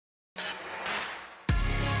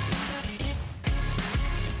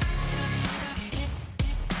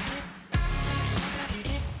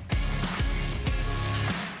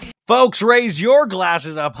Folks, raise your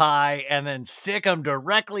glasses up high and then stick them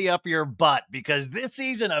directly up your butt because this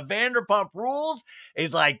season of Vanderpump Rules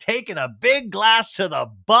is like taking a big glass to the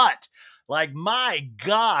butt. Like, my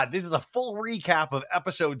God, this is a full recap of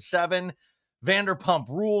episode 7, Vanderpump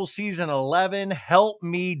Rules season 11. Help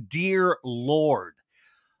me, dear Lord.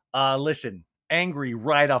 Listen, angry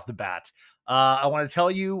right off the bat. I want to tell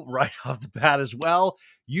you right off the bat as well,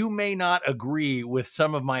 you may not agree with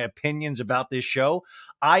some of my opinions about this show.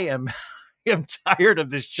 I am tired of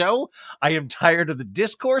this show. I am tired of the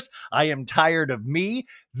discourse. I am tired of me.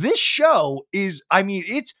 This show is,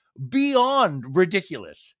 it's beyond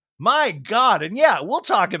ridiculous. My God. And yeah, we'll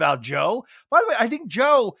talk about Joe. By the way, I think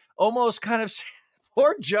Joe almost kind of,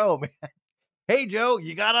 poor Joe, man. Hey, Joe,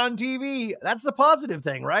 you got on TV. That's the positive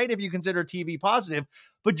thing, right? If you consider TV positive.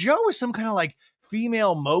 But Joe is some kind of like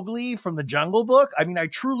female Mowgli from the Jungle Book. I mean, I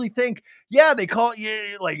truly think, yeah, they call it,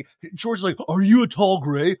 yeah, like, George's like, are you a tall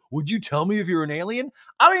gray? Would you tell me if you're an alien?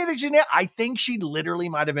 I don't even think I think she literally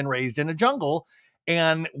might have been raised in a jungle.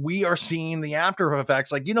 And we are seeing the after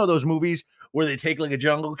effects. Like, those movies where they take like a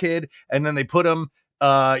jungle kid and then they put him,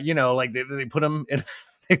 like they put him in,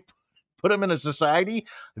 put him in a society.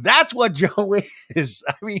 That's what Joe is.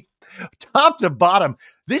 I mean, top to bottom,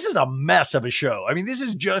 this is a mess of a show. I mean, this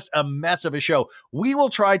is just a mess of a show. We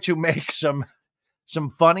will try to make some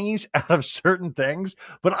funnies out of certain things,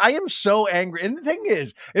 but I am so angry. And the thing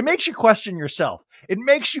is, it makes you question yourself. It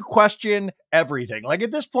makes you question everything. Like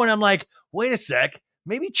at this point, I'm like, wait a sec,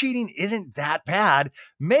 maybe cheating isn't that bad.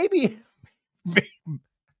 Maybe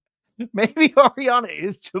Ariana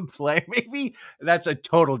is to blame. Maybe that's a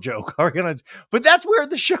total joke. But that's where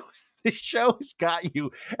the show has got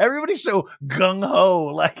you. Everybody's so gung-ho,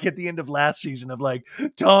 like at the end of last season of like,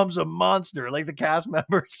 Tom's a monster, like the cast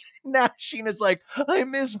members. Now Scheana's like, I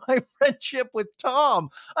miss my friendship with Tom.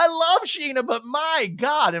 I love Scheana, but my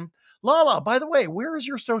God. And Lala, by the way, where is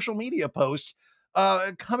your social media post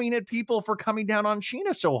coming at people for coming down on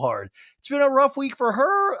Scheana so hard? It's been a rough week for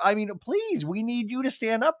her. I mean, please, we need you to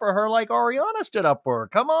stand up for her like Ariana stood up for her.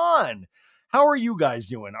 Come on. How are you guys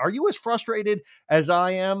doing? Are you as frustrated as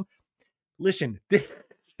I am? Listen,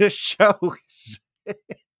 this show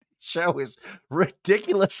is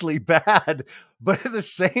ridiculously bad, but at the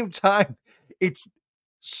same time, it's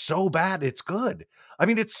so bad it's good. I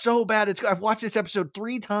mean, it's so bad it's good. I've watched this episode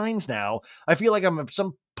 3 times now. I feel like I'm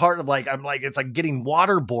some part of it's like getting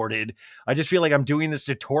waterboarded. I just feel like I'm doing this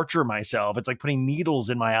to torture myself. It's like putting needles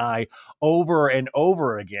in my eye over and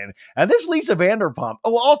over again. And this Lisa Vanderpump.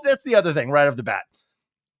 Oh, also, that's the other thing right off the bat.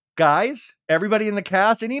 Guys, everybody in the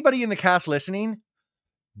cast, anybody in the cast listening,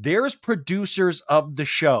 there's producers of the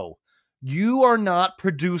show. You are not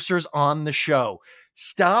producers on the show.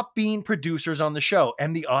 Stop being producers on the show.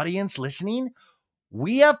 And the audience listening,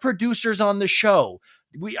 we have producers on the show.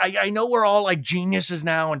 I know we're all like geniuses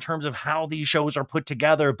now in terms of how these shows are put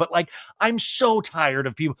together, but like, I'm so tired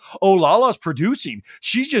of people. Oh, Lala's producing.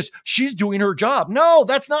 She's doing her job. No,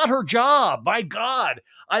 that's not her job. My God.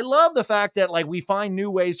 I love the fact that like we find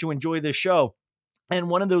new ways to enjoy this show. And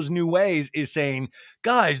one of those new ways is saying,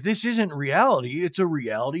 guys, this isn't reality. It's a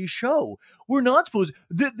reality show. We're not supposed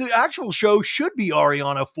the actual show should be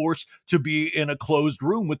Ariana forced to be in a closed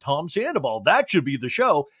room with Tom Sandoval. That should be the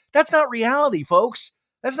show. That's not reality, folks.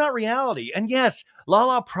 That's not reality. And yes,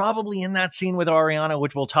 Lala probably in that scene with Ariana,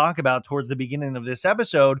 which we'll talk about towards the beginning of this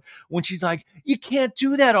episode, when she's like, you can't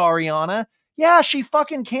do that, Ariana. Yeah, she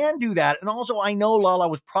fucking can do that. And also, I know Lala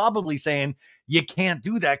was probably saying, you can't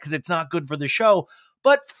do that because it's not good for the show.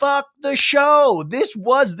 But fuck the show. This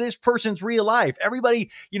was this person's real life.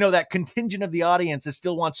 Everybody, that contingent of the audience that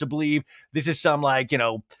still wants to believe this is some like,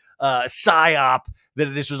 psyop,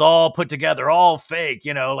 that this was all put together, all fake,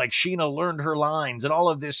 like Scheana learned her lines and all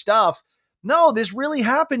of this stuff. No, this really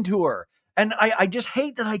happened to her. And I just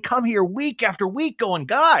hate that I come here week after week going,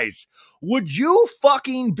 guys, would you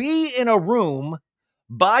fucking be in a room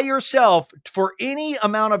by yourself for any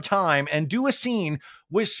amount of time and do a scene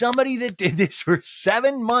with somebody that did this for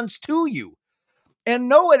 7 months to you? And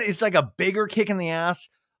know it is like a bigger kick in the ass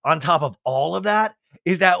on top of all of that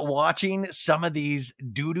is that watching some of these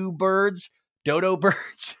dodo birds,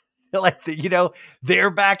 like, they're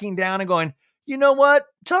backing down and going, you know what,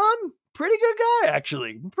 Tom? Pretty good guy,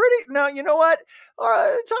 actually. Now, you know what?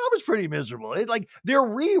 Tom is pretty miserable. It's like they're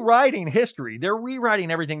rewriting history. They're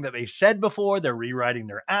rewriting everything that they said before. They're rewriting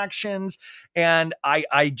their actions. And I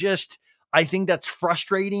think that's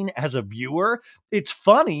frustrating as a viewer. It's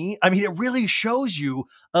funny. I mean, it really shows you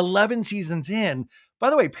 11 seasons in, By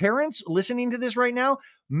the way, parents listening to this right now,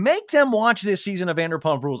 make them watch this season of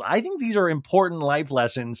Vanderpump Rules. I think these are important life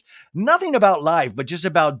lessons. Nothing about life, but just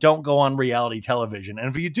about don't go on reality television.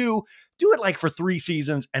 And if you do it like for 3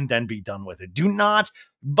 seasons and then be done with it. Do not,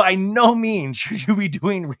 by no means, should you be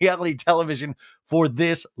doing reality television for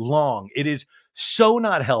this long. It is so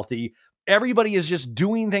not healthy. Everybody is just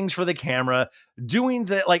doing things for the camera, doing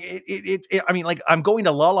the, like, I mean, like, I'm going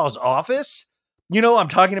to Lala's office. You know, I'm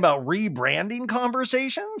talking about rebranding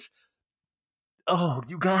conversations. Oh,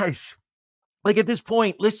 you guys. Like, at this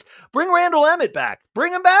point, let's bring Randall Emmett back.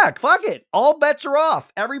 Bring him back. Fuck it. All bets are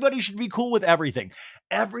off. Everybody should be cool with everything.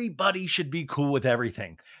 Everybody should be cool with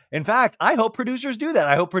everything. In fact, I hope producers do that.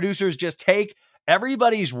 I hope producers just take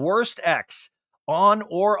everybody's worst ex on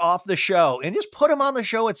or off the show and just put him on the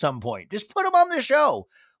show at some point. Just put him on the show.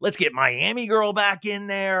 Let's get Miami Girl back in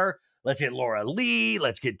there. Let's get Laura Lee.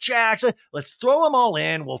 Let's get Jax. Let's throw them all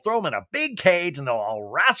in. We'll throw them in a big cage and they'll all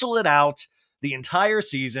wrestle it out the entire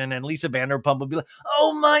season. And Lisa Vanderpump will be like,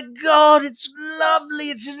 oh my God, it's lovely.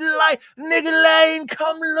 It's like Nigga Lane,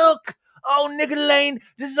 come look. Oh, Nigga Lane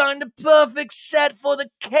designed a perfect set for the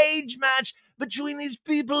cage match between these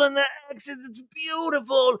people and their exes. It's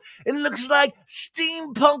beautiful. It looks like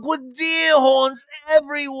steampunk with deer horns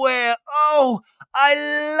everywhere. Oh,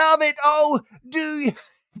 I love it. Oh, do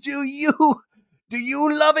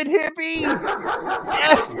you love it, hippie?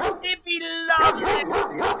 Yes, hippie loves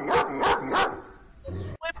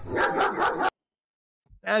it.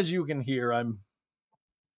 As you can hear, I'm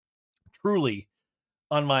truly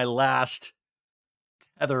on my last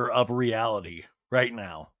tether of reality right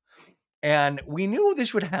now. And we knew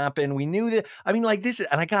this would happen. We knew that. I mean, like, this is,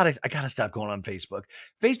 and I gotta stop going on Facebook.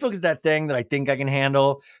 Facebook is that thing that I think I can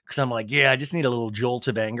handle because I'm like, yeah, I just need a little jolt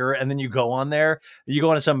of anger. And then you go on there, you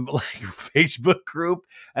go into some like Facebook group,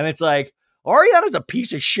 and it's like, Ariana's a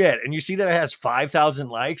piece of shit. And you see that it has 5,000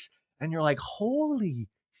 likes, and you're like, holy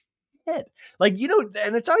shit. Like, you know,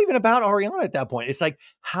 and it's not even about Ariana at that point. It's like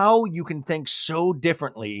how you can think so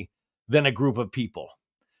differently than a group of people.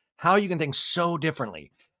 How you can think so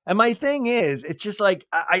differently. And my thing is, it's just like,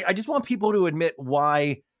 I just want people to admit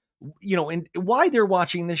why, you know, and why they're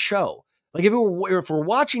watching this show. Like, if we're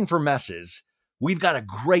watching for messes, we've got a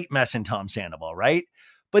great mess in Tom Sandoval, right?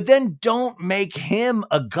 But then don't make him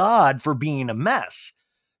a god for being a mess.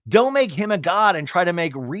 Don't make him a god and try to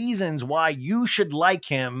make reasons why you should like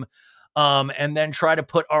him, and then try to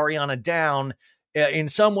put Ariana down in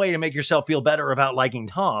some way to make yourself feel better about liking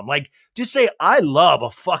Tom. Like, just say, I love a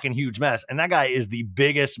fucking huge mess. And that guy is the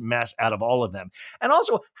biggest mess out of all of them. And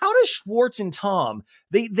also, how does Schwartz and Tom,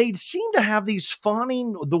 they seem to have these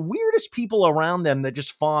fawning, the weirdest people around them that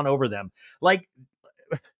just fawn over them. Like,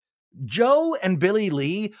 Joe and Billy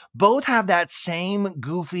Lee both have that same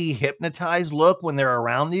goofy hypnotized look when they're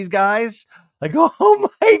around these guys. Like, oh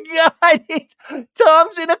my God,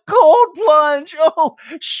 Tom's in a cold plunge. Oh,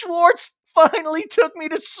 Schwartz finally took me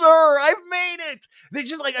to Sir. I've made it. They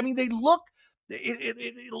just like, I mean, they look,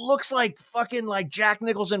 it looks like fucking like Jack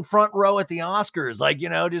Nicholson front row at the Oscars. Like, you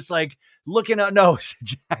know, just like looking at, no,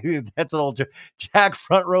 Jack, that's an old Jack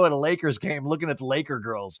front row at a Lakers game, looking at the Laker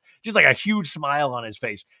girls, just like a huge smile on his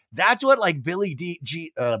face. That's what like Billy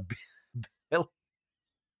Joe.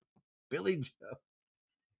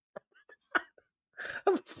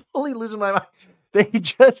 I'm fully losing my mind.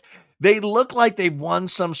 They look like they've won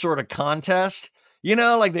some sort of contest, you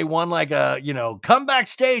know, like they won like a, you know, come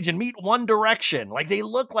backstage and meet One Direction. Like, they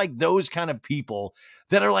look like those kind of people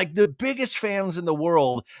that are like the biggest fans in the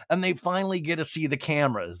world. And they finally get to see the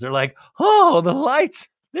cameras. They're like, oh, the lights,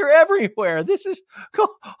 they're everywhere. This is,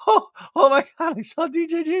 oh my God, I saw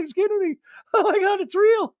DJ James Kennedy. Oh my God, it's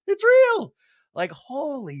real. It's real. Like,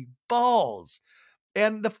 holy balls.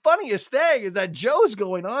 And the funniest thing is that Joe's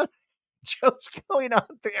going on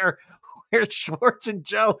there where Schwartz and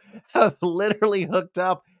Joe have literally hooked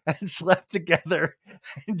up and slept together.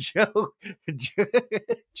 And Joe's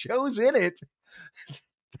in it.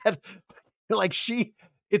 That, like,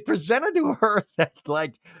 it presented to her that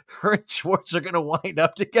like her and Schwartz are going to wind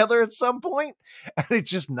up together at some point, and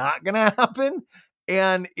it's just not going to happen.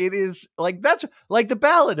 And it is like, that's like the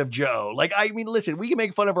Ballad of Joe. Like, I mean, listen, we can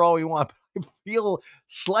make fun of her all we want, but I feel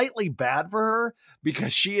slightly bad for her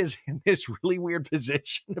because she is in this really weird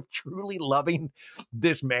position of truly loving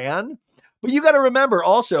this man. But you got to remember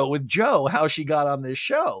also with Joe, how she got on this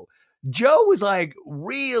show. Joe was like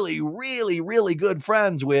really, really, really good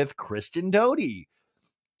friends with Kristen Doute.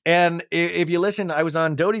 And if you listen, I was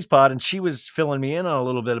on Doute's pod and she was filling me in on a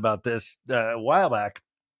little bit about this a while back.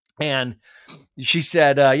 And she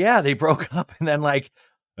said, yeah, they broke up. And then like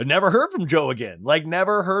I never heard from Joe again. Like,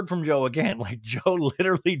 never heard from Joe again. Like, Joe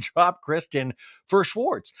literally dropped Kristen for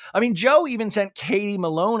Schwartz. I mean, Joe even sent Katie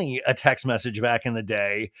Maloney a text message back in the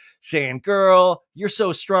day saying, girl, you're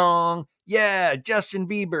so strong. Yeah, Justin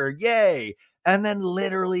Bieber, yay. And then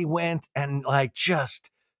literally went and like just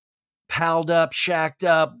palled up, shacked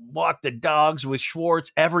up, walked the dogs with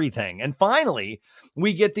Schwartz, everything. And finally,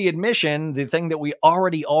 we get the admission, the thing that we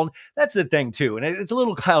already all, that's the thing too. And it's a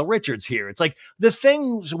little Kyle Richards here. It's like the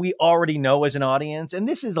things we already know as an audience. And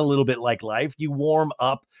this is a little bit like life. You warm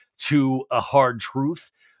up to a hard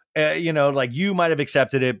truth. Like you might have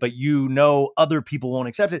accepted it, but other people won't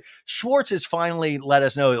accept it. Schwartz has finally let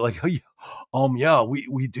us know, like, yeah,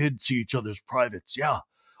 we did see each other's privates. Yeah.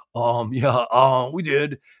 We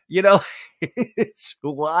did, it's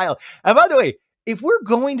wild. And by the way, if we're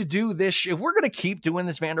going to do this, if we're going to keep doing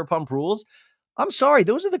this Vanderpump Rules, I'm sorry,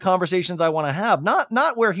 those are the conversations I want to have.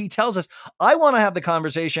 Not where he tells us. I want to have the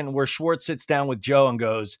conversation where Schwartz sits down with Joe and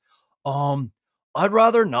goes, I'd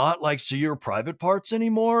rather not like see your private parts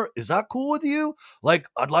anymore. Is that cool with you? Like,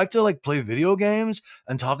 I'd like to like play video games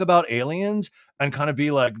and talk about aliens and kind of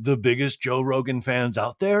be like the biggest Joe Rogan fans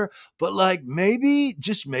out there. But like, maybe,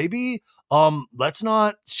 just maybe, let's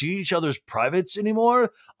not see each other's privates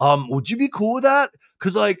anymore. Would you be cool with that?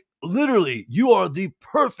 Cause like, literally, you are the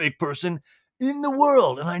perfect person in the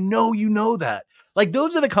world. And I know you know that. Like,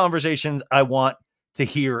 those are the conversations I want to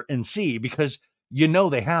hear and see because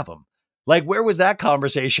they have them. Like, where was that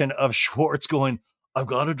conversation of Schwartz going, I've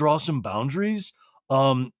got to draw some boundaries.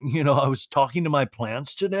 I was talking to my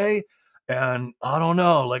plants today and I don't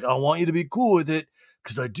know, like, I want you to be cool with it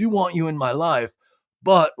because I do want you in my life.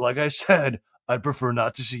 But like I said, I'd prefer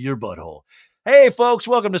not to see your butthole. Hey, folks,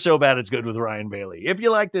 welcome to So Bad It's Good with Ryan Bailey. If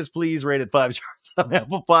you like this, please rate it 5 stars on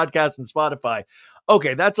Apple Podcasts and Spotify.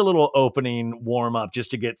 Okay, that's a little opening warm-up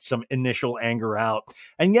just to get some initial anger out.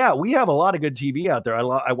 And yeah, we have a lot of good TV out there.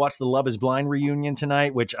 I watched the Love is Blind reunion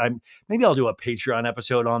tonight, which maybe I'll do a Patreon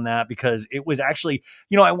episode on that because it was actually,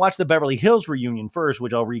 I watched the Beverly Hills reunion first,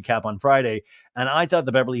 which I'll recap on Friday. And I thought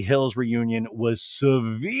the Beverly Hills reunion was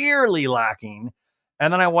severely lacking.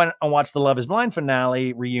 And then I went and watched the Love is Blind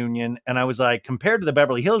finale reunion. And I was like, compared to the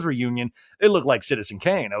Beverly Hills reunion, it looked like Citizen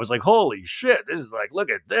Kane. I was like, holy shit, this is like, look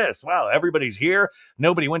at this. Wow, everybody's here.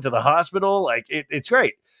 Nobody went to the hospital. Like, it's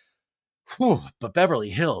great. Whew, but Beverly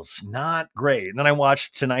Hills, not great. And then I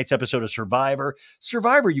watched tonight's episode of Survivor.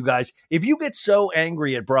 Survivor, you guys, if you get so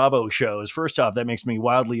angry at Bravo shows, first off, that makes me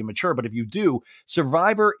wildly immature. But if you do,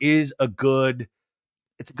 Survivor is a good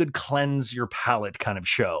cleanse your palate kind of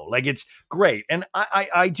show. Like, it's great. And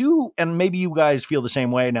I do, and maybe you guys feel the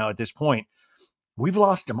same way now at this point. We've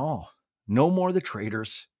lost them all. No more The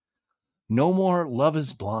Traitors. No more Love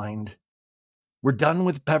is Blind. We're done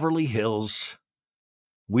with Beverly Hills.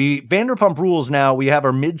 Vanderpump Rules now, we have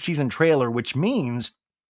our mid-season trailer, which means,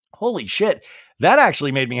 holy shit, that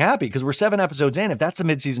actually made me happy because we're 7 episodes in. If that's a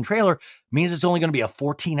mid-season trailer, means it's only going to be a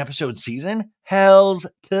 14-episode season. Hells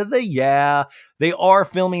to the yeah. They are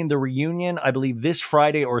filming the reunion, I believe, this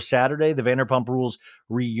Friday or Saturday, the Vanderpump Rules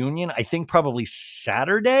reunion. I think probably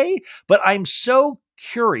Saturday, but I'm so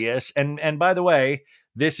curious. And by the way,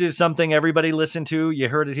 this is something everybody listen to. You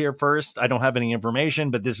heard it here first. I don't have any information,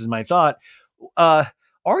 but this is my thought.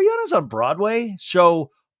 Ariana's on Broadway, so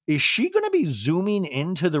is she going to be zooming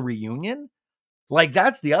into the reunion? Like,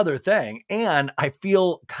 that's the other thing. And I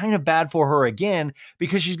feel kind of bad for her again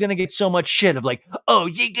because she's going to get so much shit of like, oh,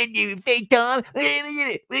 she can do fake Tom.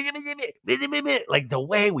 Like the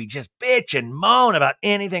way we just bitch and moan about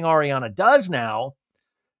anything Ariana does now.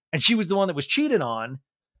 And she was the one that was cheated on.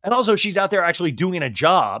 And also she's out there actually doing a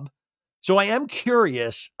job. So I am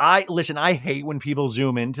curious. I hate when people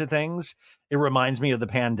zoom into things. It reminds me of the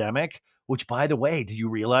pandemic, which, by the way, do you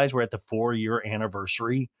realize we're at the 4-year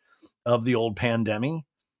anniversary of the old pandemic?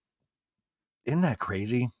 Isn't that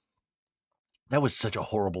crazy? That was such a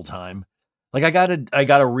horrible time. Like, I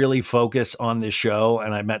gotta really focus on this show,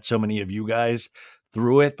 and I met so many of you guys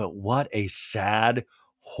through it, but what a sad,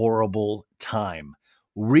 horrible time.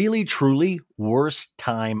 Really, truly worst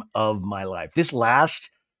time of my life. Most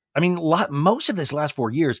of this last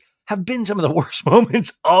 4 years have been some of the worst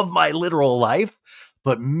moments of my literal life,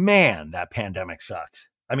 but man, that pandemic sucked.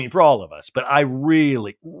 I mean, for all of us, but I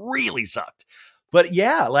really, really sucked. But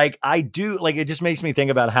yeah, it just makes me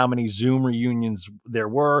think about how many Zoom reunions there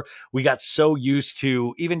were. We got so used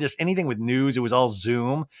to even just anything with news. It was all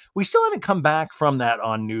Zoom. We still haven't come back from that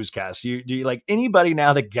on newscasts. Do you like anybody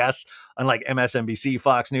now that guests on like MSNBC,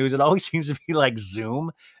 Fox News? It always seems to be like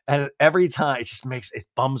Zoom. And every time it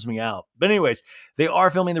bums me out. But anyways, they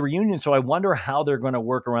are filming the reunion. So I wonder how they're going to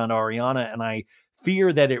work around Ariana. And I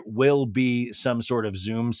fear that it will be some sort of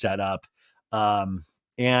Zoom setup.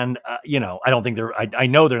 You know, I don't think I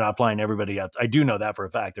know they're not flying everybody out. I do know that for a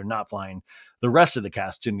fact. They're not flying the rest of the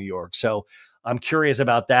cast to New York. So I'm curious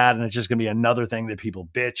about that. And it's just going to be another thing that people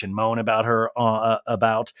bitch and moan about her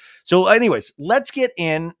about. So anyways, let's get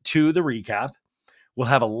into the recap. We'll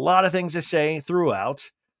have a lot of things to say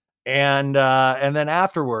throughout. And then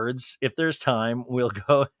afterwards, if there's time, we'll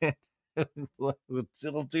go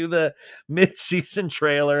we'll do the mid-season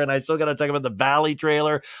trailer. And I still got to talk about the Valley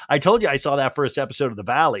trailer. I told you I saw that first episode of the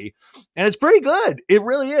Valley, and it's pretty good. It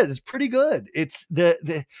really is. It's pretty good. It's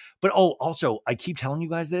but also I keep telling you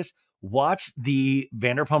guys this. Watch the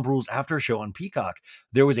Vanderpump Rules after show on Peacock.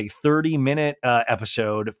 There was a 30-minute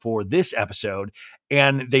episode for this episode,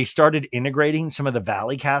 and they started integrating some of the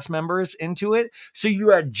Valley cast members into it. So you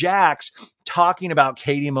had Jax talking about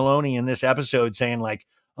Katie Maloney in this episode, saying like,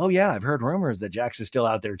 oh yeah, I've heard rumors that Jax is still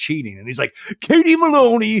out there cheating. And he's like, Katie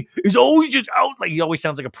Maloney is always just out. Like, he always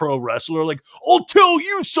sounds like a pro wrestler. Like, I'll tell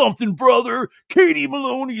you something, brother. Katie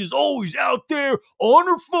Maloney is always out there on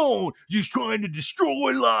her phone, just trying to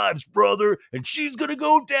destroy lives, brother. And she's going to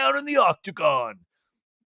go down in the octagon.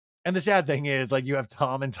 And the sad thing is, like, you have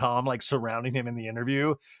Tom and Tom like surrounding him in the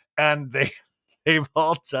interview, and they've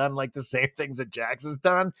all done like the same things that Jax has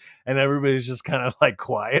done. And everybody's just kind of like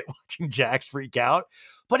quiet watching Jax freak out.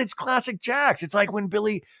 But it's classic Jax. It's like when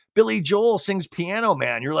Billy Joel sings Piano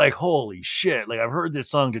Man. You're like, holy shit. Like, I've heard this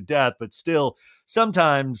song to death, but still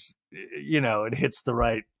sometimes, you know, it hits the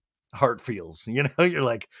right heart feels. You know, you're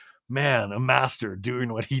like, man, a master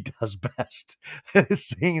doing what he does best,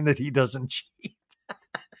 saying that he doesn't cheat.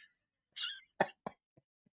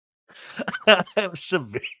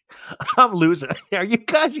 I'm losing. Are you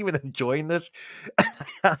guys even enjoying this?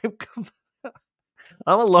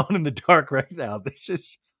 I'm alone in the dark right now. This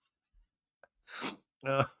is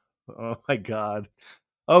oh my god.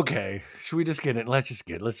 Okay, should we just get it?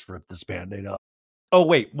 Let's rip this Band-Aid off. Oh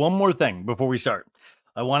wait, one more thing before we start.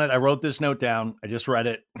 I wrote this note down. I just read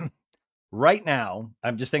it. Right now,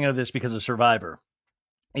 I'm just thinking of this because of Survivor.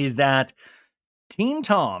 Is that Team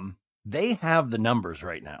Tom, they have the numbers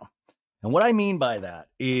right now. And what I mean by that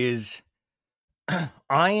is it's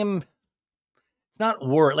not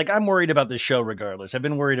worried. Like, I'm worried about this show regardless. I've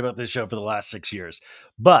been worried about this show for the last 6 years.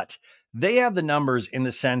 But they have the numbers in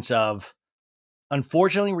the sense of,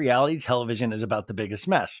 unfortunately, reality television is about the biggest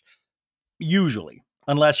mess. Usually,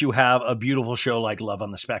 unless you have a beautiful show like Love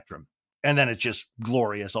on the Spectrum. And then it's just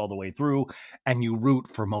glorious all the way through. And you root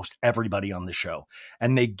for most everybody on the show.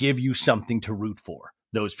 And they give you something to root for,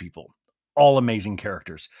 those people. All amazing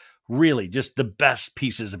characters. Really, just the best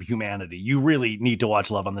pieces of humanity. You really need to watch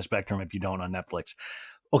Love on the Spectrum if you don't on Netflix.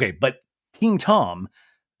 Okay, but Team Tom,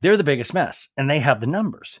 they're the biggest mess, and they have the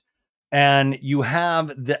numbers. And you have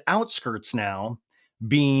the outskirts now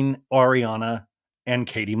being Ariana and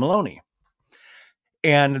Katie Maloney.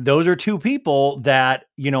 And those are two people that,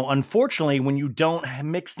 you know, unfortunately, when you don't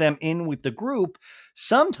mix them in with the group,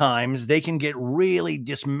 sometimes they can get really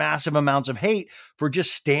just massive amounts of hate for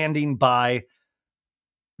just standing by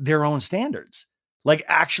their own standards, like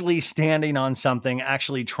actually standing on something,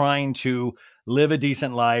 actually trying to live a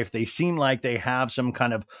decent life. They seem like they have some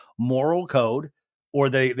kind of moral code, or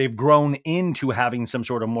they've grown into having some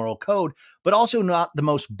sort of moral code, but also not the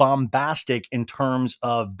most bombastic in terms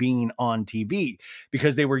of being on TV,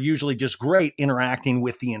 because they were usually just great interacting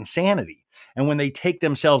with the insanity. And when they take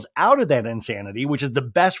themselves out of that insanity, which is the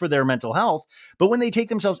best for their mental health, but when they take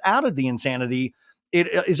themselves out of the insanity, it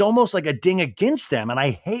is almost like a ding against them. And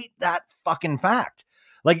I hate that fucking fact.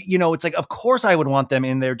 Like, you know, it's like, of course I would want them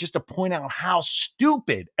in there just to point out how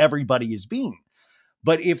stupid everybody is being.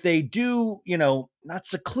 But if they do, you know, not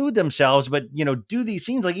seclude themselves, but, you know, do these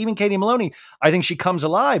scenes, like even Katie Maloney, I think she comes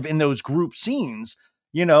alive in those group scenes,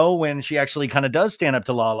 you know, when she actually kind of does stand up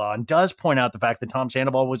to Lala and does point out the fact that Tom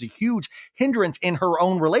Sandoval was a huge hindrance in her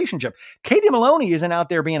own relationship. Katie Maloney isn't out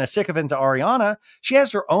there being a sycophant to Ariana. She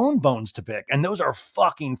has her own bones to pick, and those are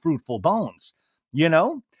fucking fruitful bones, you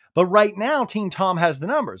know? But right now, Team Tom has the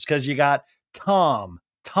numbers because you got Tom,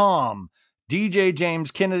 DJ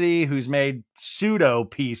James Kennedy, who's made pseudo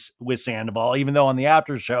peace with Sandoval, even though on the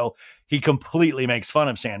after show, he completely makes fun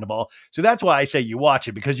of Sandoval. So that's why I say you watch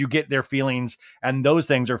it, because you get their feelings, and those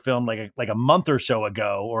things are filmed like a month or so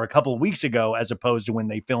ago, or a couple of weeks ago, as opposed to when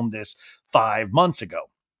they filmed this 5 months ago.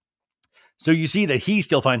 So you see that he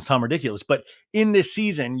still finds Tom ridiculous. But in this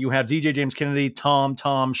season, you have DJ James Kennedy, Tom,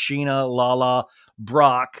 Scheana, Lala,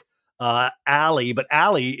 Brock, Allie, but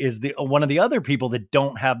Allie is the one of the other people that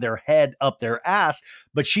don't have their head up their ass,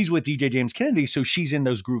 but she's with DJ James Kennedy, so she's in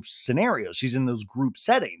those group scenarios, she's in those group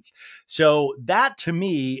settings. So that, to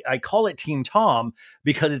me, I call it Team Tom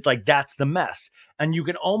because it's like that's the mess, and you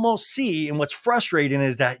can almost see. And what's frustrating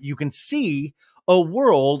is that you can see a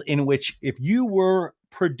world in which if you were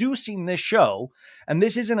producing this show, and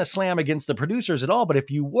this isn't a slam against the producers at all, but if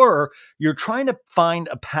you were, you're trying to find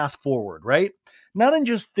a path forward, right? Not in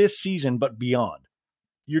just this season, but beyond.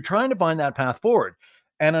 You're trying to find that path forward.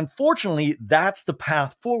 And unfortunately, that's the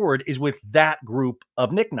path forward is with that group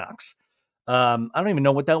of knickknacks. I don't even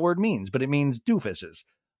know what that word means, but it means doofuses,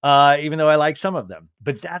 even though I like some of them.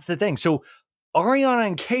 But that's the thing. So Ariana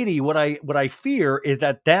and Katie, what I fear is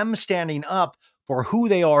that them standing up for who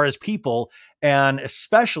they are as people, and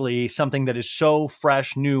especially something that is so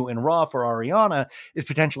fresh, new, and raw for Ariana, is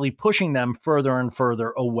potentially pushing them further and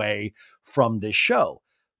further away from this show.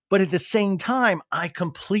 But at the same time, I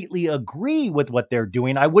completely agree with what they're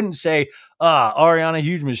doing. I wouldn't say, Ariana,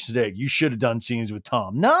 huge mistake. You should have done scenes with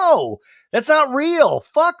Tom. No, that's not real.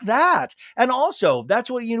 Fuck that. And also, that's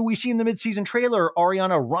what we see in the mid-season trailer,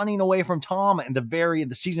 Ariana running away from Tom in the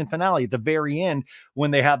season finale, at the very end,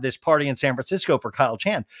 when they have this party in San Francisco for Kyle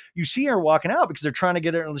Chan. You see her walking out because they're trying to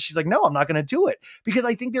get her. She's like, no, I'm not going to do it. Because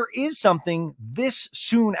I think there is something this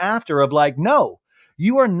soon after of like, no,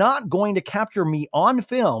 you are not going to capture me on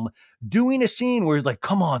film doing a scene where you're like,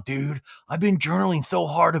 come on, dude, I've been journaling so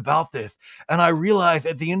hard about this. And I realize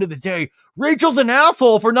at the end of the day, Rachel's an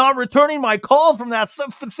asshole for not returning my call from that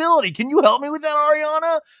facility. Can you help me with that,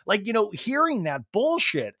 Ariana? Like, hearing that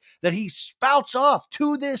bullshit that he spouts off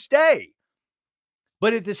to this day.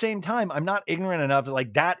 But at the same time, I'm not ignorant enough to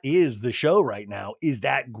that is the show right now, is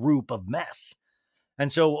that group of mess.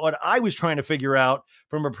 And so what I was trying to figure out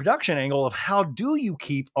from a production angle of how do you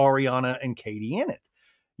keep Ariana and Katie in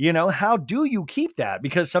it? How do you keep that?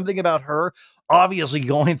 Because something about her obviously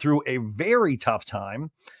going through a very tough time.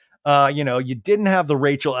 You didn't have the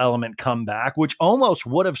Rachel element come back, which almost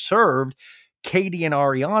would have served Katie and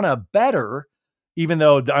Ariana better, even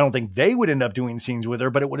though I don't think they would end up doing scenes with her,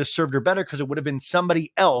 but it would have served her better because it would have been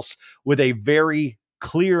somebody else with a very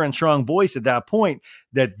clear and strong voice at that point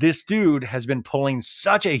that this dude has been pulling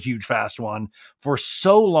such a huge fast one for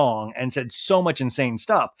so long and said so much insane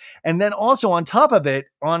stuff. And then also on top of it,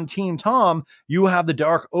 on Team Tom, you have the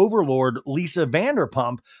dark overlord, Lisa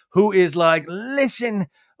Vanderpump, who is like, listen,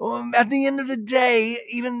 at the end of the day,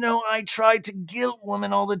 even though I try to guilt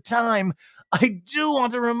women all the time, I do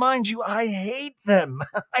want to remind you, I hate them.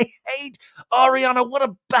 I hate Ariana. What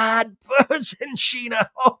a bad person, Scheana.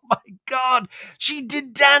 Oh my God. She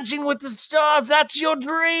did Dancing with the Stars. That's your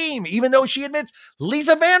dream. Even though she admits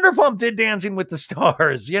Lisa Vanderpump did Dancing with the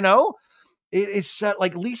Stars, It is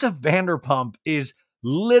like Lisa Vanderpump is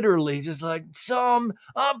literally just like,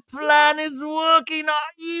 our plan is working, our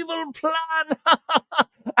evil plan.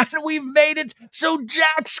 And we've made it so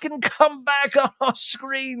Jax can come back on our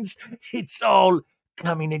screens. It's all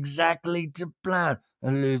coming exactly to plan.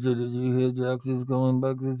 And later, did you hear Jax is going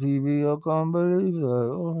back to TV? I can't believe that.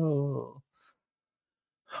 Oh.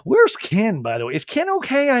 Where's Ken, by the way? Is Ken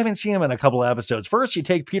okay? I haven't seen him in a couple of episodes. First, you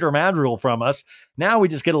take Peter Madrigal from us. Now we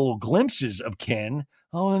just get a little glimpses of Ken.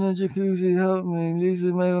 Oh, in the jacuzzi, help me. Lisa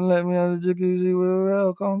made him let me out of the jacuzzi. Well,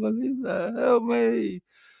 I can't believe that. Help me.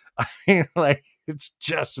 I mean, it's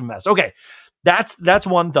just a mess. Okay, that's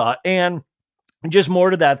one thought. And just more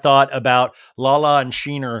to that thought about Lala and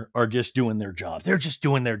Scheana are just doing their job. They're just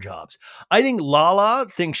doing their jobs. I think Lala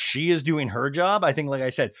thinks she is doing her job. I think, like I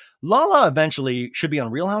said, Lala eventually should be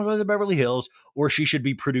on Real Housewives of Beverly Hills, or she should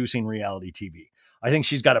be producing reality TV. I think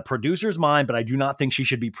she's got a producer's mind, but I do not think she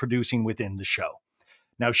should be producing within the show.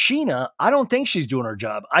 Now, Scheana, I don't think she's doing her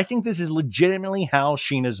job. I think this is legitimately how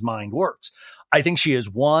Sheena's mind works. I think she is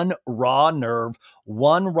one raw nerve,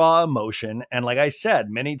 one raw emotion. And like I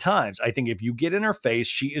said many times, I think if you get in her face,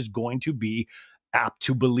 she is going to be apt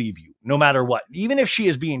to believe you, no matter what, even if she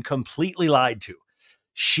is being completely lied to.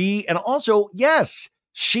 And also, yes,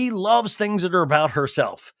 she loves things that are about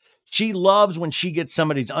herself. She loves when she gets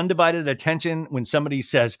somebody's undivided attention, when somebody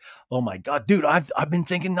says, oh my God, dude, I've been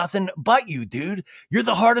thinking nothing but you, dude. You're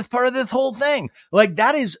the hardest part of this whole thing. Like,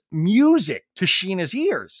 that is music to Sheena's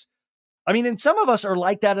ears. I mean, and some of us are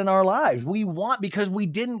like that in our lives. We want, because we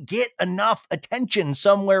didn't get enough attention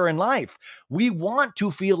somewhere in life. We want to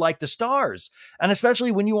feel like the stars. And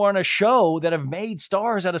especially when you are on a show that have made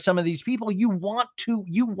stars out of some of these people, you want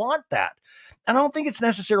that. And I don't think it's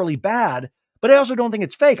necessarily bad, but I also don't think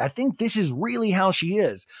it's fake. I think this is really how she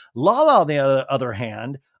is. Lala, on the other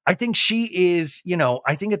hand, I think she is,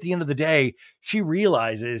 I think at the end of the day, she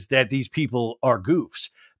realizes that these people are goofs.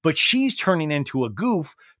 but she's turning into a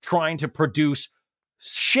goof trying to produce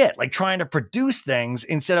shit, like trying to produce things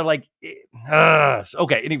instead of like,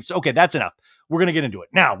 okay. Anyways, okay, that's enough. We're going to get into it.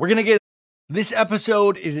 Now we're going to get, this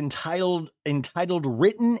episode is entitled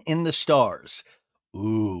Written in the Stars.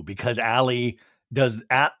 Ooh, because Allie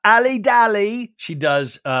Dally, she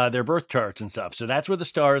does their birth charts and stuff. So that's where the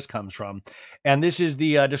stars comes from. And this is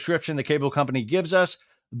the description the cable company gives us.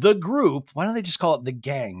 The group, why don't they just call it the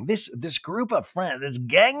gang? This group of friends, this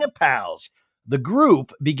gang of pals, the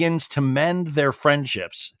group begins to mend their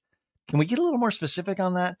friendships. Can we get a little more specific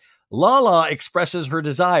on that? Lala expresses her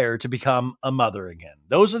desire to become a mother again.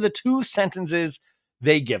 Those are the two sentences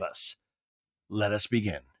they give us. Let us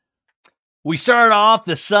begin. We start off,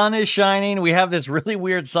 the sun is shining. We have this really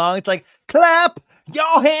weird song. It's like, clap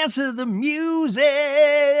your hands to the music.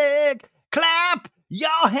 Clap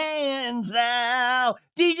your hands now.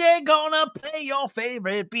 DJ gonna play your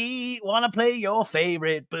favorite beat. Wanna play your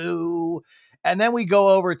favorite boo. And then we go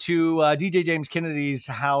over to DJ James Kennedy's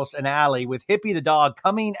house and alley with Hippie the dog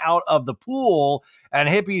coming out of the pool. And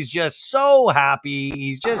Hippie's just so happy.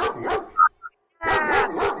 He's just...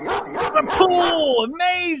 the pool,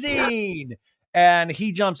 amazing. And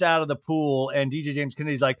he jumps out of the pool, and DJ James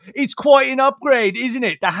Kennedy's like, it's quite an upgrade, isn't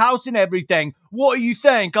it? The house and everything. What do you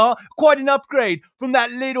think, huh? Quite an upgrade from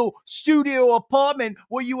that little studio apartment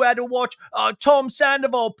where you had to watch Tom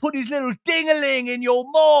Sandoval put his little ding-a-ling in your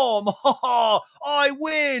mom. I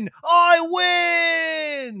win. I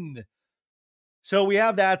win. So we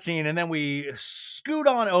have that scene, and then we scoot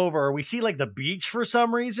on over. We see like the beach for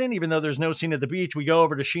some reason, even though there's no scene at the beach. We go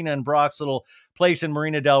over to Scheana and Brock's little place in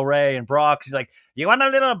Marina Del Rey, and Brock's like, you want a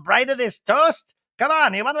little bite of this toast? Come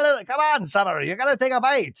on, come on, Summer, you gotta take a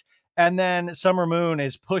bite. And then Summer Moon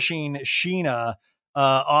is pushing Scheana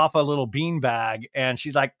off a little beanbag, and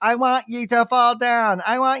she's like, I want you to fall down.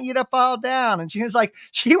 I want you to fall down. And she's like,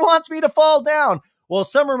 she wants me to fall down. Well,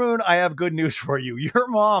 Summer Moon, I have good news for you. Your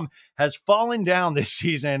mom has fallen down this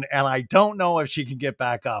season, and I don't know if she can get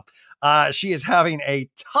back up. She is having a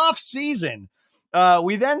tough season.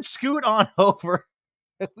 We then scoot on over.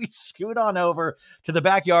 We scoot on over to the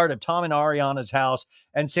backyard of Tom and Ariana's house,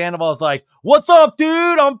 and Sandoval's like, what's up,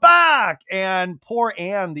 dude? I'm back. And poor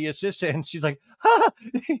Anne, the assistant, she's like,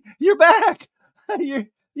 you're back.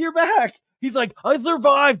 You're back. He's like, I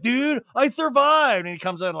survived, dude. I survived. And he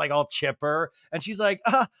comes in like all chipper. And she's like,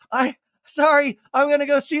 sorry, I'm going to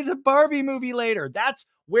go see the Barbie movie later. That's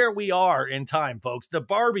where we are in time, folks. The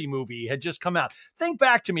Barbie movie had just come out. Think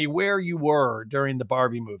back to me where you were during the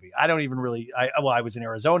Barbie movie. I don't even really, I was in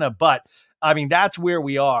Arizona, but I mean, that's where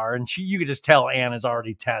we are. And you could just tell Anne is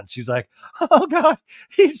already tense. She's like, oh God,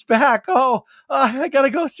 he's back. Oh, I got to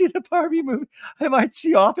go see the Barbie movie. I might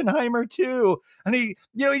see Oppenheimer too. And he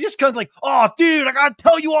just comes like, oh dude, I got to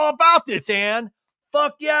tell you all about this, Anne.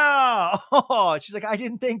 Fuck yeah. Oh, she's like, I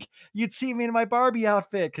didn't think you'd see me in my Barbie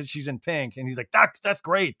outfit, because she's in pink. And he's like, that's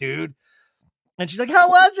great, dude. And she's like, how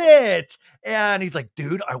was it? And he's like,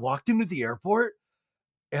 dude, I walked into the airport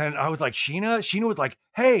and I was like, Scheana was like,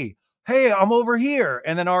 hey, I'm over here.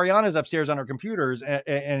 And then Ariana's upstairs on her computers,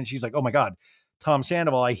 and she's like, oh my God, Tom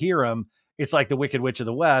Sandoval, I hear him. It's like the Wicked Witch of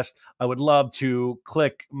the West. I would love to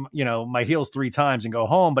click, my heels 3 times and go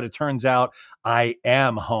home, but it turns out I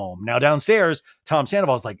am home. Now downstairs, Tom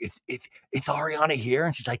Sandoval's like, it's Ariana here?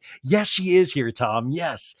 And she's like, yes, she is here, Tom.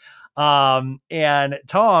 Yes. And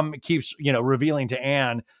Tom keeps, revealing to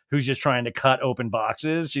Anne, who's just trying to cut open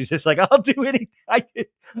boxes. She's just like, I'll do anything.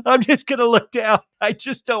 I'm just going to look down. I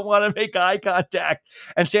just don't want to make eye contact.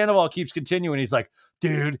 And Sandoval keeps continuing. He's like,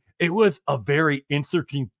 dude, it was a very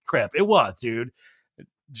interesting trip. It was, dude.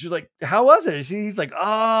 She's like, how was it? She's like,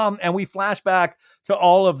 and we flash back to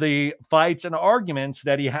all of the fights and arguments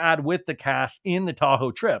that he had with the cast in the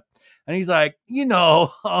Tahoe trip. And he's like, they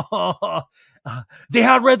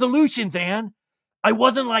had resolutions, Anne. I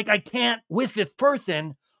wasn't like, I can't with this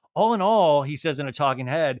person. All in all, he says in a talking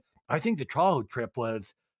head, I think the Tahoe trip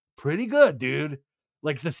was pretty good, dude.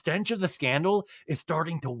 Like, the stench of the scandal is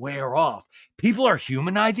starting to wear off. People are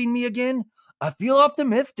humanizing me again. I feel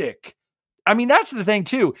optimistic. I mean, that's the thing,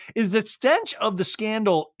 too, is the stench of the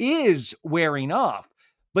scandal is wearing off.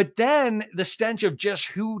 But then the stench of just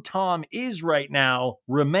who Tom is right now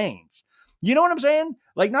remains. You know what I'm saying?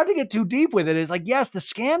 Like, not to get too deep with it, is like, yes, the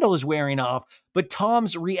scandal is wearing off, but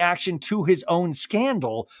Tom's reaction to his own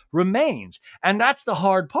scandal remains. And that's the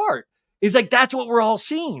hard part. Is like, that's what we're all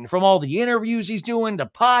seeing from all the interviews he's doing, the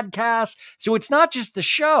podcast. So it's not just the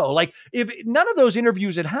show. Like, if none of those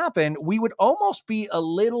interviews had happened, we would almost be a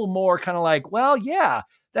little more kind of like, well, yeah,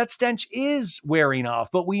 that stench is wearing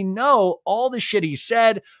off. But we know all the shit he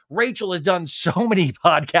said. Rachel has done so many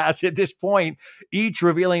podcasts at this point, each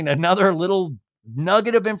revealing another little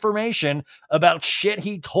nugget of information about shit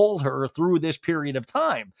he told her through this period of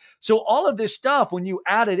time. So all of this stuff, when you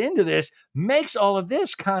add it into this, makes all of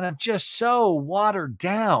this kind of just so watered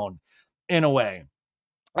down in a way.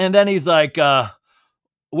 And then he's like,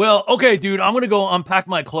 well, okay, dude, I'm going to go unpack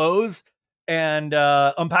my clothes and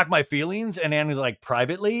unpack my feelings. And Annie's like,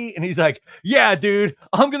 privately? And he's like, yeah, dude,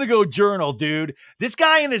 I'm going to go journal, dude. This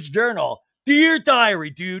guy in his journal, dear diary,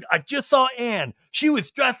 dude, I just saw Anne. She was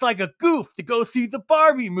dressed like a goof to go see the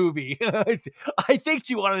Barbie movie. I think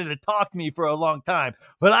she wanted to talk to me for a long time,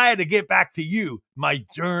 but I had to get back to you, my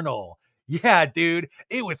journal. Yeah, dude,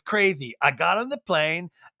 it was crazy. I got on the plane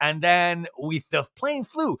and then the plane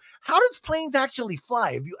flew. How does planes actually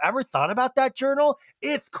fly? Have you ever thought about that, journal?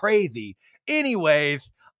 It's crazy. Anyways,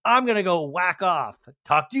 I'm going to go whack off.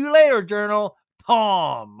 Talk to you later, journal.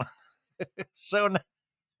 Tom. So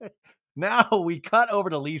now we cut over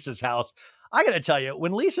to Lisa's house. I got to tell you,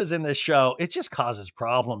 when Lisa's in this show, it just causes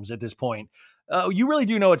problems at this point. You really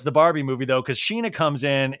do know it's the Barbie movie, though, because Scheana comes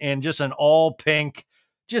in just an all pink,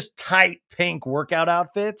 just tight pink workout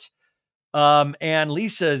outfit. And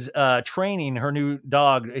Lisa's training her new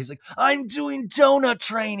dog. He's like, I'm doing Donut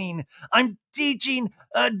training. I'm teaching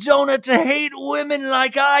Donut to hate women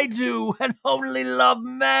like I do and only love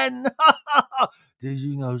men. Did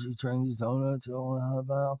you know she trains Donut to have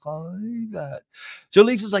alcohol? So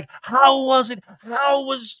Lisa's like, how was it? How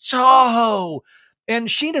was Tahoe? And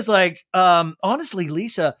Sheena's like, honestly,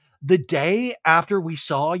 Lisa, the day after we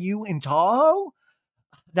saw you in Tahoe,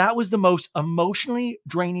 that was the most emotionally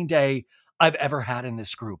draining day I've ever had in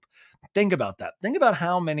this group. Think about that. Think about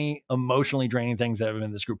how many emotionally draining things that have been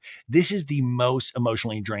in this group. This is the most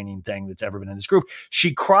emotionally draining thing that's ever been in this group.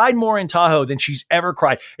 She cried more in Tahoe than she's ever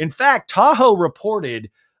cried. In fact, Tahoe reported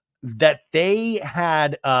that they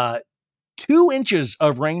had 2 inches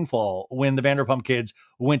of rainfall when the Vanderpump kids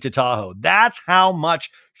went to Tahoe. That's how much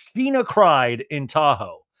Scheana cried in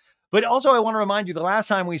Tahoe. But also, I want to remind you, the last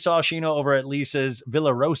time we saw Scheana over at Lisa's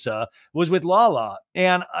Villa Rosa was with Lala.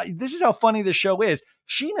 And this is how funny the show is.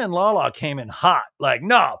 Scheana and Lala came in hot. Like,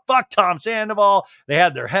 no, fuck Tom Sandoval. They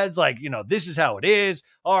had their heads like, this is how it is.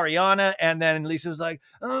 Ariana. And then Lisa was like,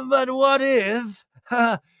 but what if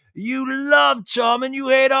you love Tom and you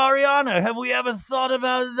hate Ariana? Have we ever thought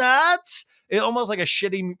about that? It almost like a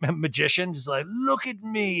shitty magician, just like, look at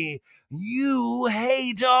me. You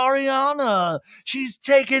hate Ariana. She's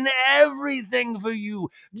taken everything for you.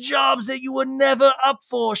 Jobs that you were never up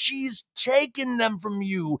for. She's taken them from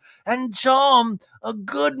you. And Tom, a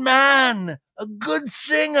good man, a good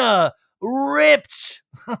singer, ripped,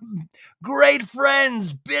 great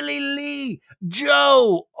friends, Billy Lee,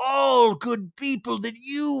 Joe, all good people that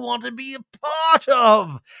you want to be a part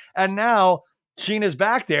of. And now Sheena's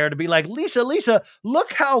back there to be like, Lisa,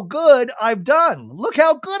 look how good I've done. Look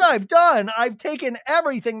how good I've done. I've taken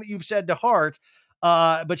everything that you've said to heart.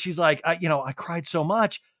 But she's like, I cried so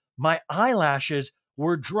much. My eyelashes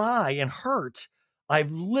were dry and hurt. I've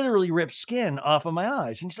literally ripped skin off of my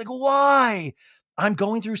eyes. And she's like, why? I'm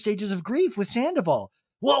going through stages of grief with Sandoval.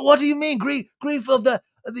 What do you mean? Grief of that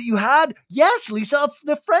you had? Yes, Lisa, of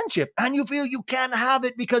the friendship. And you feel you can't have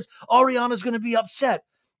it because Ariana's going to be upset.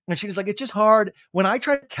 And she was like, it's just hard. When I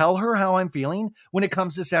try to tell her how I'm feeling when it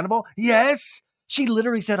comes to Sandoval, yes, she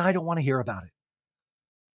literally said, I don't want to hear about it.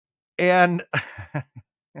 And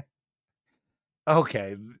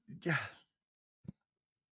okay,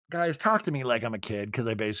 guys, talk to me like I'm a kid, because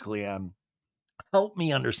I basically am. Help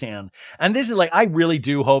me understand. And this is like, I really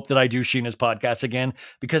do hope that I do Sheena's podcast again,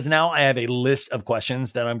 because now I have a list of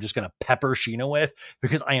questions that I'm just going to pepper Scheana with,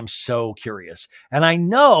 because I am so curious. And I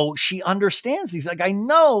know she understands these. Like, I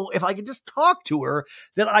know if I could just talk to her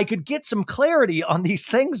that I could get some clarity on these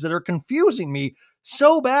things that are confusing me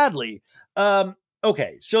so badly.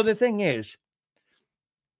 Okay. So the thing is,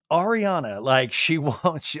 Ariana, like, she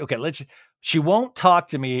won't talk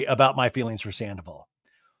to me about my feelings for Sandoval.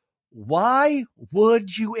 Why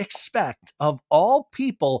would you expect, of all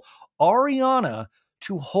people, Ariana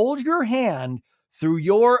to hold your hand through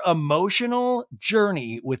your emotional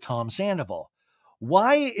journey with Tom Sandoval?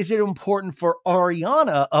 Why is it important for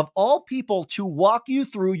Ariana, of all people, to walk you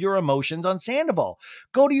through your emotions on Sandoval?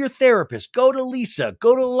 Go to your therapist, go to Lisa,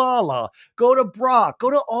 go to Lala, go to Brock,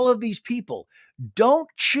 go to all of these people. Don't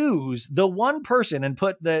choose the one person and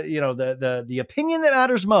put the opinion that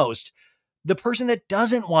matters most the person that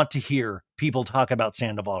doesn't want to hear people talk about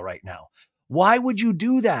Sandoval right now. Why would you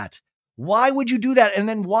do that? Why would you do that? And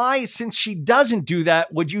then why, since she doesn't do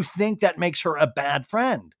that, would you think that makes her a bad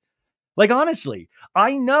friend? Like, honestly,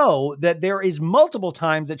 I know that there is multiple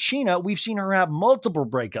times that Scheana, we've seen her have multiple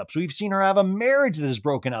breakups. We've seen her have a marriage that is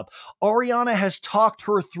broken up. Ariana has talked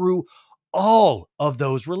her through all of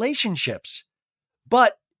those relationships.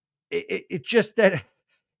 But it's just that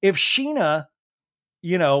if Scheana,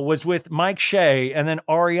 was with Mike Shay and then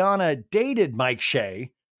Ariana dated Mike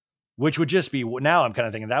Shay, which would just be, now I'm kind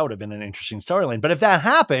of thinking that would have been an interesting storyline. But if that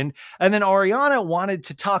happened, and then Ariana wanted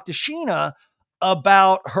to talk to Scheana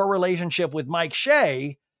about her relationship with Mike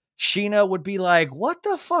Shay, Scheana would be like, what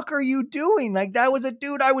the fuck are you doing? Like, that was a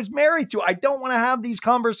dude I was married to. I don't want to have these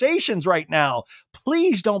conversations right now.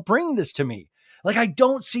 Please don't bring this to me. Like, I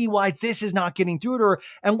don't see why this is not getting through to her.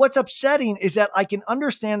 And what's upsetting is that I can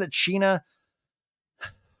understand that Scheana,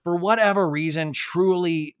 for whatever reason,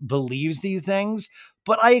 truly believes these things.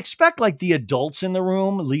 But I expect like the adults in the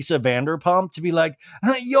room, Lisa Vanderpump, to be like,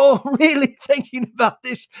 you're really thinking about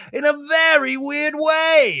this in a very weird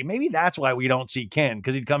way. Maybe that's why we don't see Ken,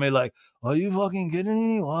 because he'd come in like, are you fucking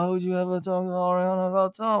kidding me? Why would you ever talk to Ariana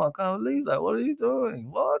about Tom? I can't believe that. What are you doing?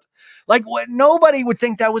 What? Like, what? Nobody would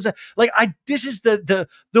think that was this is the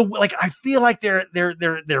like, I feel like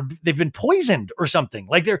they've been poisoned or something.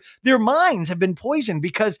 Like their minds have been poisoned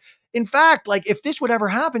because, in fact, like, if this would ever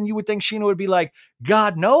happen, you would think Scheana would be like,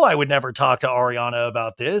 God, no, I would never talk to Ariana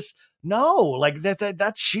about this. No, like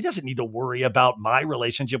that's, she doesn't need to worry about my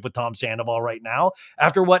relationship with Tom Sandoval right now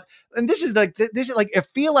after what, and this is like, I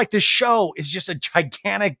feel like this show is just a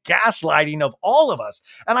gigantic gaslighting of all of us.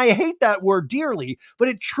 And I hate that word dearly, but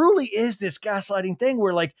it truly is this gaslighting thing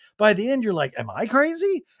where, like, by the end, you're like, am I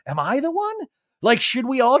crazy? Am I the one? Like, should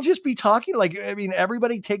we all just be talking? Like, I mean,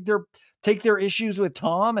 everybody take their issues with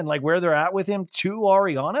Tom and like where they're at with him to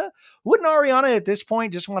Ariana. Wouldn't Ariana at this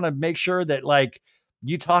point just want to make sure that, like,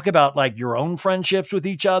 you talk about like your own friendships with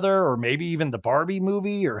each other, or maybe even the Barbie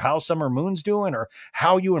movie, or how Summer Moon's doing, or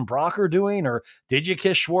how you and Brock are doing, or did you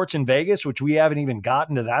kiss Schwartz in Vegas, which we haven't even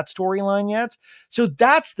gotten to that storyline yet. So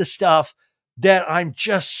that's the stuff that I'm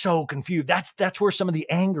just so confused. That's where some of the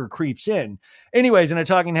anger creeps in. Anyways, in a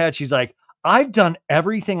talking head, she's like, I've done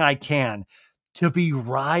everything I can to be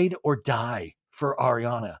ride or die for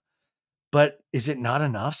Ariana, but is it not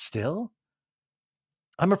enough still?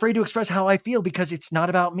 I'm afraid to express how I feel because it's not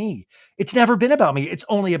about me. It's never been about me. It's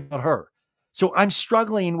only about her. So I'm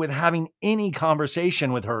struggling with having any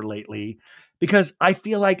conversation with her lately because I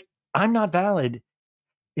feel like I'm not valid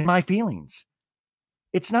in my feelings.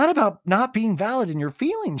 It's not about not being valid in your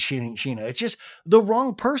feelings, Scheana. It's just the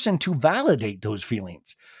wrong person to validate those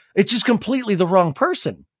feelings. It's just completely the wrong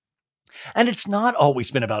person. And it's not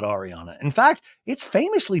always been about Ariana. In fact, it's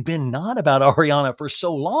famously been not about Ariana for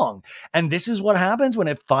so long. And this is what happens when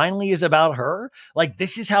it finally is about her. Like,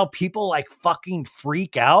 this is how people like fucking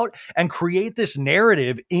freak out and create this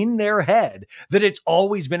narrative in their head that it's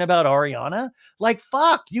always been about Ariana. Like,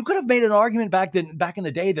 fuck, you could have made an argument back in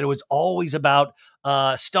the day that it was always about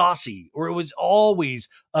Stassi, or it was always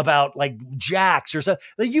about like Jax or something.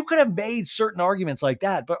 Like, you could have made certain arguments like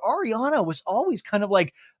that, but Ariana was always kind of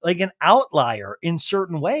like an outlier in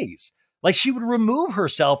certain ways. Like, she would remove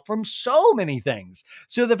herself from so many things.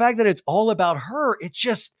 So the fact that it's all about her,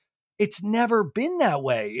 it's never been that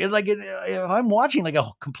way. If I'm watching like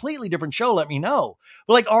a completely different show, let me know.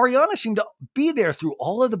 But like, Ariana seemed to be there through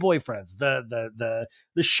all of the boyfriends, the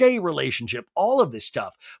Shay relationship, all of this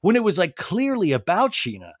stuff, when it was like clearly about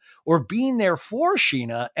Scheana, or being there for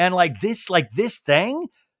Scheana, and like this thing.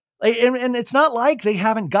 And it's not like they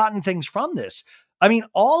haven't gotten things from this. I mean,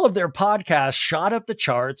 all of their podcasts shot up the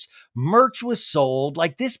charts. Merch was sold.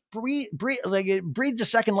 Like, this it breathes a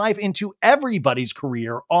second life into everybody's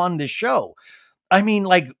career on this show. I mean,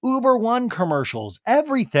 like, Uber One commercials,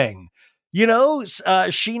 everything.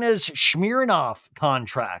 Scheana's Smirnoff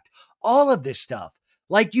contract, all of this stuff.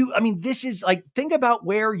 Like, this is like, think about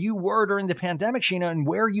where you were during the pandemic, Scheana, and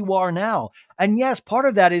where you are now. And yes, part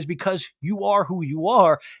of that is because you are who you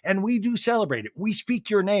are, and we do celebrate it. We speak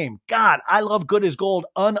your name. God, I love Good as Gold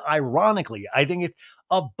unironically. I think it's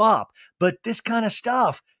a bop. But this kind of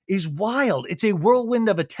stuff is wild. It's a whirlwind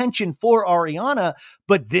of attention for Ariana,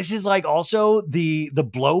 but this is like also the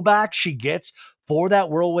blowback she gets for that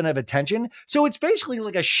whirlwind of attention. So it's basically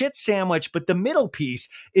like a shit sandwich, but the middle piece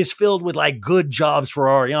is filled with like good jobs for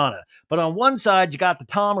Ariana. But on one side, you got the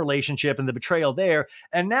Tom relationship and the betrayal there.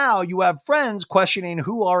 And now you have friends questioning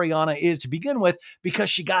who Ariana is to begin with because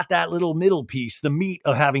she got that little middle piece, the meat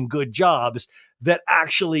of having good jobs that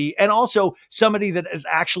actually, and also somebody that is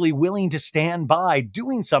actually willing to stand by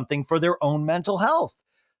doing something for their own mental health.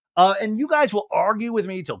 And you guys will argue with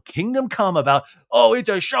me till kingdom come about, oh, it's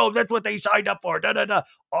a show. That's what they signed up for. Da, da, da.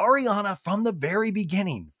 Ariana, from the very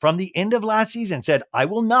beginning, from the end of last season, said, I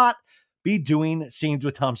will not be doing scenes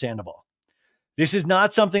with Tom Sandoval. This is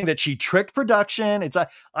not something that she tricked production.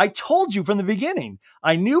 I told you from the beginning.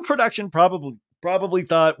 I knew production probably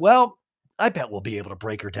thought, well, I bet we'll be able to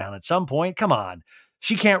break her down at some point. Come on.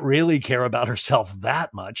 She can't really care about herself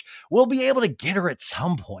that much. We'll be able to get her at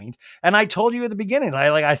some point. And I told you at the beginning,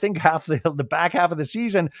 I think half the back half of the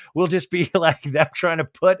season will just be like them trying to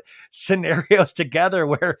put scenarios together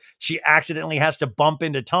where she accidentally has to bump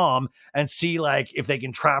into Tom and see like if they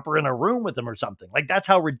can trap her in a room with him or something. Like that's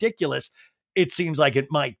how ridiculous it seems like it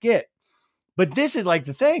might get. But this is like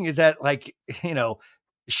the thing is that like,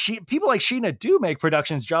 people like Scheana do make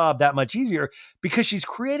production's job that much easier because she's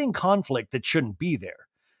creating conflict that shouldn't be there.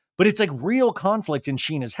 But it's like real conflict in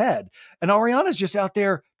Scheana's head. And Ariana's just out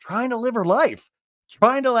there trying to live her life,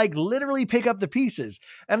 trying to like literally pick up the pieces.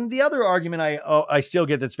 And the other argument I still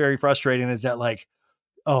get that's very frustrating is that like,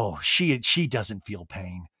 oh, she doesn't feel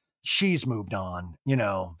pain. She's moved on.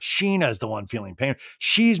 Scheana's the one feeling pain.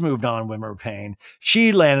 She's moved on with her pain.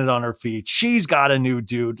 She landed on her feet. She's got a new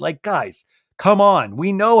dude. Like, guys, come on.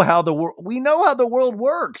 We know how the world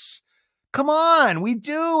works. Come on. We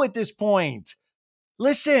do at this point.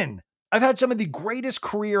 Listen, I've had some of the greatest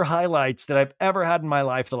career highlights that I've ever had in my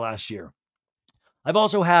life the last year. I've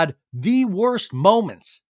also had the worst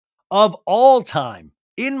moments of all time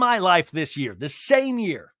in my life this year, the same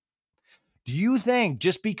year. Do you think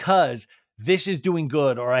just because this is doing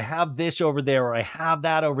good, or I have this over there, or I have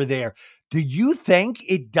that over there, do you think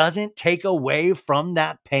it doesn't take away from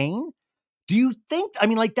that pain? Do you think,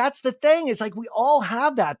 that's the thing. It's like we all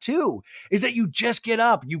have that too, is that you just get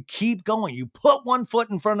up, you keep going, you put one foot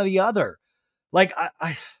in front of the other. Like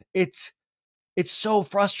it's so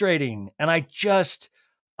frustrating. And I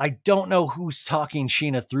don't know who's talking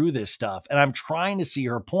Scheana through this stuff. And I'm trying to see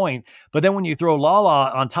her point. But then when you throw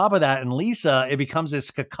Lala on top of that and Lisa, it becomes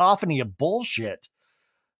this cacophony of bullshit.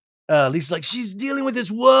 Lisa's like, she's dealing with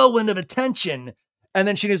this whirlwind of attention. And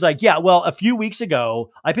then Scheana's like, yeah, well, a few weeks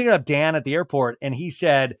ago, I picked up Dan at the airport and he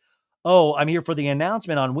said, oh, I'm here for the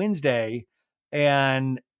announcement on Wednesday.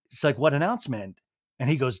 And it's like, what announcement? And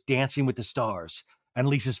he goes, Dancing with the Stars. And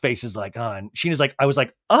Lisa's face is like, and Scheana's like, I was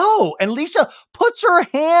like, oh, and Lisa puts her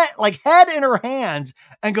head in her hands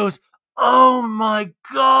and goes, oh my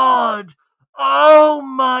God. Oh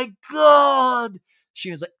my God.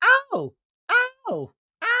 Scheana's like, ow, ow,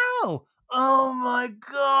 ow. Oh my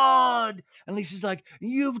God. And Lisa's like,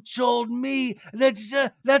 you've told me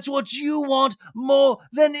that's what you want more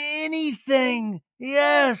than anything.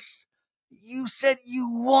 Yes. You said you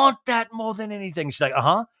want that more than anything. She's like,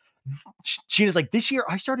 uh-huh. Scheana's like, this year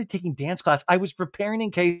I started taking dance class. I was preparing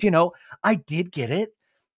in case, I did get it.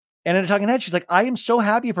 And in a talking head, she's like, I am so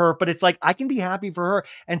happy for her, but it's like, I can be happy for her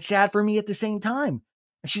and sad for me at the same time.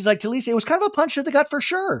 And she's like, to Lisa, it was kind of a punch to the gut for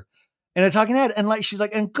sure. And a talking head, and like, she's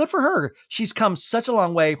like, and good for her. She's come such a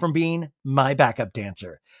long way from being my backup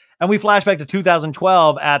dancer. And we flash back to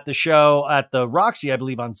 2012 at the show at the Roxy, I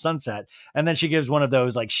believe, on Sunset. And then she gives one of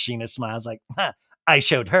those like Scheana smiles, like, I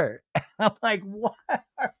showed her. I'm like, what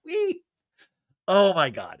are we? Oh my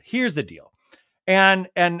God. Here's the deal. And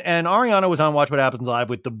Ariana was on Watch What Happens Live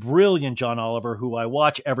with the brilliant John Oliver, who I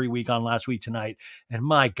watch every week on Last Week Tonight. And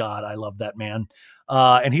my God, I love that man.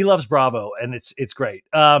 And he loves Bravo, and it's great.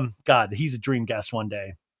 God, he's a dream guest one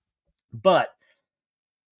day. But,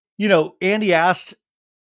 Andy asked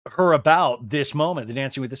her about this moment, the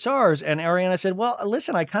Dancing with the Stars, and Ariana said, well,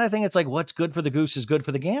 listen, I kind of think it's like what's good for the goose is good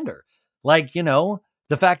for the gander. Like, the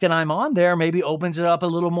fact that I'm on there maybe opens it up a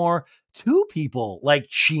little more to people like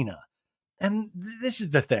Scheana. And this is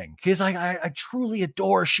the thing, because I truly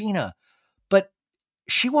adore Scheana, but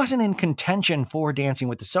she wasn't in contention for Dancing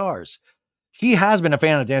with the Stars. She has been a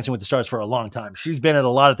fan of Dancing with the Stars for a long time. She's been at a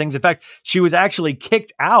lot of things. In fact, she was actually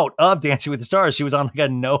kicked out of Dancing with the Stars. She was on like a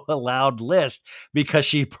no allowed list because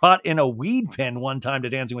she brought in a weed pen one time to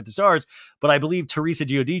Dancing with the Stars. But I believe Teresa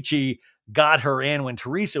Giudice got her in when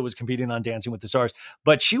Teresa was competing on Dancing with the Stars.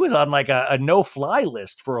 But she was on like a no fly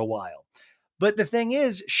list for a while. But the thing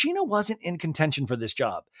is, Scheana wasn't in contention for this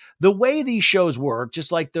job. The way these shows work,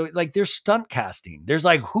 just like there's stunt casting. There's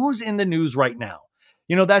like, who's in the news right now?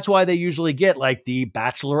 That's why they usually get like the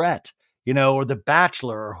Bachelorette, or the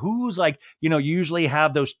Bachelor, who's like, you usually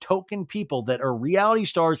have those token people that are reality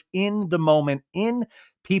stars in the moment, in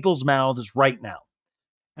people's mouths right now.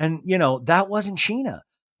 And, that wasn't Scheana,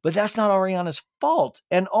 but that's not Ariana's fault.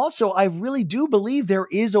 And also, I really do believe there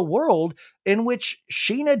is a world in which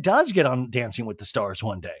Scheana does get on Dancing with the Stars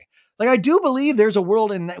one day. Like, I do believe there's a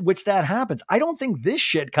world in which that happens. I don't think this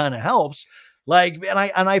shit kind of helps. Like,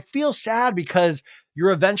 and I feel sad because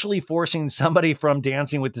you're eventually forcing somebody from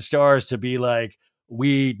Dancing with the Stars to be like,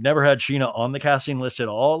 we never had Scheana on the casting list at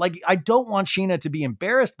all. Like, I don't want Scheana to be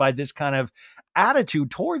embarrassed by this kind of attitude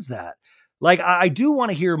towards that. Like, I do want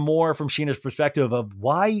to hear more from Scheana's perspective of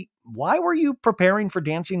why were you preparing for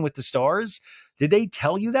Dancing with the Stars? Did they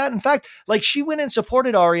tell you that? In fact, like, she went and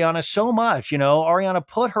supported Ariana so much, Ariana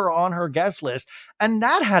put her on her guest list, and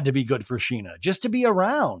that had to be good for Scheana just to be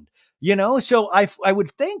around, So I would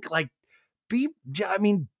think, like,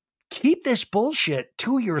 keep this bullshit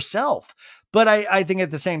to yourself. But I think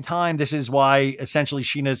at the same time, this is why essentially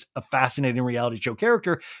Scheana's a fascinating reality show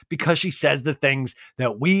character, because she says the things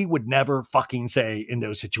that we would never fucking say in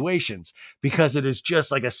those situations, because it is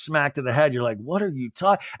just like a smack to the head. You're like, what are you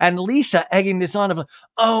talking? And Lisa egging this on of,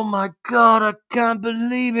 oh my God, I can't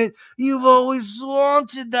believe it. You've always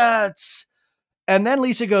wanted that. And then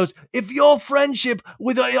Lisa goes, if your friendship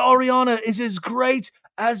with Ariana is as great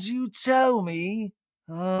as you tell me,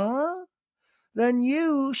 then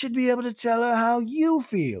you should be able to tell her how you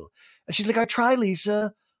feel. And she's like, I try,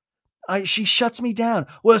 Lisa. She shuts me down.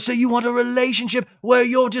 Well, so you want a relationship where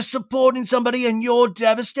you're just supporting somebody and you're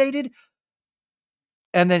devastated?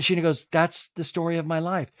 And then Scheana goes, that's the story of my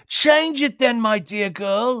life. Change it then, my dear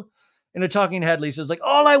girl. In a talking head, Lisa's like,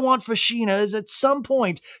 all I want for Scheana is at some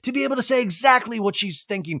point to be able to say exactly what she's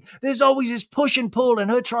thinking. There's always this push and pull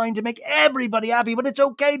and her trying to make everybody happy, but it's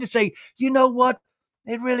okay to say, you know what?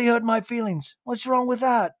 It really hurt my feelings. What's wrong with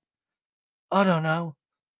that? I don't know.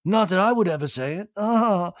 Not that I would ever say it.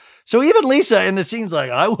 So even Lisa in the scene's like,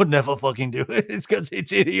 I would never fucking do it. It's because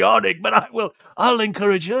it's idiotic, but I'll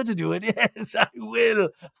encourage her to do it. Yes, I will.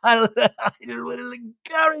 I will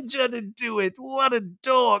encourage her to do it. What a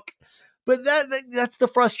dork. But that's the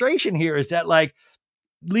frustration here, is that, like,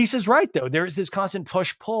 Lisa's right, though. There is this constant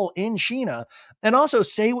push-pull in Scheana. And also,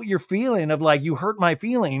 say what you're feeling of, like, you hurt my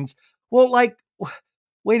feelings. Well, like,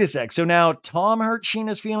 wait a sec. So now Tom hurt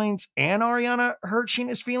Scheana's feelings and Ariana hurt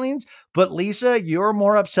Scheana's feelings, but Lisa, you're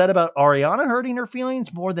more upset about Ariana hurting her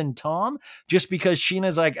feelings more than Tom, just because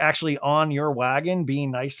Scheana's like actually on your wagon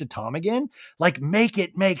being nice to Tom again? Like, make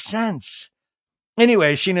it make sense.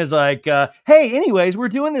 Anyways, Scheana's like, hey, anyways, we're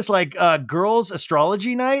doing this like girls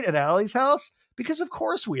astrology night at Allie's house, because of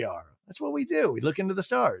course we are. That's what we do. We look into the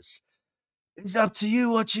stars. It's up to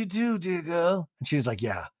you what you do, dear girl. And she's like,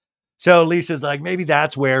 yeah. So Lisa's like, maybe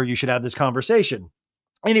that's where you should have this conversation.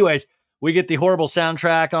 Anyways, we get the horrible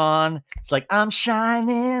soundtrack on. It's like, I'm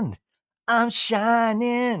shining. I'm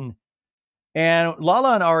shining. And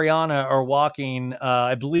Lala and Ariana are walking.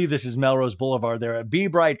 I believe this is Melrose Boulevard. They're at Be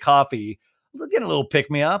Bright Coffee. They're getting a little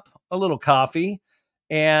pick-me-up, a little coffee.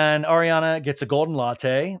 And Ariana gets a golden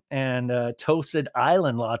latte and a toasted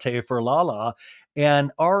island latte for Lala.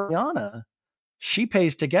 And Ariana, she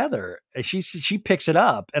pays together. She picks it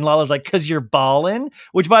up, and Lala's like, cause you're ballin',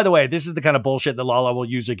 which, by the way, this is the kind of bullshit that Lala will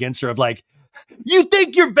use against her of like, you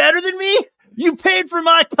think you're better than me? You paid for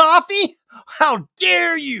my coffee? How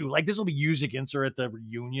dare you? Like, this will be used against her at the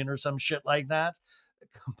reunion or some shit like that.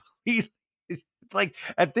 Completely. It's like,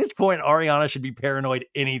 at this point, Ariana should be paranoid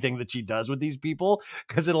anything that she does with these people,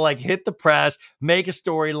 because it'll like hit the press, make a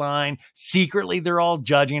storyline. Secretly, they're all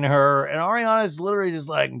judging her. And Ariana is literally just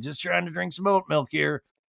like, I'm just trying to drink some oat milk here.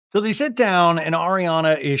 So they sit down, and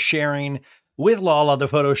Ariana is sharing with Lala the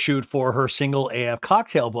photo shoot for her single AF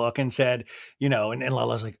cocktail book, and said, and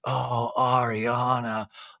Lala's like, oh, Ariana.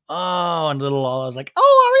 Oh, and little Lala's like,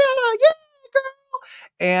 oh, Ariana, yeah.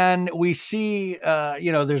 And we see,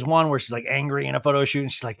 there's one where she's like angry in a photo shoot,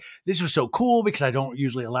 and she's like, this was so cool because I don't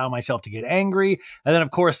usually allow myself to get angry. And then,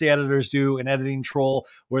 of course, the editors do an editing troll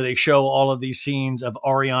where they show all of these scenes of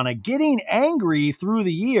Ariana getting angry through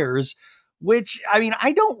the years, which,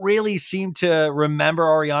 I don't really seem to remember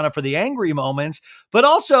Ariana for the angry moments, but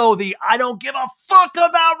also the I don't give a fuck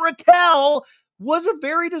about Raquel was a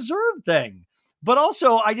very deserved thing. But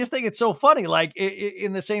also, I just think it's so funny. Like,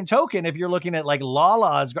 in the same token, if you're looking at like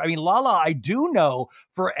Lala's, Lala, I do know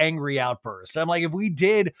for angry outbursts. I'm like, if we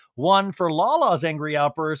did one for Lala's angry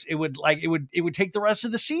outbursts, it would take the rest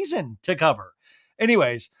of the season to cover.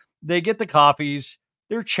 Anyways, they get the coffees,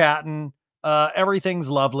 they're chatting, everything's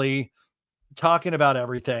lovely, talking about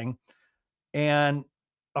everything. And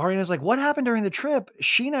Ariana's like, what happened during the trip?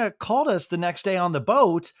 Scheana called us the next day on the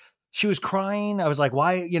boat. She was crying. I was like,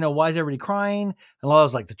 why is everybody crying? And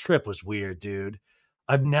Lala's like, the trip was weird, dude.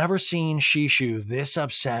 I've never seen Shishu this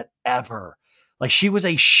upset ever. Like, she was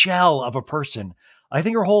a shell of a person. I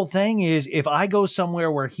think her whole thing is, if I go somewhere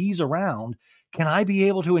where he's around, can I be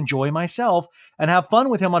able to enjoy myself and have fun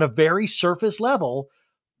with him on a very surface level?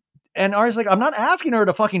 And Ari's like, I'm not asking her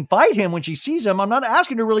to fucking fight him when she sees him. I'm not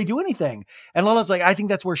asking her to really do anything. And Lala's like, I think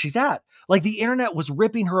that's where she's at. Like, the internet was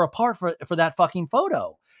ripping her apart for that fucking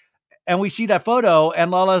photo. And we see that photo, and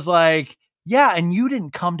Lala's like, yeah, and you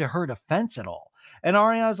didn't come to her defense at all. And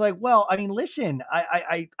Ariana's like, well, I mean, listen,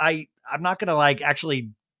 I'm not gonna like actually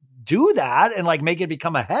do that and like make it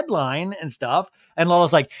become a headline and stuff. And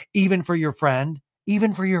Lala's like, even for your friend, you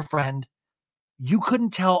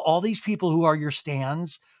couldn't tell all these people who are your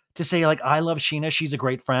stans to say, like, I love Scheana, she's a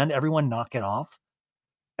great friend, everyone knock it off.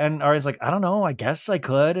 And Ari's like, I don't know, I guess I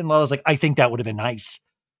could. And Lala's like, I think that would have been nice.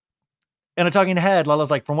 And a talking head, Lala's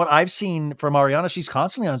like, from what I've seen from Ariana, she's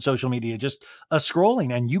constantly on social media, just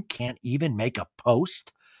scrolling, and you can't even make a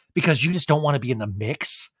post because you just don't want to be in the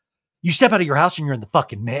mix. You step out of your house and you're in the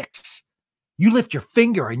fucking mix. You lift your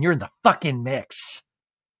finger and you're in the fucking mix.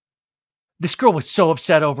 This girl was so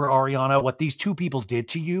upset over Ariana, what these two people did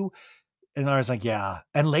to you. And I was like, yeah.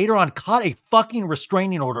 And later on, caught a fucking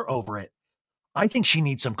restraining order over it. I think she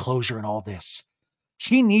needs some closure in all this.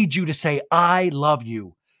 She needs you to say, I love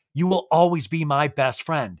you. You will always be my best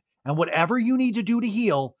friend. And whatever you need to do to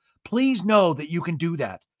heal, please know that you can do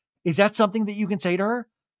that. Is that something that you can say to her?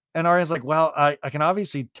 And Ariana's like, well, I can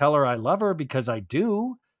obviously tell her I love her because I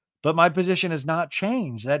do, but my position has not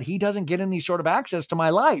changed, that he doesn't get any sort of access to my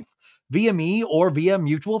life via me or via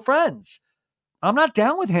mutual friends. I'm not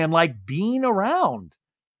down with him like being around.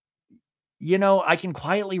 You know, I can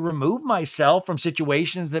quietly remove myself from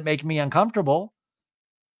situations that make me uncomfortable.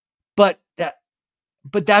 But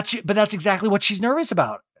that's exactly what she's nervous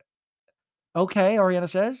about. Okay, Ariana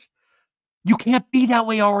says. You can't be that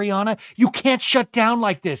way, Ariana. You can't shut down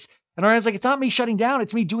like this. And Ariana's like, it's not me shutting down.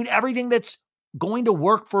 It's me doing everything that's going to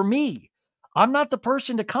work for me. I'm not the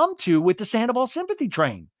person to come to with the Sandoval sympathy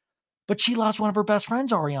train. But she lost one of her best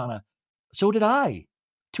friends, Ariana. So did I.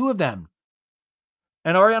 Two of them.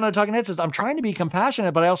 And Ariana talking head says, I'm trying to be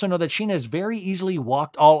compassionate, but I also know that Scheana is very easily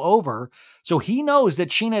walked all over. So he knows that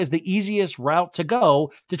Scheana is the easiest route to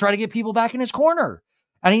go to try to get people back in his corner.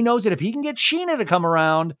 And he knows that if he can get Scheana to come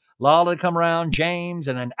around, Lala to come around, James,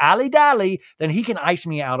 and then Ali Dally, then he can ice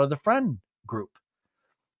me out of the friend group.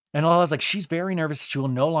 And Lala's like, she's very nervous that she will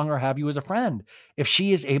no longer have you as a friend if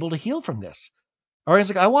she is able to heal from this. Ariana's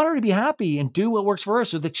like, I want her to be happy and do what works for her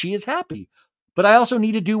so that she is happy. But I also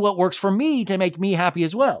need to do what works for me to make me happy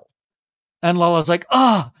as well. And Lala's like,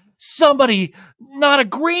 somebody not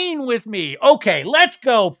agreeing with me. Okay, let's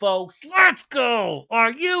go, folks. Let's go.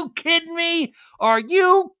 Are you kidding me? Are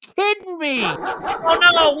you kidding me? Oh,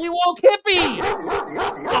 no, we woke Hippie.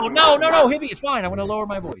 Oh, no, Hippie, it's fine. I'm going to lower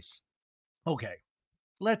my voice. Okay,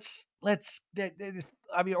 I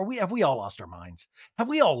mean, have we all lost our minds? Have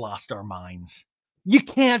we all lost our minds? You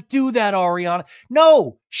can't do that, Ariana.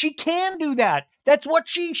 No, she can do that. That's what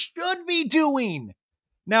she should be doing.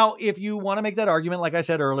 Now, if you want to make that argument, like I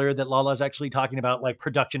said earlier, that Lala is actually talking about like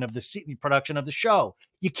production of the show,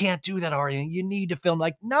 you can't do that, Ariana. You need to film.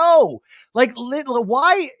 Like, no, like,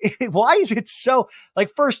 why is it so,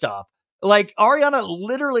 like, first off, like, Ariana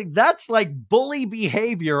literally, that's like bully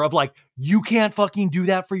behavior of like, you can't fucking do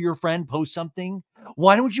that for your friend, post something.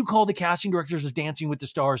 Why don't you call the casting directors of Dancing with the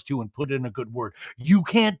Stars too and put in a good word? You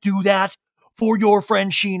can't do that for your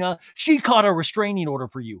friend Scheana. She caught a restraining order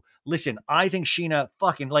for you. Listen, I think Scheana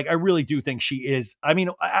fucking, like, I really do think she is. I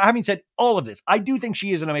mean, having said all of this, I do think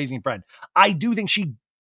she is an amazing friend. I do think she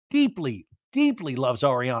deeply, deeply loves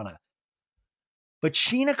Ariana. But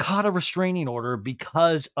Scheana caught a restraining order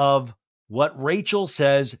because of what Rachel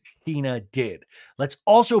says Scheana did. Let's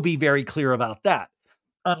also be very clear about that.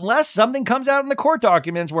 Unless something comes out in the court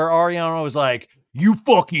documents where Ariana was like, you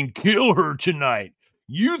fucking kill her tonight.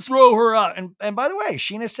 You throw her out. And by the way,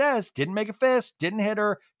 Scheana says, didn't make a fist, didn't hit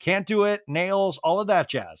her, can't do it, nails, all of that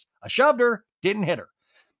jazz. I shoved her, didn't hit her.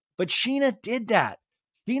 But Scheana did that.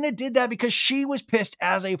 Scheana did that because she was pissed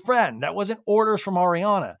as a friend. That wasn't orders from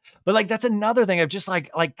Ariana. But like, that's another thing of just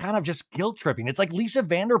like kind of just guilt tripping. It's like Lisa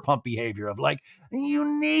Vanderpump behavior of like,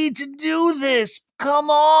 you need to do this.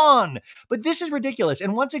 Come on. But this is ridiculous.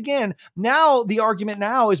 And once again, now the argument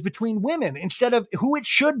now is between women instead of who it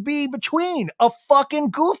should be between, a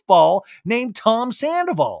fucking goofball named Tom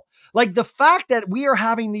Sandoval. Like the fact that we are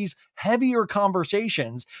having these heavier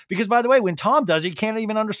conversations, because by the way, when Tom does it, you can't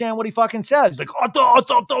even understand what he fucking says. Like, and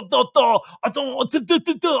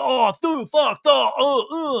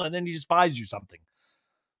then he just buys you something.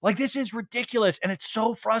 Like, this is ridiculous, and it's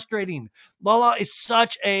so frustrating. Lala is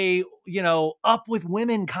such a, up with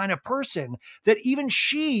women kind of person that even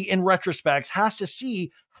she, in retrospect, has to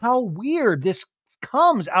see how weird this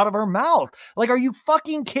comes out of her mouth. Like, are you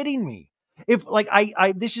fucking kidding me? If like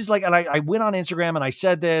this is like, and I went on Instagram and I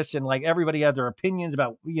said this, and like everybody had their opinions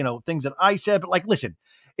about things that I said, but like, listen,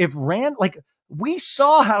 if we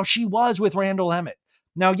saw how she was with Randall Emmett.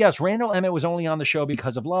 Now, yes, Randall Emmett was only on the show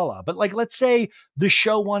because of Lala, but like, let's say the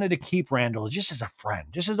show wanted to keep Randall just as a friend,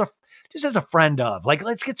 just as a friend of, like,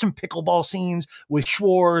 let's get some pickleball scenes with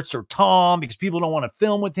Schwartz or Tom because people don't want to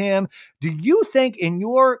film with him. Do you think in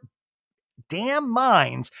your damn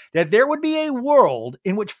minds that there would be a world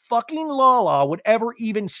in which fucking Lala would ever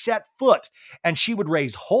even set foot, and she would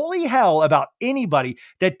raise holy hell about anybody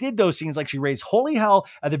that did those scenes, like she raised holy hell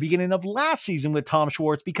at the beginning of last season with Tom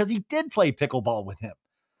Schwartz because he did play pickleball with him?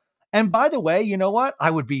 And by the way, you know what? I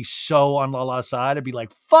would be so on Lala's side. I'd be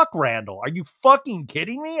like, fuck Randall. Are you fucking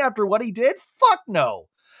kidding me after what he did? Fuck no.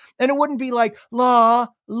 And it wouldn't be like, la,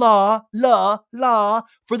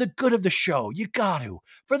 for the good of the show. You got to.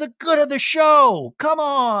 For the good of the show. Come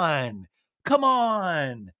on.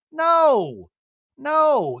 No.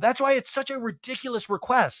 That's why it's such a ridiculous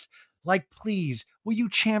request. Like, please, will you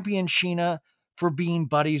champion Scheana for being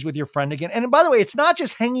buddies with your friend again? And by the way, it's not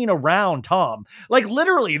just hanging around Tom. Like,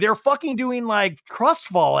 literally, they're fucking doing like crust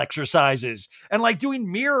fall exercises and like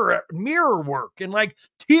doing mirror work, and like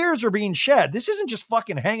tears are being shed. This isn't just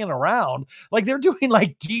fucking hanging around. Like, they're doing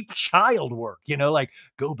like deep child work, like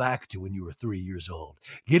go back to when you were 3 years old.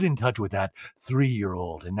 Get in touch with that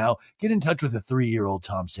 3-year-old, and now get in touch with the 3-year-old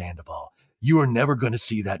Tom Sandoval. You are never going to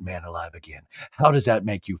see that man alive again. How does that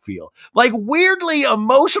make you feel? Like, weirdly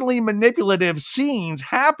emotionally manipulative scenes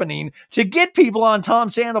happening to get people on Tom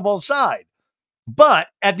Sandoval's side. But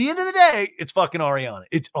at the end of the day, it's fucking Ariana.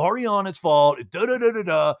 It's Ariana's fault.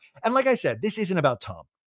 And like I said, this isn't about Tom.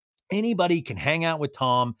 Anybody can hang out with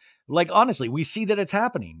Tom. Like, honestly, we see that it's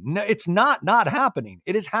happening. No, it's not happening.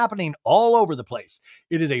 It is happening all over the place.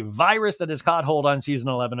 It is a virus that has caught hold on season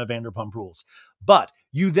 11 of Vanderpump Rules. But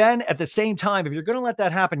you then, at the same time, if you're going to let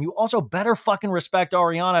that happen, you also better fucking respect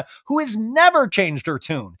Ariana, who has never changed her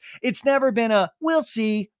tune. It's never been a, we'll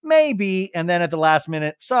see, maybe, and then at the last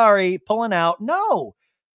minute, sorry, pulling out. No.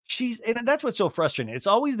 And that's what's so frustrating. It's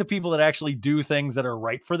always the people that actually do things that are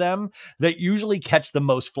right for them that usually catch the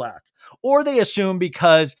most flack. Or they assume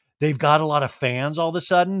because they've got a lot of fans all of a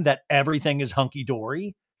sudden that everything is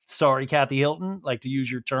hunky-dory. Sorry, Kathy Hilton, like to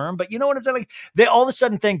use your term, but you know what I'm saying? Like, they all of a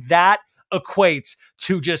sudden think that equates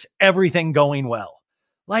to just everything going well.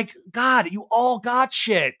 Like, God, you all got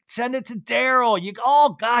shit. Send it to Daryl. You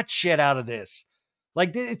all got shit out of this.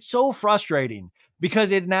 Like, it's so frustrating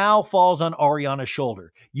because it now falls on Ariana's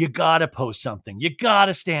shoulder. You got to post something. You got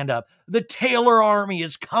to stand up. The Taylor army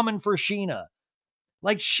is coming for Scheana.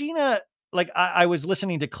 Like, Scheana, like, I was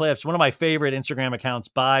listening to clips. One of my favorite Instagram accounts,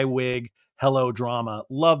 Buy Wig Hello Drama.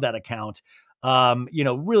 Love that account.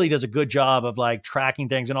 Really does a good job of like tracking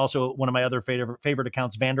things. And also one of my other favorite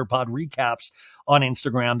accounts, Vanderpod Recaps on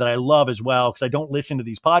Instagram, that I love as well, because I don't listen to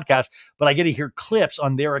these podcasts, but I get to hear clips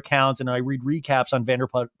on their accounts, and I read recaps on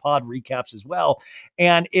Vanderpod Recaps as well.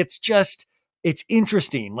 And it's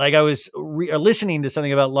interesting. Like, I was listening to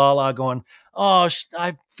something about Lala going, oh,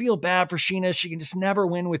 I feel bad for Scheana. She can just never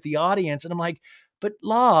win with the audience. And I'm like, but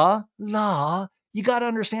La, you got to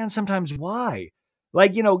understand sometimes why.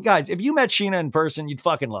 Like, guys, if you met Scheana in person, you'd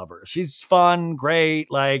fucking love her. She's fun, great,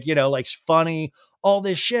 like funny, all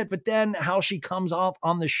this shit. But then how she comes off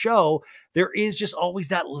on the show, there is just always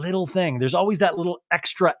that little thing. There's always that little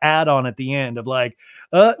extra add-on at the end of like,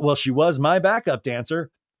 well, she was my backup dancer.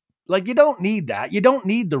 Like, you don't need that. You don't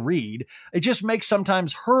need the read. It just makes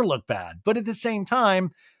sometimes her look bad. But at the same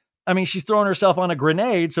time, I mean, she's throwing herself on a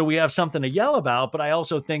grenade, so we have something to yell about, but I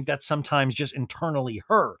also think that's sometimes just internally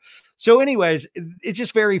her. So anyways, it's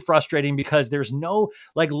just very frustrating because there's no,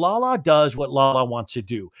 like, Lala does what Lala wants to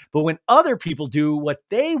do. But when other people do what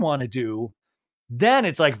they want to do, then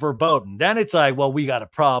it's like verboten. Then it's like, well, we got a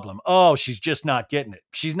problem. Oh, she's just not getting it.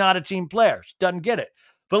 She's not a team player. She doesn't get it.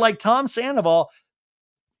 But like Tom Sandoval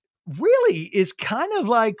really is kind of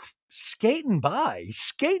like skating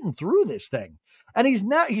through this thing. And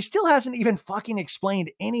he still hasn't even fucking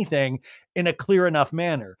explained anything in a clear enough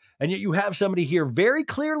manner. And yet you have somebody here very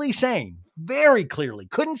clearly saying, very clearly,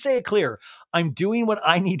 couldn't say it clear. I'm doing what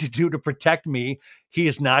I need to do to protect me. He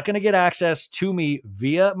is not going to get access to me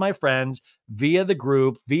via my friends, via the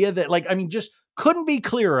group, via the, like, I mean, just couldn't be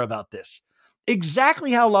clearer about this.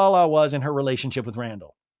 Exactly how Lala was in her relationship with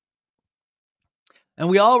Randall. And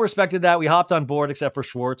we all respected that. We hopped on board, except for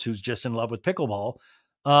Schwartz, who's just in love with pickleball,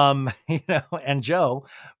 and Joe.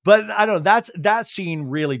 But I don't know. That scene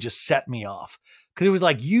really just set me off because it was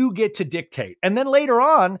like, you get to dictate. And then later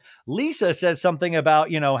on, Lisa says something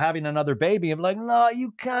about, having another baby. I'm like, no,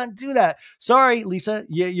 you can't do that. Sorry, Lisa,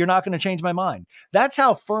 you're not going to change my mind. That's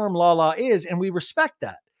how firm Lala is. And we respect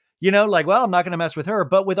that, like, well, I'm not going to mess with her,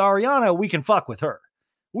 but with Ariana, we can fuck with her.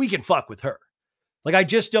 We can fuck with her. Like, I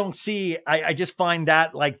just don't see, I just find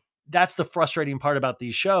that, like, that's the frustrating part about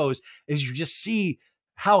these shows is you just see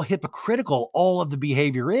how hypocritical all of the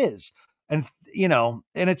behavior is. And, and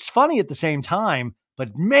it's funny at the same time,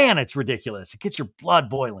 but man, it's ridiculous. It gets your blood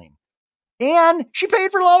boiling. And she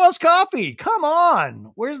paid for Lala's coffee. Come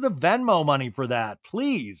on. Where's the Venmo money for that?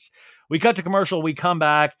 Please. We cut to commercial. We come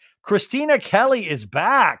back. Kristina Kelly is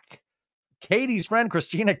back. Katie's friend,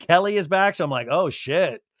 Kristina Kelly, is back. So I'm like, oh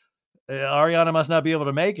shit. Ariana must not be able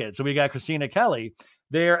to make it. So we got Kristina Kelly.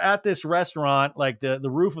 They're at this restaurant, like the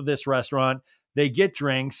roof of this restaurant. They get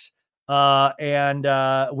drinks. And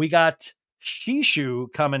we got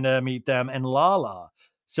Shishu coming to meet them and Lala.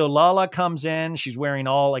 So Lala comes in. She's wearing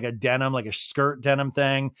all like a denim, like a skirt denim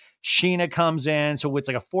thing. Scheana comes in. So it's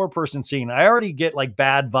like a 4-person scene. I already get like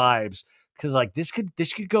bad vibes because like this could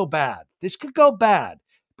go bad. This could go bad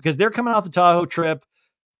because they're coming off the Tahoe trip.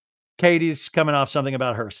 Katie's coming off something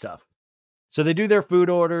about her stuff. So they do their food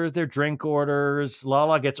orders, their drink orders.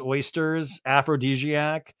 Lala gets oysters,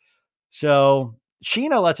 aphrodisiac. So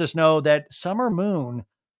Scheana lets us know that Summer Moon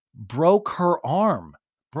broke her arm.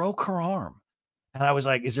 And I was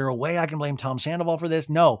like, is there a way I can blame Tom Sandoval for this?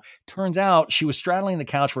 No. Turns out she was straddling the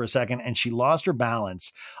couch for a second and she lost her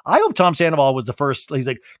balance. I hope Tom Sandoval was the first. He's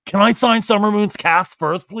like, can I sign Summer Moon's cast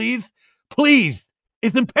first, please? Please.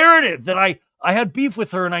 It's imperative that I had beef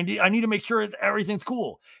with her and I need to make sure everything's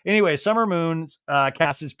cool. Anyway, Summer Moon's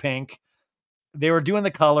cast is pink. They were doing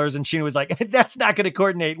the colors and Scheana was like, that's not going to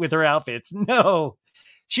coordinate with her outfits. No.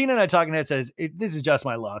 Scheana and I talking head says, this is just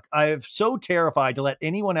my luck. I'm so terrified to let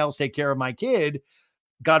anyone else take care of my kid.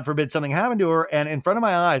 God forbid something happened to her. And in front of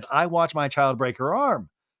my eyes, I watch my child break her arm.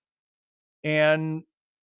 And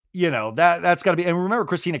that's got to be, and remember,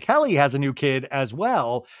 Kristina Kelly has a new kid as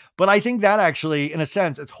well. But I think that actually, in a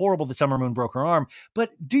sense, it's horrible that Summer Moon broke her arm.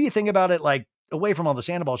 But do you think about it, like, away from all the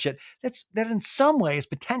Sandoval shit, that in some ways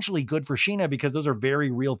potentially good for Scheana because those are very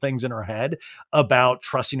real things in her head about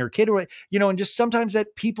trusting her kid, and just sometimes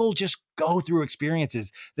that people just go through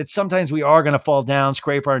experiences that sometimes we are going to fall down,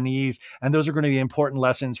 scrape our knees. And those are going to be important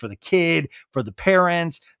lessons for the kid, for the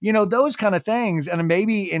parents, those kind of things. And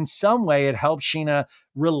maybe in some way it helps Scheana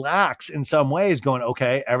relax in some ways going,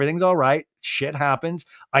 okay, everything's all right. Shit happens.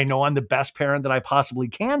 I know I'm the best parent that I possibly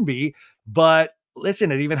can be, but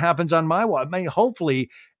listen, it even happens on my watch. I mean, hopefully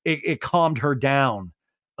it calmed her down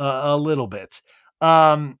a little bit.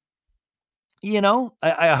 I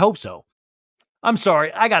hope so. I'm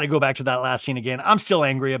sorry. I got to go back to that last scene again. I'm still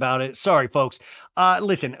angry about it. Sorry, folks.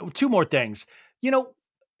 Listen, 2 more things.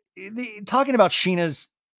 Talking about Sheena's,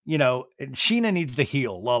 Scheana needs to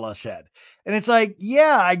heal, Lala said. And it's like,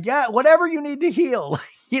 yeah, I got whatever you need to heal.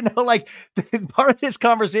 Like part of this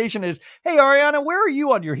conversation is, hey, Ariana, where are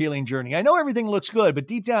you on your healing journey? I know everything looks good, but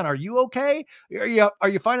deep down, are you okay? Are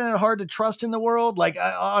you finding it hard to trust in the world? Like,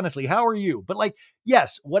 honestly, how are you? But like,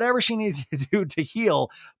 yes, whatever she needs to do to heal.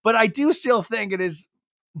 But I do still think it is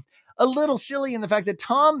a little silly in the fact that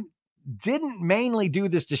Tom didn't mainly do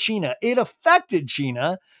this to Scheana. It affected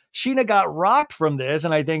Scheana. Scheana got rocked from this.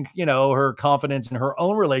 And I think, her confidence in her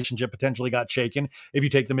own relationship potentially got shaken if you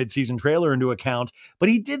take the mid-season trailer into account. But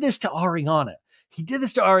he did this to Ariana.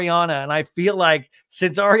 And I feel like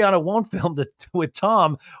since Ariana won't film with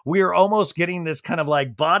Tom, we're almost getting this kind of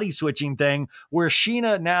like body switching thing where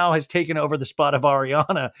Scheana now has taken over the spot of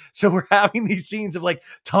Ariana. So we're having these scenes of like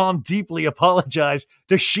Tom deeply apologize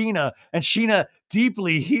to Scheana and Scheana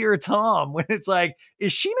deeply hear Tom when it's like,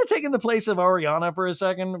 is Scheana taking the place of Ariana for a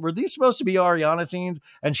second? Were these supposed to be Ariana scenes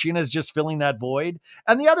and Sheena's just filling that void?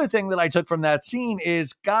 And the other thing that I took from that scene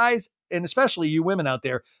is, guys, and especially you women out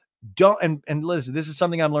there, don't, and listen, this is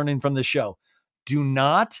something I'm learning from this show. Do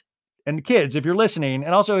not, and kids, if you're listening,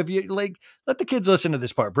 and also if you like, let the kids listen to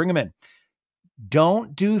this part, bring them in.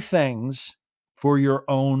 Don't do things for your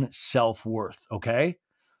own self-worth. Okay.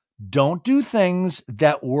 Don't do things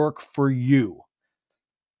that work for you.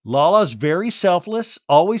 Lala's very selfless,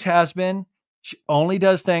 always has been. She only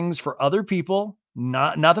does things for other people.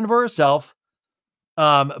 nothing for herself.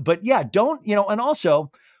 But yeah, don't, and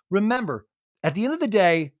also remember, at the end of the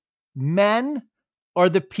day, men are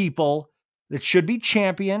the people that should be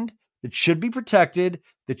championed, that should be protected,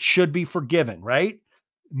 that should be forgiven, right?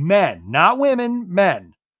 Men, not women,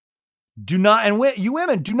 men. Do not, and you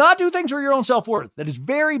women, do not do things for your own self-worth. That is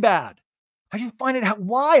very bad. I just find it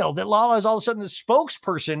wild that Lala is all of a sudden the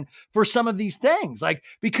spokesperson for some of these things. Like,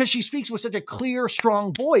 because she speaks with such a clear,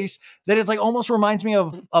 strong voice that it's like almost reminds me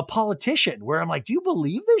of a politician where I'm like, do you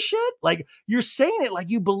believe this shit? Like, you're saying it like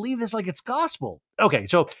you believe this, like it's gospel. Okay.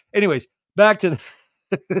 So anyways, back to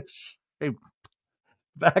this,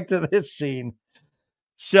 back to this scene.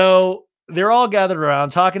 So they're all gathered around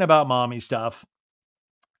talking about mommy stuff.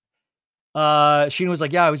 Scheana was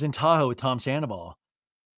like, yeah, I was in Tahoe with Tom Sandoval.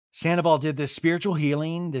 Sandoval did this spiritual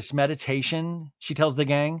healing, this meditation, she tells the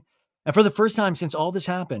gang. And for the first time since all this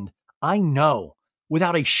happened, I know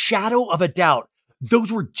without a shadow of a doubt,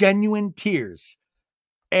 those were genuine tears.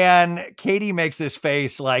 And Katie makes this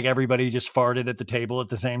face like everybody just farted at the table at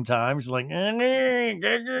the same time. She's like, Scheana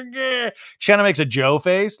makes a Joe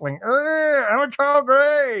face, like, I'm a tall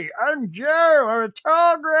gray. I'm Joe. I'm a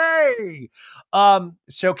tall gray.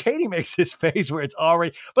 So Katie makes this face where it's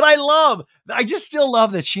already, but I just still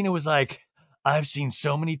love that Scheana was like, I've seen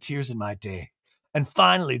so many tears in my day. And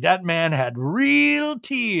finally, that man had real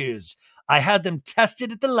tears. I had them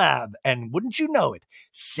tested at the lab, and wouldn't you know it,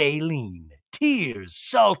 saline. Tears,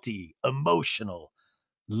 salty, emotional,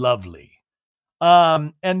 lovely.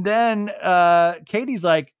 And then Katie's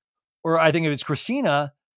like, or I think it was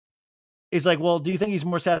Kristina, is like, well, do you think he's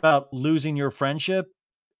more sad about losing your friendship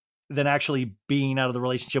than actually being out of the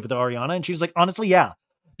relationship with Ariana? And she's like, honestly, yeah,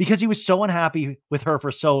 because he was so unhappy with her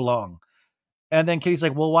for so long. And then Katie's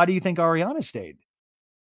like, well, why do you think Ariana stayed?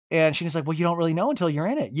 And she's like, well, you don't really know until you're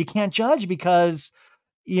in it. You can't judge because,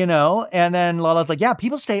 and then Lala's like, yeah,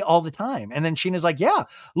 people stay all the time. And then Scheana's like, yeah,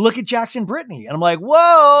 look at Jax and Brittany. And I'm like,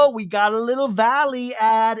 whoa, we got a little Valley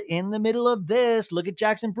ad in the middle of this. Look at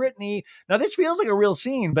Jax and Brittany. Now this feels like a real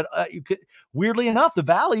scene, but weirdly enough, the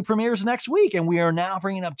Valley premieres next week. And we are now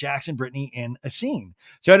bringing up Jax and Brittany in a scene.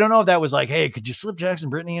 So I don't know if that was like, hey, could you slip Jax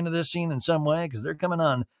and Brittany into this scene in some way? Because they're coming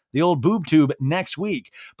on the old boob tube next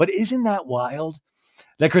week. But isn't that wild?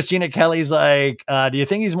 That Kristina Kelly's like, do you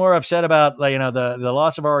think he's more upset about, like, the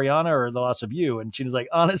loss of Ariana or the loss of you? And she's like,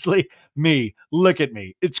 honestly, me. Look at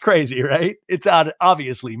me. It's crazy, right? It's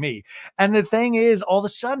obviously me. And the thing is, all of a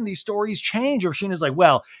sudden, these stories change. Or Sheena's like,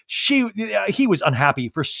 well, he was unhappy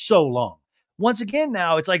for so long. Once again,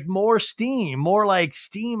 now it's like more like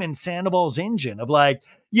steam in Sandoval's engine of like,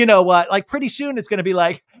 you know what? Like pretty soon it's going to be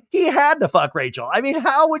like, he had to fuck Rachel. I mean,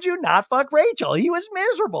 how would you not fuck Rachel? He was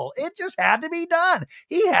miserable. It just had to be done.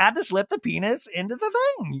 He had to slip the penis into the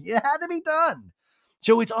thing. It had to be done.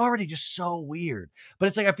 So it's already just so weird. But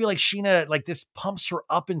it's like, I feel like Scheana, like this pumps her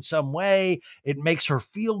up in some way. It makes her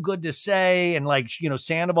feel good to say. And like,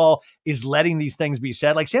 Sandoval is letting these things be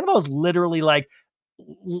said. Like Sandoval is literally like,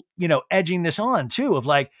 edging this on too of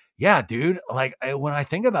like, yeah, dude, like when I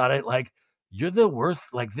think about it, like you're the worth,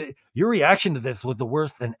 like your reaction to this was the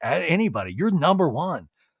worth than anybody. You're number one.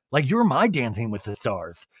 Like you're my Dancing with the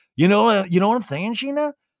Stars. You know what I'm saying,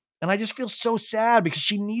 Scheana? And I just feel so sad because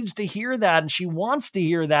she needs to hear that and she wants to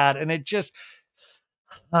hear that. And it just,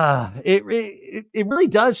 it really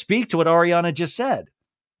does speak to what Ariana just said.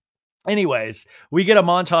 Anyways, we get a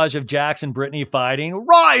montage of Jax and Brittany fighting.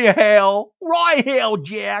 Raquel,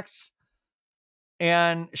 Jax.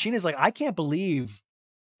 And Sheena's like, I can't believe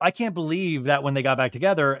that when they got back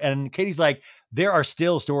together. And Katie's like, there are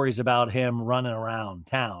still stories about him running around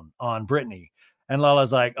town on Brittany. And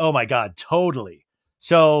Lala's like, oh my God, totally.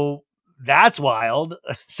 So that's wild.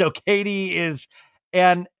 So Katie is,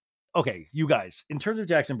 and okay, you guys, in terms of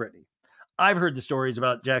Jax and Brittany, I've heard the stories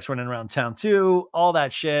about Jax running around town too, all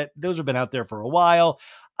that shit. Those have been out there for a while.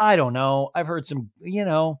 I don't know. I've heard some,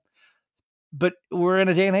 but we're in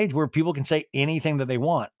a day and age where people can say anything that they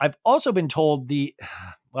want. I've also been told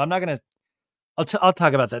well, I'm not going to, I'll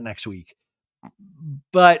talk about that next week,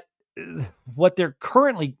 but what they're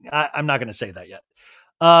currently, I'm not going to say that yet.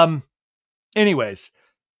 Anyways,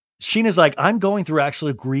 Sheena's like, I'm going through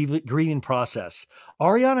actually a grieving process.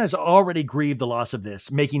 Ariana has already grieved the loss of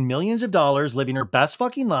this, making millions of dollars, living her best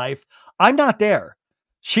fucking life. I'm not there.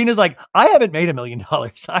 Sheena's like, I haven't made $1 million.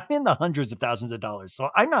 I'm in the hundreds of thousands of dollars. So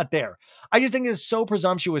I'm not there. I just think it's so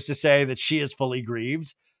presumptuous to say that she is fully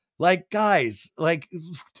grieved. Like, guys, like,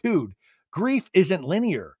 dude, grief isn't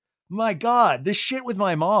linear. My God, this shit with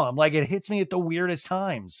my mom, like it hits me at the weirdest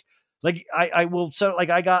times. Like I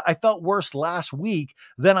felt worse last week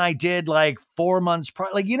than I did like 4 months prior.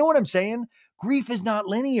 Like, you know what I'm saying? Grief is not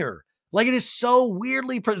linear. Like, it is so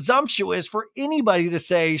weirdly presumptuous for anybody to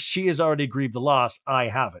say she has already grieved the loss. I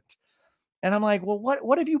haven't. And I'm like, well,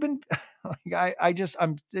 what have you been? Like,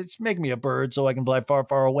 it's making me a bird so I can fly far,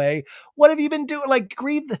 far away. What have you been doing? Like,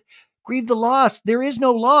 grieve the loss. There is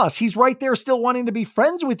no loss. He's right there still wanting to be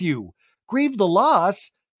friends with you. Grieve the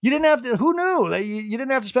loss. You didn't have to, who knew that you didn't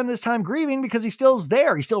have to spend this time grieving because he still's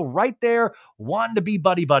there. He's still right there wanting to be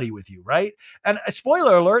buddy buddy with you. Right. And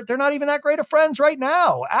spoiler alert, they're not even that great of friends right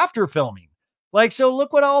now after filming. Like, so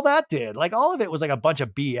look what all that did. Like, all of it was like a bunch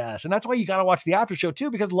of BS. And that's why you got to watch the after show too,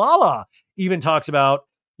 because Lala even talks about,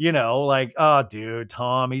 like, oh, dude,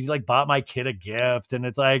 Tom, he like bought my kid a gift. And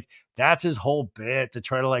it's like, that's his whole bit to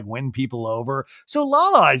try to like win people over. So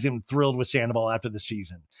Lala isn't thrilled with Sandoval after the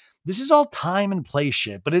season. This is all time and place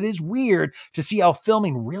shit, but it is weird to see how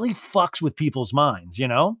filming really fucks with people's minds,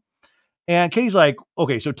 And Katie's like,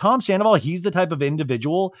 okay, so Tom Sandoval, he's the type of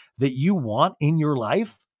individual that you want in your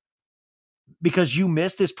life because you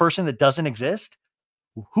miss this person that doesn't exist.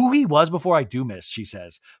 Who he was before I do miss, she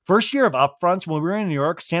says. First year of upfronts when we were in New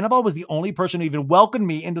York, Sandoval was the only person who even welcomed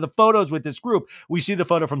me into the photos with this group. We see the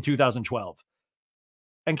photo from 2012.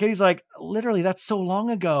 And Katie's like, literally, that's so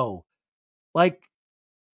long ago. Like,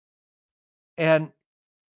 and,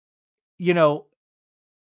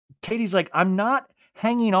 Katie's like, I'm not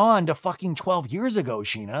hanging on to fucking 12 years ago,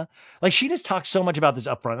 Scheana. Like, she just talks so much about this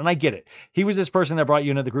upfront, and I get it. He was this person that brought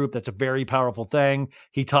you into the group. That's a very powerful thing.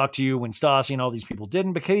 He talked to you when Stassi and all these people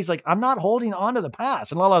didn't, but Katie's like, I'm not holding on to the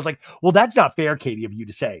past. And Lala was like, well, that's not fair, Katie, of you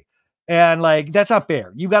to say. And like, that's not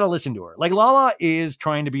fair. You got to listen to her. Like, Lala is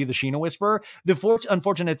trying to be the Scheana whisperer. The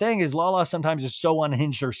unfortunate thing is Lala sometimes is so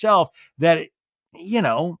unhinged herself that,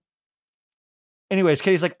 anyways,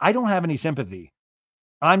 Katie's like, I don't have any sympathy.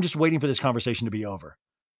 I'm just waiting for this conversation to be over.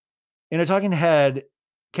 In a talking head,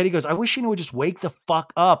 Katie goes, I wish Scheana would just wake the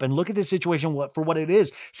fuck up and look at this situation for what it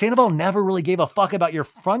is. Sandoval never really gave a fuck about your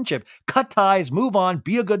friendship. Cut ties, move on,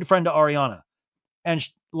 be a good friend to Ariana. And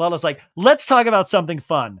Lala's like, let's talk about something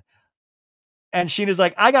fun. And Scheana's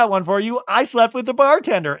like, I got one for you. I slept with the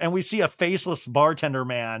bartender. And we see a faceless bartender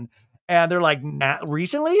man. And they're like,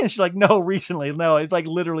 recently? And she's like, no, recently. No, it's like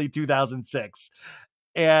literally 2006.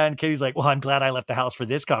 And Katie's like, well, I'm glad I left the house for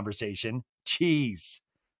this conversation. Jeez.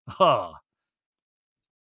 Huh.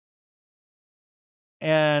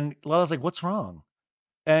 And Lala's like, what's wrong?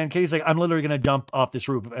 And Katie's like, I'm literally going to jump off this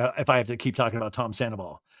roof if I have to keep talking about Tom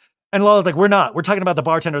Sandoval. And Lala's like, we're not. We're talking about the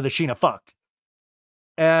bartender that Scheana fucked.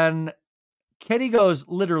 And Katie goes,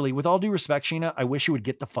 literally, with all due respect, Scheana, I wish you would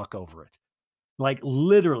get the fuck over it. Like,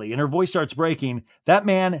 literally. And her voice starts breaking. That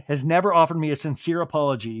man has never offered me a sincere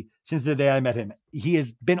apology since the day I met him. He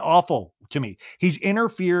has been awful to me. He's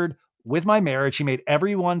interfered with my marriage. He made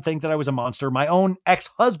everyone think that I was a monster. My own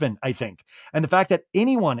ex-husband, I think. And the fact that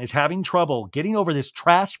anyone is having trouble getting over this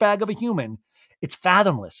trash bag of a human, it's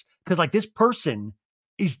fathomless. Because like, this person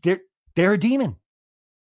is, they're a demon.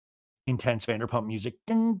 Intense Vanderpump music.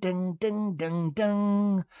 Ding, ding, ding, ding,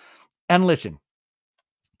 ding. And listen,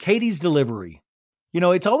 Katie's delivery,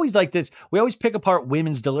 it's always like this. We always pick apart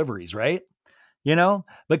women's deliveries, right?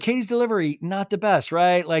 But Katie's delivery, not the best,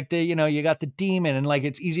 right? Like you got the demon and like,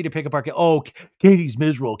 it's easy to pick apart. Oh, Katie's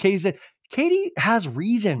miserable. Katie has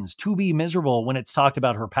reasons to be miserable when it's talked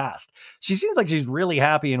about her past. She seems like she's really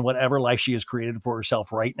happy in whatever life she has created for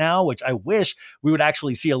herself right now, which I wish we would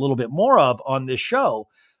actually see a little bit more of on this show.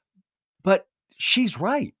 But she's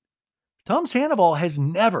right. Tom Sandoval has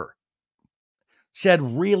never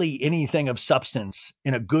said really anything of substance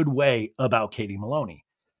in a good way about Katie Maloney.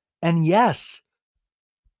 And yes,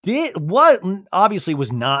 obviously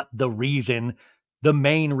was not the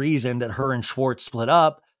main reason that her and Schwartz split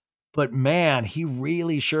up, but man, he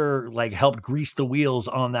really sure like helped grease the wheels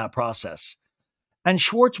on that process. And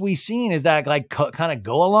Schwartz we've seen is that like kind of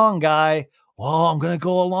go along guy. Oh, I'm going to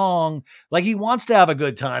go along. Like, he wants to have a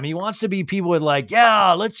good time. He wants to be people with like,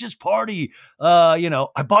 yeah, let's just party.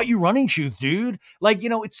 I bought you running shoes, dude. Like,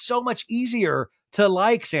 it's so much easier to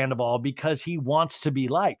like Sandoval because he wants to be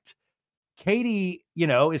liked. Katie,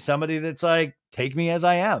 is somebody that's like, take me as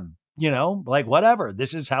I am, like whatever.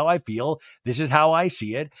 This is how I feel. This is how I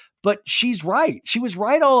see it. But she's right. She was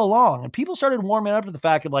right all along. And people started warming up to the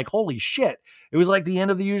fact of like, holy shit. It was like the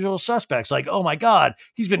end of The Usual Suspects. Like, oh my God,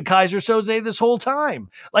 he's been Kaiser Soze this whole time.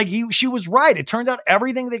 Like she was right. It turns out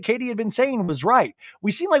everything that Katie had been saying was right.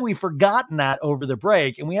 We seem like we've forgotten that over the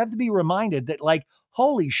break. And we have to be reminded that like,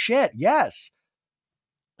 holy shit. Yes.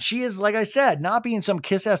 She is, like I said, not being some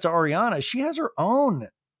kiss ass to Ariana. She has her own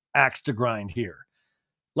axe to grind here.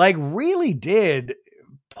 Like really did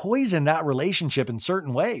poison that relationship in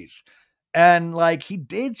certain ways. And like he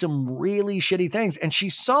did some really shitty things. And she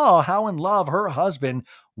saw how in love her husband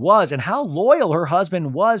was and how loyal her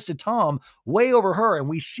husband was to Tom way over her. And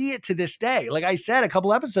we see it to this day. Like I said a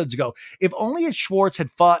couple episodes ago, if only Schwartz had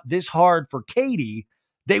fought this hard for Katie,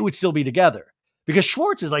 they would still be together. Because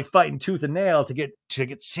Schwartz is like fighting tooth and nail to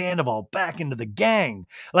get Sandoval back into the gang.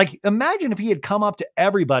 Like imagine if he had come up to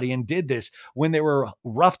everybody and did this when there were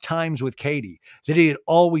rough times with Katie, that he had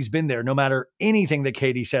always been there no matter anything that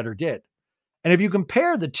Katie said or did. And if you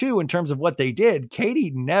compare the two in terms of what they did,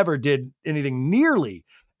 Katie never did anything nearly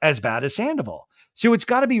as bad as Sandoval. So it's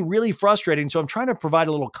got to be really frustrating. So I'm trying to provide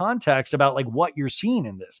a little context about like what you're seeing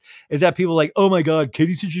in this is that people are like, oh my God,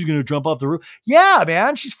 Katie said she's going to jump off the roof. Yeah,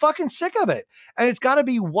 man, she's fucking sick of it. And it's got to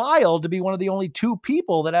be wild to be one of the only two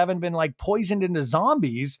people that haven't been like poisoned into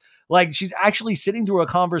zombies. Like she's actually sitting through a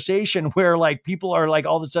conversation where like people are like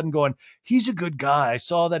all of a sudden going, he's a good guy. I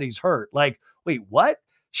saw that he's hurt. Like, wait, what?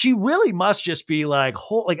 She really must just be like,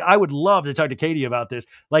 like, I would love to talk to Katie about this.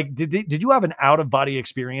 Like, did you have an out of body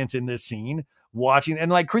experience in this scene watching? And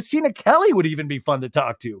like Kristina Kelly would even be fun to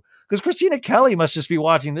talk to because Kristina Kelly must just be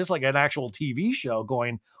watching this like an actual TV show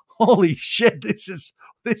going, holy shit, this is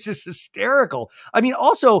hysterical. I mean,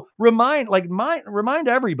 also remind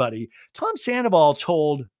everybody, Tom Sandoval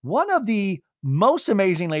told one of the most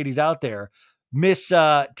amazing ladies out there, Miss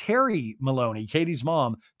Terry Maloney, Katie's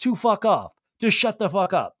mom, to fuck off. Just shut the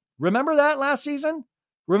fuck up. Remember that last season?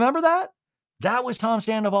 Remember that? That was Tom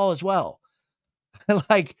Sandoval as well.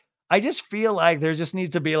 Like, I just feel like there just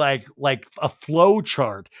needs to be like a flow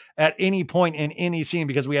chart at any point in any scene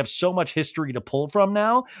because we have so much history to pull from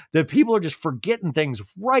now that people are just forgetting things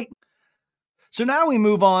right. So now we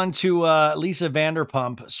move on to Lisa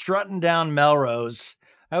Vanderpump strutting down Melrose.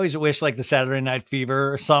 I always wish like the Saturday Night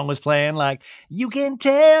Fever song was playing. Like, you can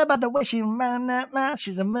tell by the way she round that mouth,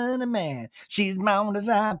 she's a money man. She's mount as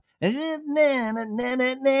I'm.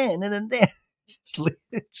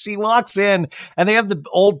 She walks in and they have the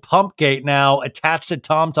old pump gate now attached to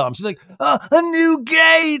Tom Tom. She's like, a new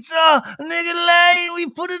gate. Nigga Lane, we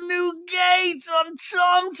put a new gate on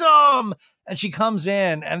Tom Tom. And she comes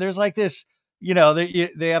in and there's like this, you know,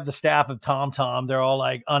 they have the staff of Tom Tom. They're all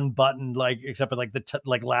like unbuttoned, like except for like the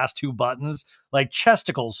last two buttons, like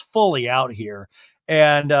chesticles fully out here.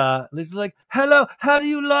 And Liz is like, hello, how do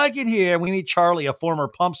you like it here? And we meet Charlie, a former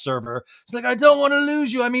pump server. She's like, I don't want to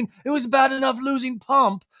lose you. I mean, it was bad enough losing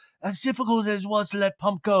Pump. As difficult as it was to let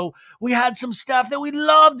Pump go, we had some staff that we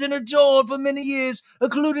loved and adored for many years,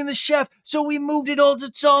 including the chef, so we moved it all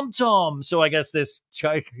to Tom Tom. So I guess this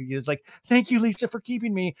guy is like, thank you, Lisa, for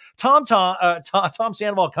keeping me. Tom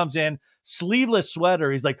Sandoval comes in, sleeveless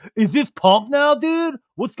sweater. He's like, is this Pump now, dude?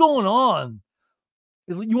 What's going on?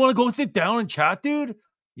 You want to go sit down and chat, dude?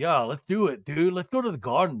 Yeah, let's do it, dude. Let's go to the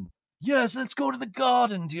garden. Yes, let's go to the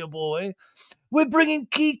garden, dear boy. We're bringing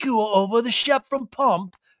Kiku over, the chef from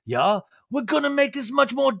Pump. Yeah, we're going to make this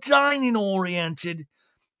much more dining-oriented.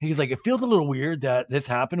 He's like, it feels a little weird that this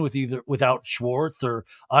happened without Schwartz or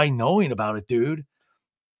I knowing about it, dude.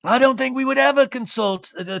 I don't think we would ever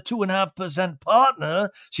consult a 2.5% partner,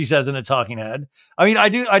 she says in a talking head. I mean, I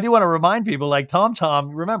do want to remind people, like Tom Tom,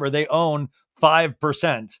 remember, they own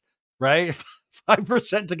 5%, right?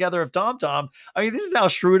 5% together of Tom Tom. I mean, this is how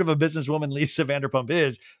shrewd of a businesswoman Lisa Vanderpump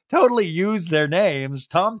is. Totally use their names,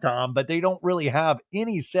 Tom Tom, but they don't really have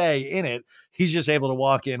any say in it. He's just able to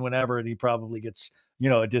walk in whenever, and he probably gets, you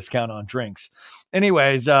know, a discount on drinks.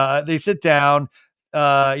 Anyways, they sit down.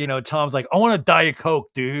 You know, Tom's like, I want a Diet Coke,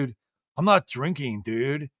 dude. I'm not drinking,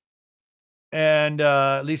 dude. And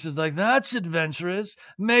Lisa's like, that's adventurous.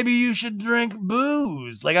 Maybe you should drink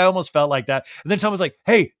booze. Like, I almost felt like that. And then Tom was like,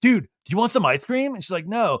 hey, dude, do you want some ice cream? And she's like,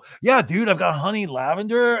 no. Yeah, dude, I've got honey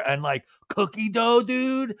lavender and like cookie dough,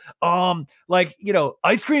 dude. Like, you know,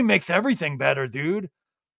 ice cream makes everything better, dude.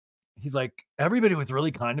 He's like, everybody was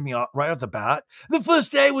really kind to me right off the bat. The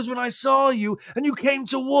first day was when I saw you and you came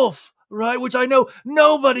to Wolf, right? Which I know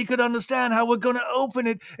nobody could understand how we're going to open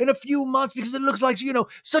it in a few months because it looks like, you know,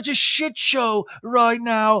 such a shit show right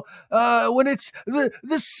now. When it's the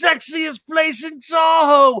sexiest place in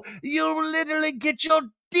Tahoe, you'll literally get your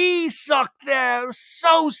D sucked there.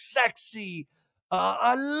 So sexy.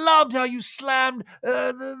 I loved how you slammed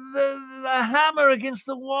the hammer against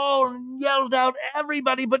the wall and yelled out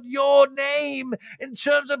everybody but your name in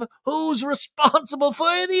terms of who's responsible for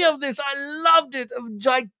any of this. I loved it. A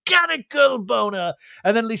gigantic girl boner.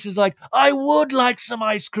 And then Lisa's like, I would like some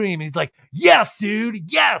ice cream. He's like, yes,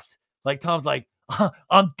 dude, yes. Like Tom's like,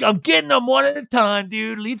 I'm getting them one at a time,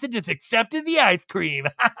 dude. Lisa just accepted the ice cream.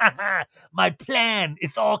 My plan,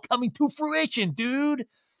 it's all coming to fruition, dude.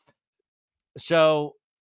 So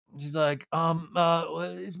She's like,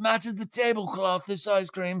 it matches the tablecloth, this ice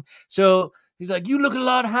cream. So he's like, you look a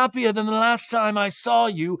lot happier than the last time I saw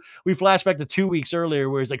you. We flash back to 2 weeks earlier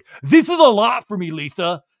where he's like, this is a lot for me,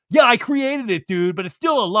 Lisa. Yeah, I created it, dude, but it's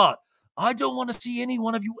still a lot. I don't want to see any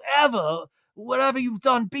one of you ever, whatever you've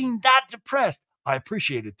done, being that depressed. I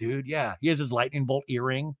appreciate it, dude. Yeah. He has his lightning bolt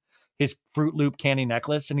earring, his Fruit Loop candy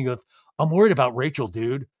necklace, and he goes, I'm worried about Rachel,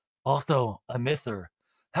 dude. Also, I miss her.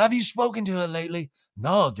 Have you spoken to her lately?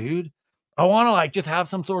 No, dude. I want to just have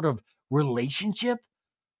some sort of relationship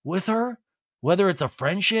with her, whether it's a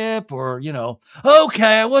friendship or,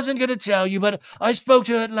 okay, I wasn't going to tell you, but I spoke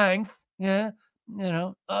to her at length. Yeah.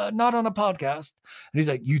 Not on a podcast. And he's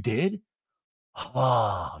like, you did?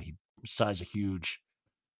 Oh, he sighs a huge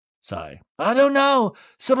sigh. I don't know.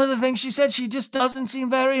 Some of the things she said, she just doesn't seem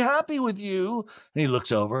very happy with you. And he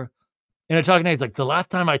looks over. And I talking to he's like, the last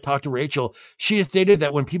time I talked to Rachel, she had stated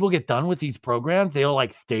that when people get done with these programs, they'll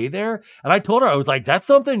stay there. And I told her, I was like, that's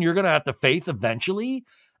something you're going to have to face eventually.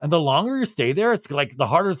 And the longer you stay there, it's the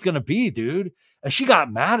harder it's going to be, dude. And she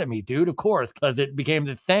got mad at me, dude, of course, because it became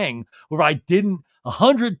the thing where I didn't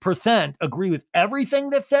 100% agree with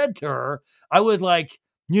everything that said to her. I was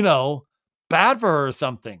bad for her or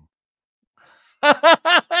something.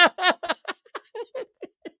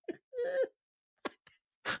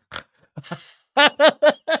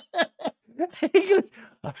 He goes,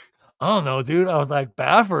 I don't know, dude. I was like,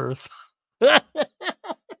 bad for her.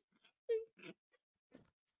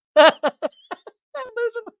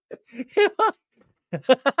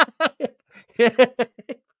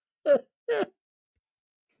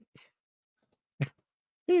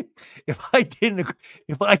 If I didn't agree,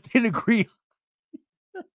 if I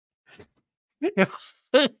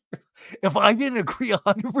didn't agree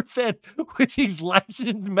 100% with these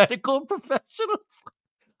licensed medical professionals,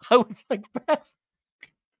 I was like, bad.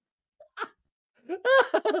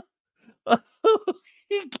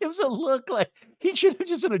 He gives a look like he should have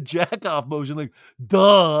just in a jack off motion, like,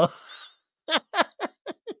 duh.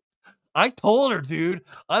 I told her, dude.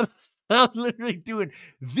 I'm literally doing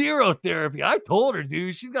zero therapy. I told her,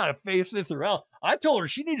 dude, she's got to face this around. I told her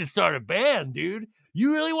she needed to start a band, dude.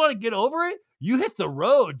 You really want to get over it? You hit the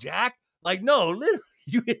road, Jack. No, literally,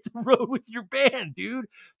 you hit the road with your band, dude.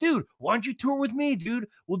 Dude, why don't you tour with me, dude?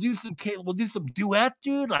 We'll do some duets,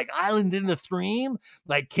 dude, like Island in the Stream,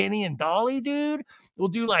 like Kenny and Dolly, dude. We'll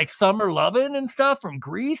do Summer Lovin' and stuff from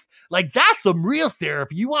Greece. That's some real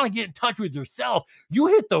therapy. You want to get in touch with yourself. You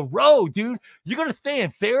hit the road, dude. You're going to stay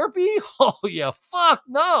in therapy? Oh, yeah. Fuck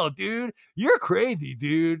no, dude. You're crazy,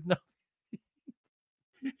 dude. No.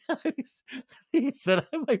 He said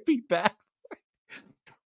I might be back.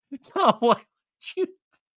 Tom, why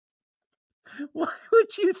would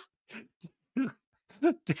you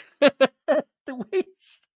the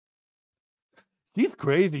waist? She's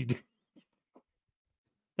crazy, dude.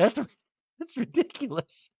 That's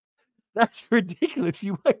ridiculous. That's ridiculous.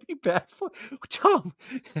 You might be bad for Tom.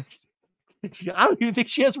 I don't even think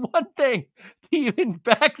she has one thing to even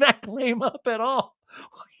back that claim up at all.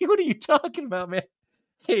 What are you talking about, man?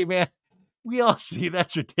 Hey, man, we all see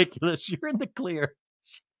that's ridiculous. You're in the clear.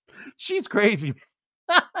 She's crazy.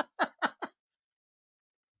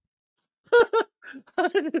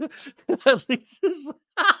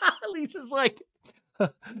 Lisa's like,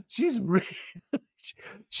 she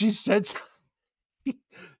said,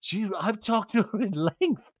 I've talked to her at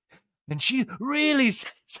length, and she really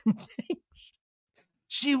said some things.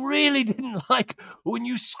 She really didn't like when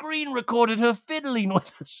you screen recorded her fiddling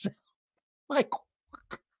with herself.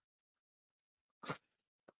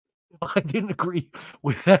 I didn't agree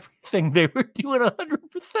with everything they were doing 100%.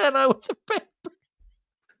 I was a pamper.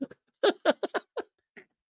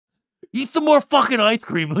 Eat some more fucking ice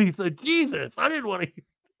cream, Lisa. Jesus, I didn't want to hear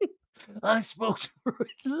it. I spoke to her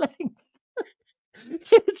at length.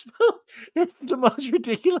 It's the most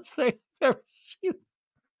ridiculous thing I've ever seen.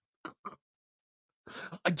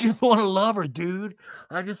 I just want to love her, dude.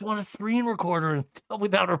 I just want to screen record her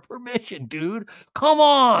without her permission, dude. Come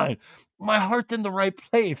on. My heart's in the right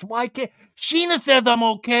place. Why can't Scheana says I'm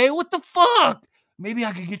okay? What the fuck? Maybe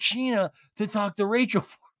I could get Scheana to talk to Rachel.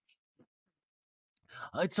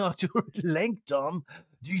 I talked to her at length, Tom.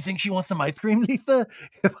 Do you think she wants some ice cream, Lisa?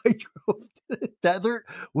 If I drove to the desert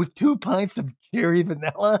with 2 pints of cherry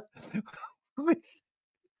vanilla with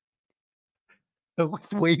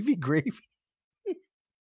wavy gravy?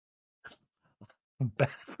 Bad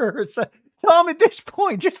for her. Tom, at this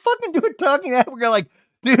point, just fucking do a talking Africa.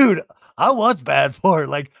 Dude, I was bad for her.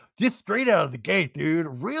 just straight out of the gate, dude.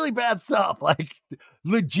 Really bad stuff. Like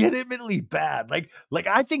legitimately bad. Like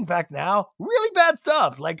I think back now, really bad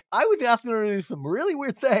stuff. Like I was asking her to do some really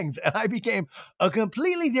weird things and I became a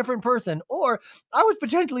completely different person, or I was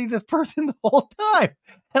potentially this person the whole time.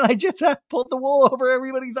 And I just pulled the wool over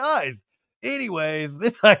everybody's eyes. Anyways,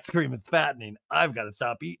 this ice cream is fattening. I've got to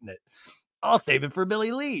stop eating it. I'll save it for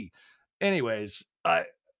Billy Lee. Anyways, I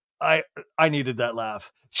needed that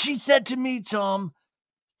laugh. She said to me, Tom,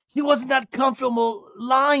 he wasn't that comfortable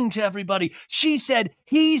lying to everybody. He said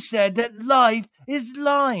that life is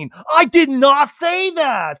lying. I did not say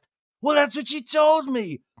that. Well, that's what she told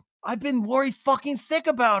me. I've been worried fucking thick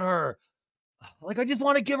about her. Like, I just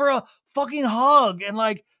want to give her a fucking hug and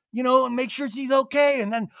and make sure she's okay.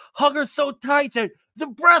 And then hug her so tight that the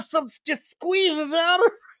breath just squeezes out of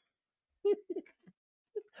her.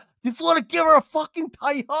 Just want to give her a fucking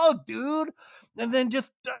tight hug, dude. And then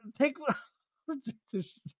just take...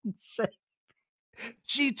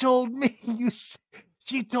 She told me you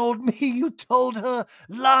told her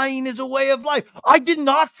lying is a way of life. I did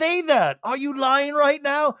not say that. Are you lying right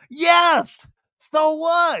now? Yes. So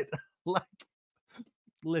what? Like,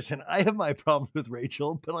 listen, I have my problems with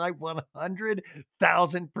Rachel, but I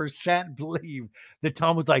 100,000% believe that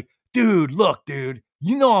Tom was like, dude, look, dude,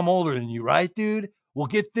 you know I'm older than you, right, dude? Well,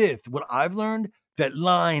 get this. What I've learned, that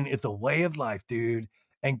lying is a way of life, dude.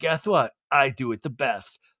 And guess what? I do it the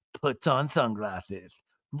best. Puts on sunglasses.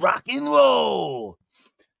 Rock and roll.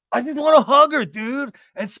 I just want to hug her, dude,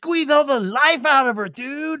 and squeeze all the life out of her,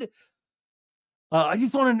 dude. I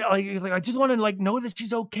just want to know that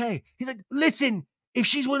she's okay. He's like, listen, if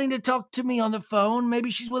she's willing to talk to me on the phone,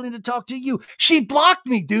 maybe she's willing to talk to you. She blocked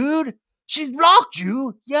me, dude. She's blocked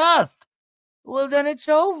you. Yes. Well, then it's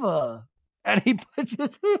over. And he puts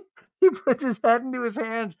his head into his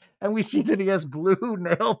hands, and we see that he has blue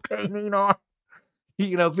nail painting on.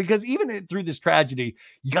 Because even through this tragedy,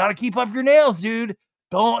 you got to keep up your nails, dude.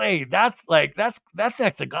 That's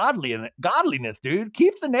the godliness, dude.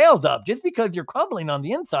 Keep the nails up. Just because you're crumbling on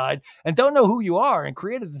the inside and don't know who you are and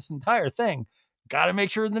created this entire thing, got to make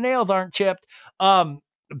sure the nails aren't chipped.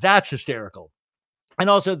 That's hysterical. And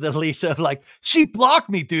also the Lisa, she blocked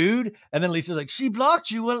me, dude. And then Lisa's like, she blocked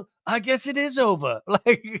you? Well, I guess it is over.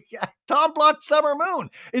 Tom blocked Summer Moon.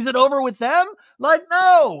 Is it over with them?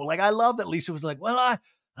 No. I love that Lisa was like, well,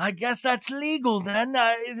 I guess that's legal then.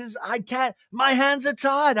 I can't, my hands are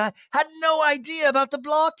tied. I had no idea about the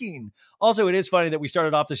blocking. Also, it is funny that we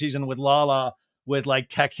started off the season with Lala with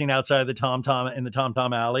texting outside of the Tom in the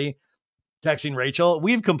Tom alley, texting Rachel.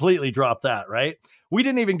 We've completely dropped that, right? We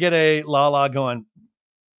didn't even get a Lala going,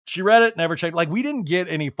 she read it, never checked. We didn't get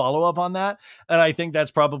any follow-up on that. And I think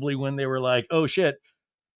that's probably when they were like, oh shit,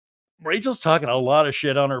 Rachel's talking a lot of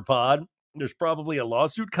shit on her pod. There's probably a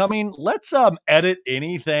lawsuit coming. Let's edit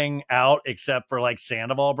anything out except for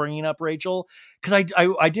Sandoval bringing up Rachel. Cause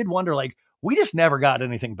I did wonder, we just never got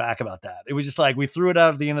anything back about that. It was just we threw it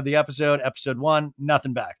out at the end of the episode 1,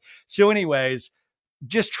 nothing back. So anyways,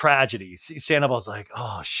 just tragedy. Sandoval's like,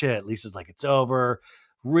 oh shit. Lisa's like, it's over.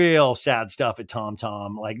 Real sad stuff at Tom.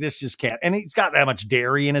 This just can't. And he's got that much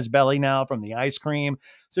dairy in his belly now from the ice cream.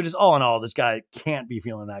 So just all in all, this guy can't be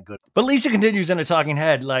feeling that good. But Lisa continues in a talking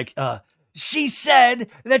head, she said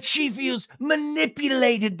that she feels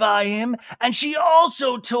manipulated by him. And she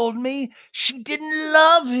also told me she didn't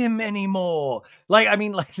love him anymore.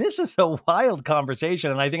 This is a wild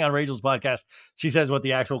conversation. And I think on Rachel's podcast, she says what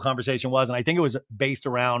the actual conversation was. And I think it was based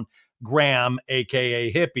around Graham,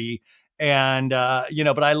 AKA Hippie. And,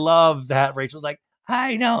 but I love that Rachel's like,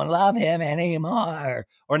 I don't love him anymore.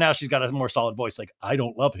 Or now she's got a more solid voice. I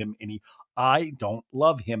don't love him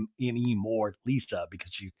anymore, Lisa,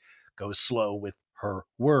 because she goes slow with her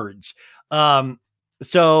words.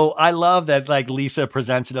 So I love that Lisa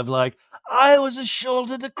presents it of I was a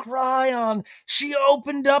shoulder to cry on. She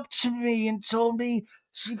opened up to me and told me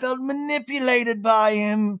she felt manipulated by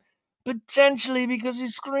him. Potentially because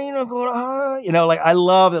his screen recorded her. I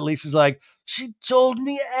love that Lisa's she told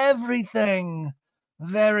me everything.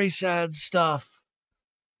 Very sad stuff.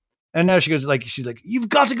 And now she goes she's like, you've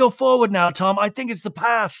got to go forward now, Tom. I think it's the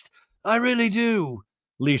past. I really do.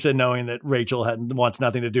 Lisa knowing that Rachel wants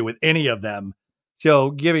nothing to do with any of them.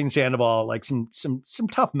 So giving Sandoval some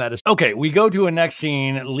tough medicine. Okay, we go to a next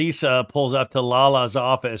scene. Lisa pulls up to Lala's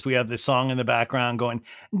office. We have this song in the background going,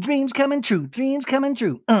 dreams coming true, dreams coming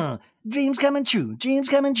true. Dreams coming true, dreams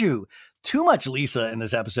coming true. Too much Lisa in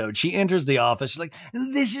this episode. She enters the office. She's like,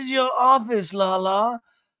 this is your office, Lala.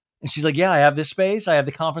 And she's like, yeah, I have this space. I have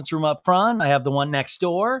the conference room up front. I have the one next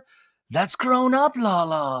door. That's grown up,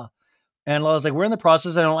 Lala. And Lala's like, we're in the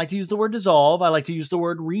process. I don't like to use the word dissolve. I like to use the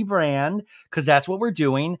word rebrand because that's what we're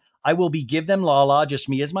doing. I will be give them Lala, just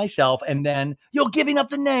me as myself. And then you're giving up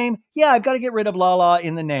the name. Yeah, I've got to get rid of Lala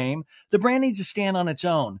in the name. The brand needs to stand on its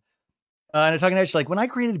own. And I'm talking to her, she's like, when I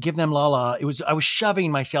created Give Them Lala, I was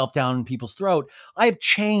shoving myself down people's throat. I have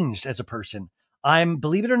changed as a person. I'm,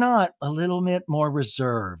 believe it or not, a little bit more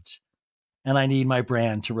reserved. And I need my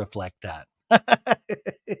brand to reflect that.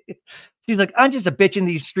 She's like, I'm just a bitch in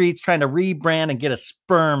these streets trying to rebrand and get a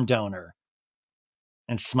sperm donor.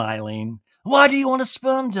 And smiling. Why do you want a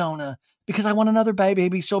sperm donor? Because I want another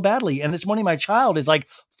baby so badly. And this morning, my child is like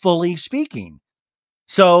fully speaking.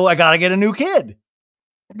 So I got to get a new kid.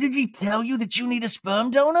 Did he tell you that you need a sperm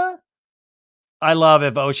donor? I love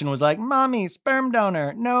if Ocean was like, Mommy, sperm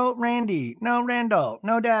donor. No, Randy. No, Randall.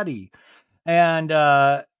 No, Daddy. And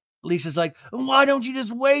Lisa's like, why don't you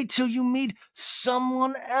just wait till you meet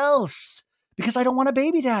someone else? Because I don't want a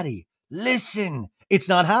baby daddy. Listen, it's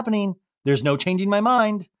not happening. There's no changing my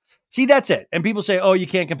mind. See, that's it. And people say, oh, you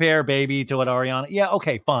can't compare baby to what Ariana. Yeah,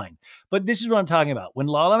 okay, fine. But this is what I'm talking about. When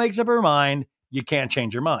Lala makes up her mind, you can't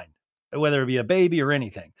change her mind, whether it be a baby or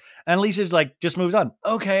anything. And Lisa's like, just moves on.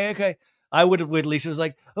 Okay. I would have, Lisa was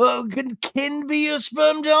like, oh, can Ken be your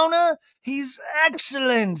sperm donor? He's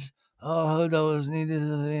excellent. Oh, those needed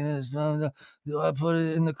in his sperm. Do I put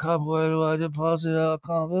it in the cup? Where do I deposit it? I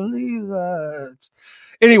can't believe that.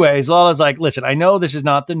 Anyways, Lala's like, listen, I know this is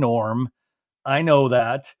not the norm. I know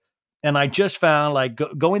that. And I just found like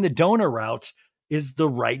going the donor route is the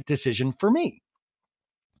right decision for me.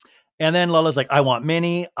 And then Lala's like, I want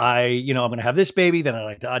Minnie. I'm going to have this baby. Then I'd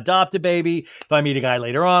like to adopt a baby. If I meet a guy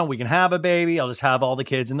later on, we can have a baby. I'll just have all the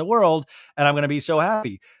kids in the world. And I'm going to be so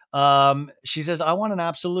happy. She says, I want an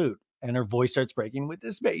absolute. And her voice starts breaking with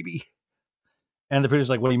this baby. And the producer's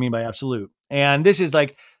like, what do you mean by absolute? And this is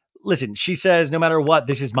like, listen, she says, no matter what,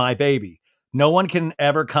 this is my baby. No one can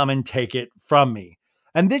ever come and take it from me.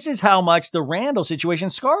 And this is how much the Randall situation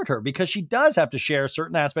scarred her because she does have to share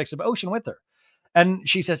certain aspects of Ocean with her. And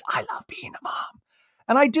she says, I love being a mom.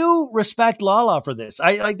 And I do respect Lala for this.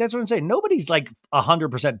 I like, that's what I'm saying. Nobody's like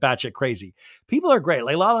 100% batshit crazy. People are great.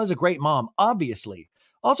 Like Lala is a great mom, obviously.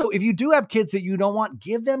 Also, if you do have kids that you don't want,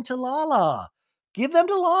 give them to Lala. Give them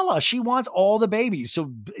to Lala. She wants all the babies.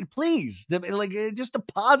 So please, like, just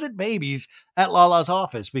deposit babies at Lala's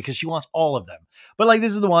office because she wants all of them. But like,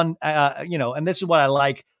 this is the one, and this is what I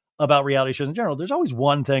like about reality shows in general. There's always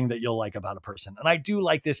one thing that you'll like about a person. And I do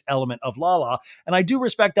like this element of Lala. And I do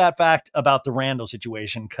respect that fact about the Randall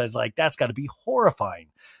situation because like, that's got to be horrifying.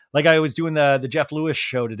 Like I was doing the Jeff Lewis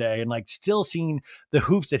show today and like still seeing the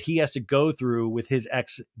hoops that he has to go through with his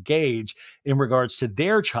ex Gage in regards to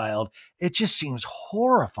their child. It just seems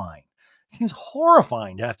horrifying. It seems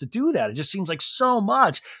horrifying to have to do that. It just seems like so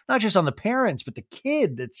much, not just on the parents, but the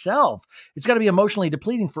kid itself. It's got to be emotionally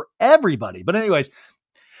depleting for everybody. But anyways,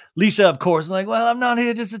 Lisa, of course, like, well, I'm not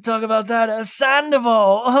here just to talk about that.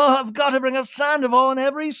 Sandoval. Oh, I've got to bring up Sandoval in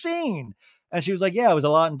every scene. And she was like, yeah, it was a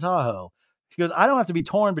lot in Tahoe. She goes, I don't have to be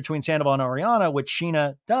torn between Sandoval and Ariana, which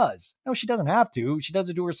Scheana does. No, she doesn't have to. She does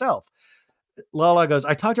it to herself. Lala goes,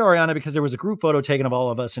 I talked to Ariana because there was a group photo taken of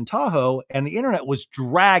all of us in Tahoe, and the internet was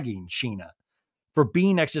dragging Scheana for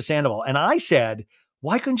being next to Sandoval. And I said,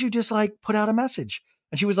 why couldn't you just like put out a message?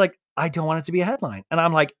 And she was like, I don't want it to be a headline. And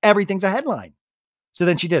I'm like, everything's a headline. So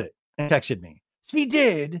then she did it and texted me. She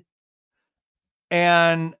did.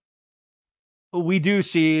 And we do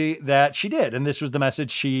see that she did. And this was the message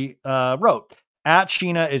she wrote. At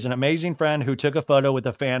Scheana is an amazing friend who took a photo with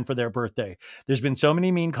a fan for their birthday. There's been so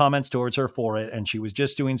many mean comments towards her for it, and she was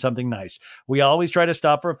just doing something nice. We always try to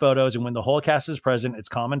stop for photos, and when the whole cast is present, it's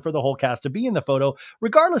common for the whole cast to be in the photo,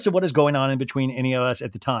 regardless of what is going on in between any of us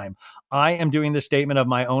at the time. I am doing this statement of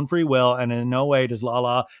my own free will, and in no way does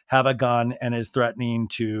Lala have a gun and is threatening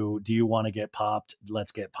to, do you want to get popped?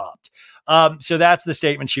 Let's get popped. So that's the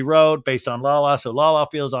statement she wrote based on Lala. So Lala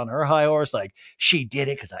feels on her high horse, like she did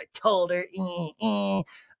it because I told her.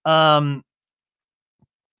 I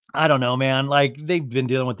don't know, man. Like they've been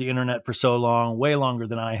dealing with the internet for so long, way longer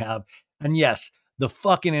than I have. And yes, the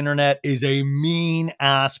fucking internet is a mean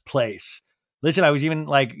ass place. Listen, I was even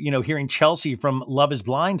like, hearing Chelsea from Love is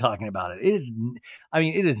Blind talking about it.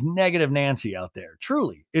 It is negative Nancy out there.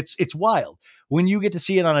 Truly. It's wild when you get to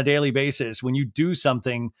see it on a daily basis, when you do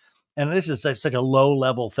something. And this is such a low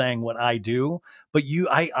level thing, what I do, but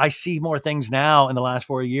I see more things now in the last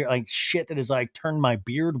 4 years, like shit that has like turned my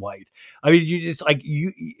beard white. I mean, it's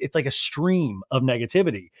like a stream of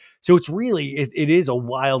negativity. So it's really, it is a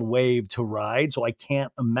wild wave to ride. So I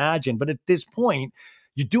can't imagine, but at this point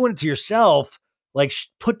you're doing it to yourself. Like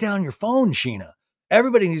put down your phone, Scheana.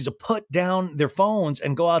 everybody needs to put down their phones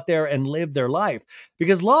and go out there and live their life,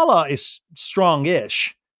 because Lala is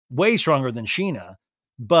strong-ish, way stronger than Scheana.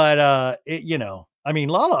 But,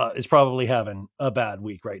 Lala is probably having a bad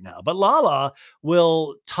week right now, but Lala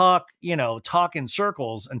will talk in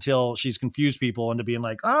circles until she's confused people into being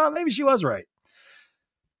like, maybe she was right.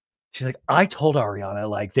 She's like, I told Ariana,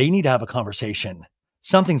 like, they need to have a conversation.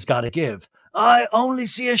 Something's got to give. I only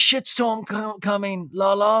see a shitstorm coming,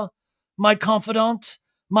 Lala, my confidant,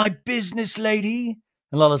 my business lady.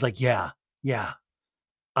 And Lala's like, yeah,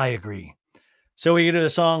 I agree. So we get to the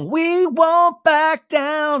song, we won't back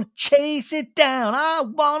down, chase it down, I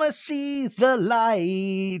want to see the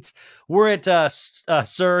lights. We're at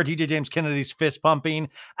Sir DJ James Kennedy's fist pumping.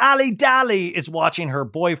 Ali Dally is watching her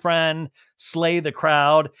boyfriend slay the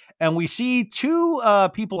crowd. And we see two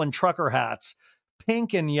people in trucker hats,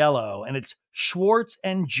 pink and yellow, and it's Schwartz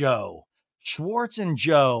and Joe. Schwartz and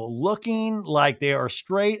Joe looking like they are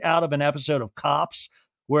straight out of an episode of Cops,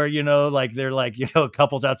 where, they're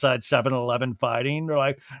couples outside 7-Eleven fighting. They're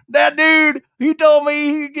like, that dude, he told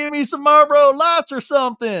me he'd give me some Marlboro Lights or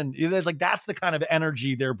something. It's like, that's the kind of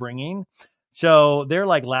energy they're bringing. So they're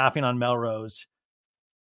like laughing on Melrose.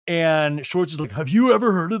 And Schwartz is like, have you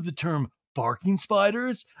ever heard of the term barking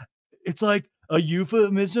spiders? It's like a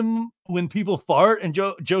euphemism when people fart. And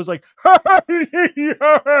Joe's like,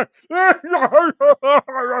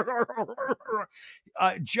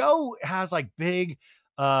 Joe has like big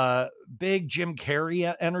Jim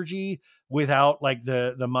Carrey energy without like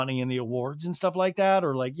the money and the awards and stuff like that,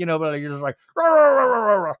 or like, but you're just like,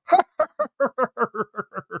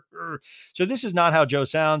 so this is not how Joe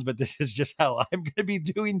sounds, but this is just how I'm going to be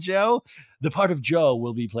doing Joe. The part of Joe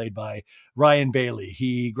will be played by Ryan Bailey.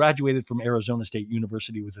 He graduated from Arizona State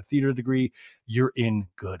University with a theater degree. You're in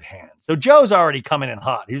good hands. So Joe's already coming in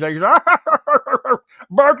hot. He's like,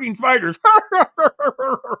 barking spiders.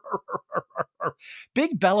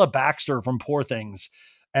 Big Bella Baxter from Poor Things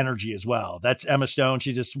energy as well. That's Emma Stone.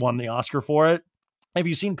 She just won the Oscar for it. If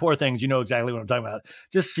you've seen Poor Things, you know exactly what I'm talking about.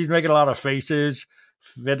 Just she's making a lot of faces,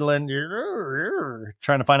 fiddling,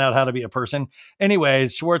 trying to find out how to be a person.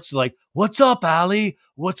 Anyways, Schwartz is like, what's up, Allie?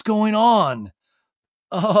 What's going on?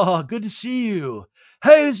 Oh, good to see you.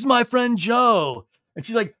 Hey, this is my friend Joe. And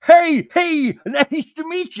she's like, hey, nice to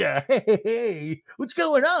meet you. Hey, what's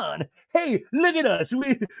going on? Hey, look at us.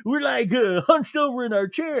 We're like hunched over in our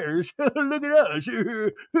chairs. Look at us.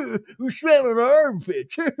 We're smelling our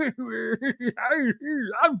armpits. I'm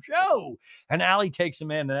Joe. And Allie takes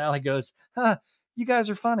him in, and Allie goes, you guys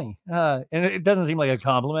are funny. And it doesn't seem like a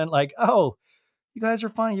compliment. Like, oh, you guys are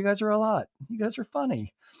funny. You guys are a lot. You guys are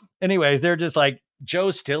funny. Anyways, they're just like,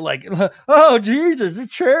 Joe's still like, oh, Jesus, a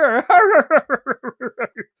chair.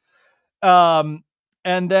 And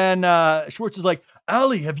then Schwartz is like,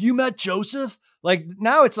 Allie, have you met Joseph? Like,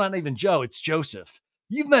 now it's not even Joe, it's Joseph.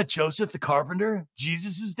 You've met Joseph the carpenter,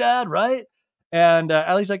 Jesus' dad, right? And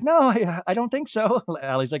Allie's like, no, I don't think so.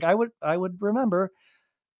 Allie's like, I would remember.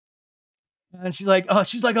 And she's like, a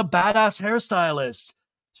badass hairstylist.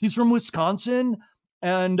 She's from Wisconsin.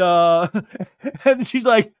 And and she's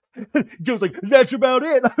like, Joe's like, that's about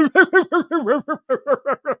it.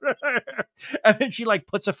 And then she like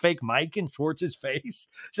puts a fake mic in Schwartz's face.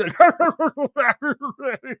 She's like,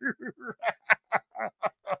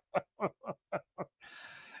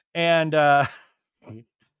 and Allie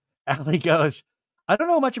goes, I don't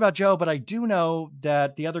know much about Joe, but I do know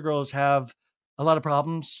that the other girls have a lot of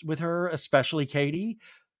problems with her, especially Katie.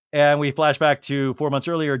 And we flash back to 4 months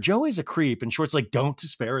earlier. Joe is a creep, and Schwartz like, don't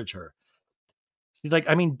disparage her. He's like,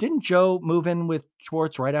 I mean, didn't Joe move in with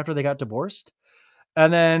Schwartz right after they got divorced?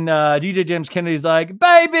 And then DJ James Kennedy's like,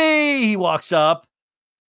 baby! He walks up.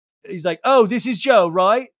 He's like, oh, this is Joe,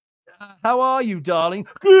 right? How are you, darling?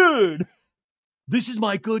 Good. This is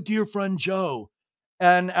my good dear friend Joe.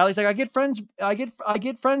 And Allie's like, I get friend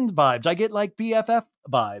vibes. I get like BFF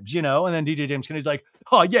vibes, And then DJ James Kennedy's like,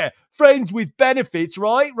 oh yeah, friends with benefits,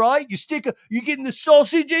 right? Right? You getting the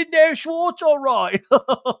sausage in there, Schwartz? All right.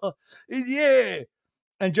 Yeah.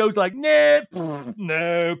 And Joe's like, no.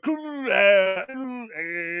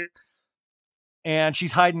 And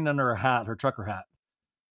she's hiding under her hat, her trucker hat.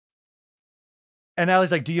 And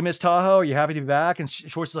Allie's like, do you miss Tahoe? Are you happy to be back? And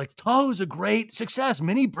Schwartz is like, Tahoe's a great success,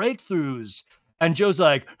 many breakthroughs. And Joe's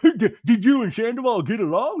like, did you and Sandoval get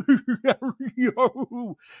along?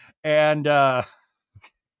 And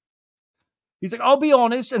he's like, I'll be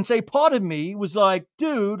honest and say part of me was like,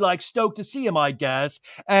 dude, like stoked to see him, I guess.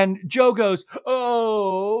 And Joe goes,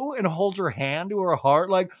 oh, and holds her hand to her heart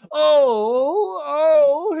like,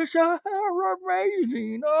 oh, it's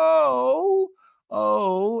amazing. Oh.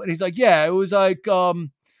 And he's like, yeah, it was like, it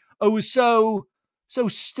was so so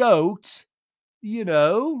stoked. You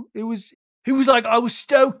know, he was like, I was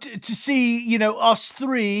stoked to see, you know, us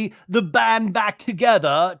three, the band back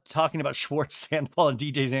together, talking about Schwartz, Sandoval, and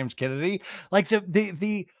DJ James Kennedy. Like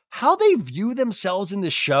the how they view themselves in the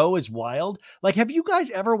show is wild. Like, have you guys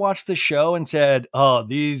ever watched the show and said, oh,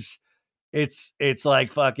 it's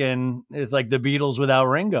like fucking, it's like the Beatles without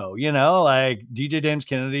Ringo, you know, like DJ James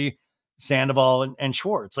Kennedy, Sandoval, and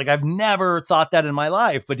Schwartz. Like, I've never thought that in my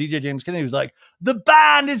life, but DJ James Kennedy was like, the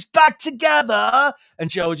band is back together. And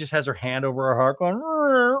Joe just has her hand over her heart going,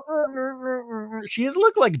 she has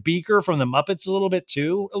looked like Beaker from the Muppets a little bit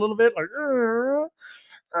too, a little bit like,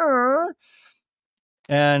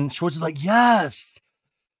 and Schwartz is like, yes.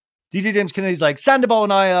 DJ James Kennedy's like, Sandoval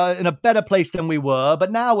and I are in a better place than we were,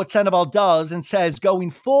 but now what Sandoval does and says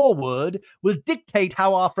going forward will dictate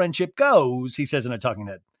how our friendship goes, he says in a talking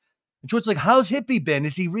head. And Schwartz is like, how's Hippie been?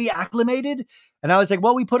 Is he reacclimated? And I was like,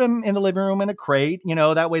 well, we put him in the living room in a crate, you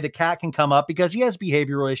know, that way the cat can come up because he has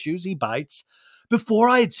behavioral issues. He bites. Before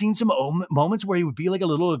I had seen some moments where he would be like a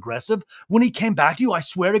little aggressive. When he came back to you, I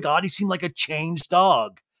swear to God, he seemed like a changed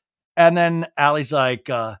dog. And then Allie's like,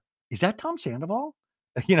 is that Tom Sandoval?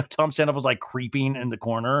 You know, Tom Sandoval's like creeping in the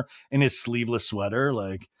corner in his sleeveless sweater.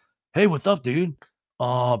 Like, hey, what's up, dude?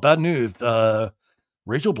 Oh, bad news.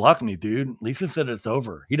 Rachel blocked me, dude. Lisa said it's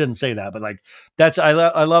over. He didn't say that, but like, that's, I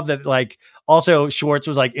love that. Like, also Schwartz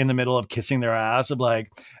was like in the middle of kissing their ass of like,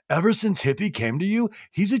 ever since Hippie came to you,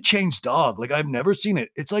 he's a changed dog. Like, I've never seen it.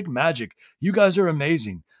 It's like magic. You guys are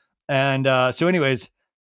amazing. And so anyways,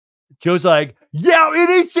 Joe's like, yeah, it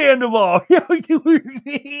is Sandoval. Yeah.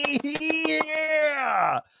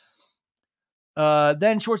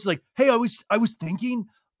 Then Schwartz is like, hey, I was thinking,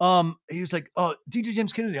 he was like, DJ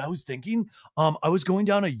James Kennedy, I was thinking, I was going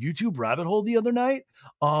down a YouTube rabbit hole the other night.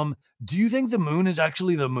 Do you think the moon is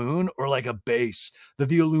actually the moon or like a base that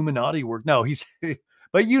the Illuminati work? No, he's,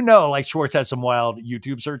 but you know, like Schwartz has some wild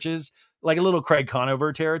YouTube searches, like a little Craig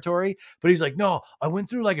Conover territory. But he's like, no, I went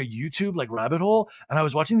through like a YouTube like rabbit hole and I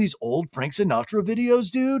was watching these old Frank Sinatra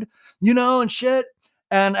videos, dude, you know, and shit.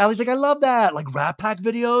 And Allie's like, I love that, like Rat Pack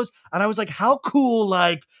videos. And I was like, how cool,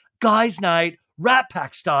 like guys' night, Rat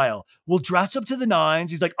Pack style. We'll dress up to the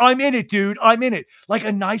nines. He's like, I'm in it, dude. I'm in it. Like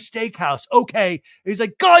a nice steakhouse. Okay. And he's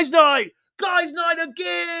like, guys' night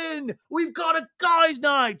again. We've got a guys'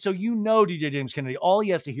 night. So you know DJ James Kennedy, all he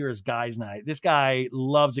has to hear is guys' night. This guy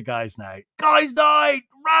loves a guys' night. Guys' night,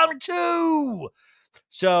 round 2.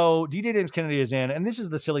 So DJ James Kennedy is in, and this is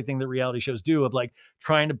the silly thing that reality shows do of like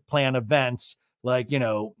trying to plan events, like, you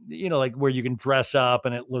know, like where you can dress up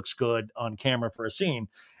and it looks good on camera for a scene.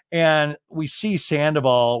 And we see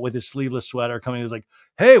Sandoval with his sleeveless sweater coming. He's like,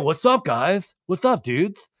 hey, what's up, guys? What's up,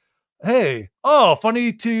 dudes? Hey, oh,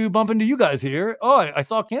 funny to bump into you guys here. Oh, I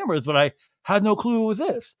saw cameras, but I had no clue it was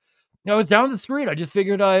this. I was down the street. I just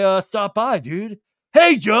figured I stop by, dude.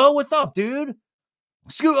 Hey, Joe, what's up, dude?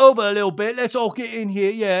 Scoot over a little bit. Let's all get in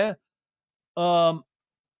here, yeah.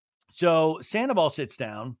 So Sandoval sits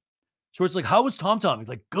down. Schwartz like, how was Tom? He's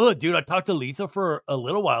like, good, dude. I talked to Lisa for a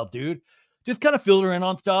little while, dude. Just kind of filled her in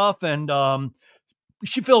on stuff, and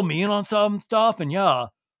she filled me in on some stuff, and yeah,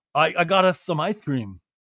 I got us some ice cream.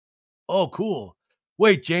 Oh, cool.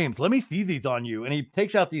 Wait, James, let me see these on you. And he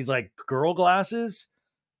takes out these like girl glasses,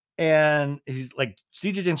 and he's like,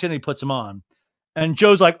 DJ James Kennedy puts them on. And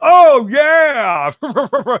Joe's like, oh, yeah.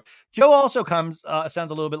 Joe also sounds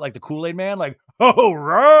a little bit like the Kool-Aid man, like, oh,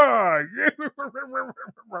 right.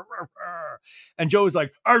 And Joe's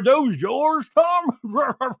like, are those yours, Tom?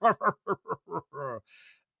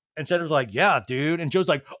 And Sandra's like, yeah, dude. And Joe's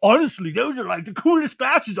like, honestly, those are like the coolest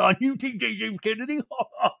glasses on you, DJ James Kennedy.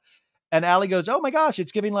 And Allie goes, oh, my gosh,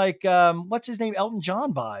 it's giving like, what's his name? Elton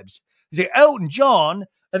John vibes. He's like, Elton John.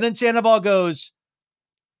 And then Sandoval goes,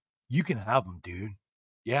 you can have them, dude.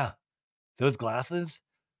 Yeah. Those glasses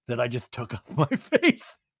that I just took off my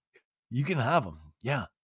face. You can have them. Yeah.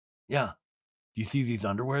 Yeah. You see these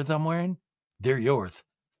underwears I'm wearing? They're yours.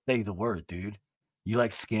 Say the word, dude. You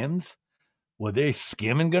like Skims? Well, they're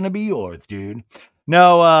skimming gonna be yours, dude.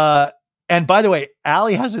 No, and by the way,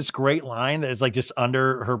 Allie has this great line that is like just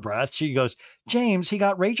under her breath. She goes, James, he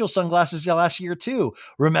got Rachel sunglasses last year too.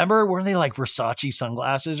 Remember, were they like Versace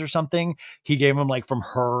sunglasses or something? He gave them like from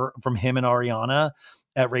him and Ariana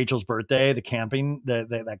at Rachel's birthday, the camping,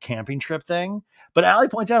 that camping trip thing. But Allie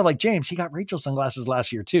points out, like, James, he got Rachel sunglasses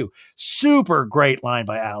last year too. Super great line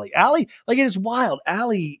by Allie. Allie, like, it is wild.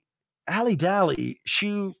 Allie Dally,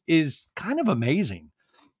 she is kind of amazing.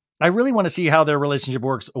 I really want to see how their relationship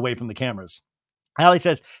works away from the cameras. Allie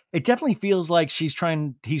says, it definitely feels like he's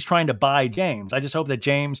trying to buy James. I just hope that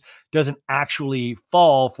James doesn't actually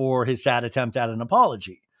fall for his sad attempt at an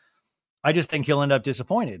apology. I just think he'll end up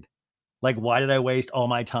disappointed. Like, why did I waste all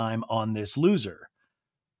my time on this loser?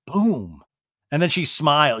 Boom. And then she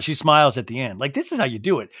smiles. She smiles at the end. Like, this is how you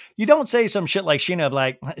do it. You don't say some shit like Scheana of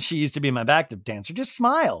like, she used to be my backup dancer. Just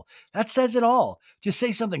smile. That says it all. Just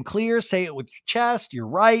say something clear. Say it with your chest. You're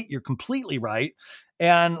right. You're completely right.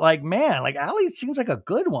 And like, man, like Allie seems like a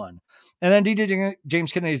good one. And then DJ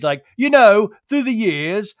James Kennedy's like, through the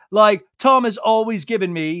years, like Tom has always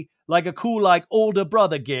given me like a cool, like older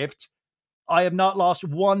brother gift. I have not lost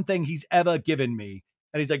one thing he's ever given me.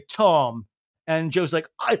 And he's like, Tom. And Joe's like,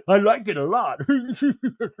 I like it a lot.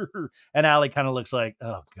 And Allie kind of looks like,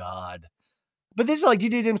 oh, God. But this is like,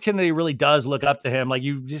 DJ Kennedy really does look up to him. Like,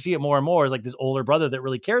 you see it more and more as like this older brother that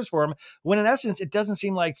really cares for him. When in essence, it doesn't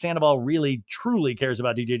seem like Sandoval really, truly cares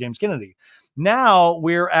about DJ James Kennedy. Now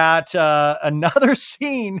we're at another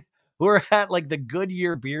scene. We're at like the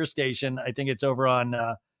Goodyear beer station. I think it's over on,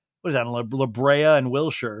 what is that, La Brea and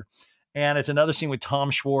Wilshire. And it's another scene with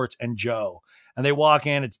Tom Schwartz and Joe. And they walk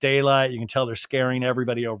in, it's daylight. You can tell they're scaring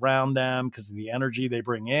everybody around them because of the energy they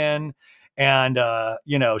bring in. And,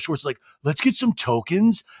 Schwartz is like, let's get some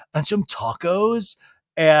tokens and some tacos.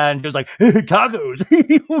 And Joe's like, tacos.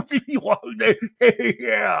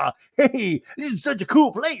 Yeah. Hey, this is such a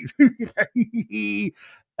cool place.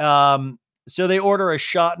 So they order a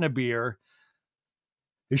shot and a beer.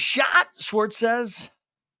 A shot, Schwartz says.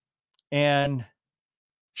 And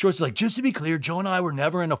Schwartz is like, just to be clear, Joe and I were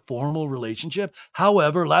never in a formal relationship.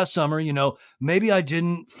 However, last summer, maybe I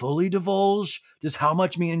didn't fully divulge just how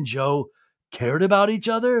much me and Joe cared about each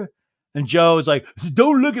other. And Joe is like,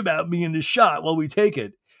 don't look about me in the shot while we take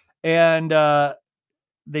it. And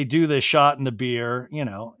they do the shot and the beer.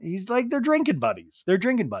 He's like, they're drinking buddies.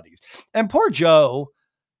 And poor Joe,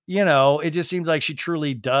 it just seems like she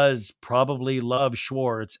truly does probably love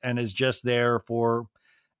Schwartz and is just there for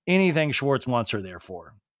anything Schwartz wants her there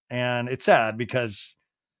for. And it's sad because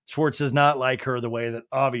Schwartz does not like her the way that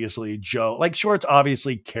obviously Joe, like Schwartz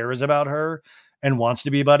obviously cares about her and wants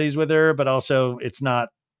to be buddies with her, but also it's not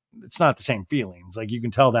the same feelings. Like you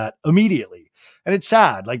can tell that immediately. And it's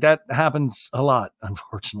sad. Like that happens a lot,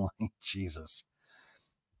 unfortunately. Jesus.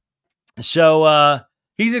 So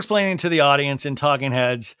he's explaining to the audience in Talking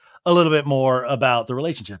Heads a little bit more about the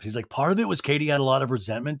relationship. He's like, part of it was Katie had a lot of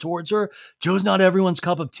resentment towards her. Joe's not everyone's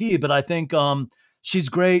cup of tea, but I think she's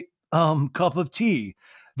great cup of tea.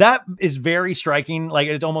 That is very striking. Like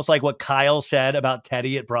it's almost like what Kyle said about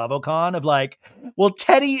Teddy at BravoCon of like, well,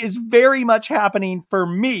 Teddy is very much happening for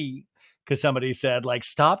me. Because somebody said like,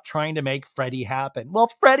 stop trying to make Freddie happen. Well,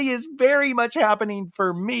 Freddie is very much happening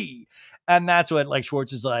for me. And that's what like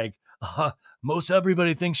Schwartz is like, most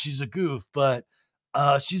everybody thinks she's a goof, but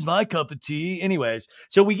she's my cup of tea. Anyways,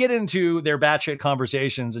 so we get into their batshit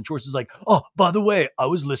conversations and Schwartz is like, oh, by the way, I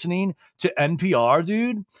was listening to NPR,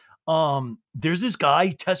 dude. There's this guy,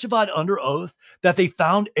 he testified under oath that they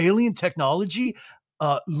found alien technology.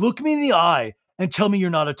 Look me in the eye and tell me you're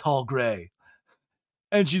not a tall gray.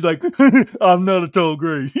 And she's like, I'm not a tall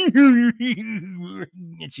gray.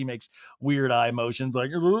 And she makes weird eye motions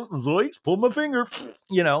like, Zoinks, pull my finger.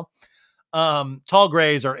 Tall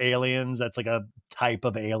grays are aliens. That's like a type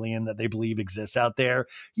of alien that they believe exists out there.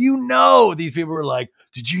 These people are like,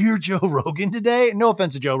 did you hear Joe Rogan today? No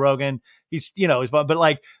offense to Joe Rogan. He's fun, but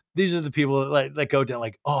like, these are the people that go down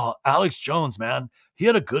like, oh, Alex Jones, man, he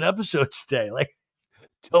had a good episode today. Like,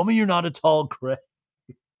 tell me you're not a tall gray.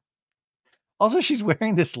 Also, she's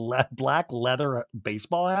wearing this black leather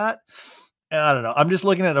baseball hat. I don't know. I'm just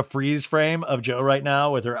looking at a freeze frame of Joe right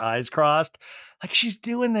now with her eyes crossed. Like she's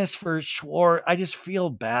doing this for Schwartz. I just feel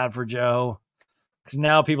bad for Joe. Because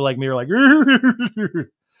now people like me are like,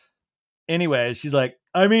 anyways, she's like,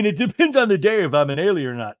 I mean, it depends on the day if I'm an alien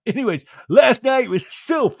or not. Anyways, last night was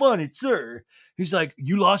so funny, sir. He's like,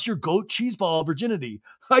 you lost your goat cheese ball virginity.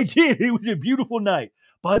 I did. It was a beautiful night.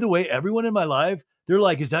 By the way, everyone in my life, they're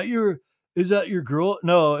like, is that your girl?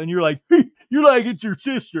 No. And you're like, you're like, it's your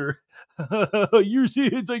sister. You see,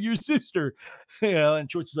 it's like your sister.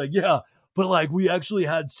 And Schwartz is like, yeah, but like we actually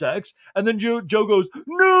had sex. And then Joe goes,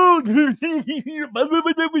 no,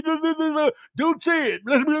 don't say it.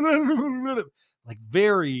 Like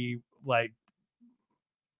very like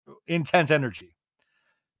intense energy.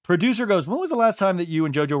 Producer goes, when was the last time that you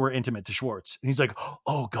and JoJo were intimate to Schwartz? And he's like,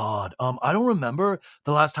 oh God, I don't remember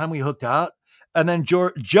the last time we hooked out. And then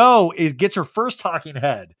Joe gets her first talking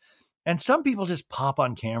head. And some people just pop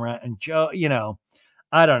on camera and Joe,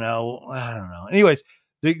 I don't know. Anyways,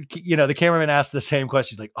 the cameraman asked the same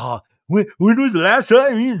question. He's like, oh, when was the last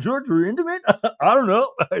time me and George were intimate? I don't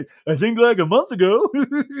know. I think like a month ago.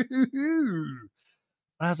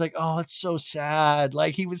 And I was like, oh, it's so sad.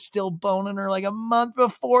 Like he was still boning her like a month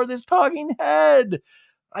before this talking head.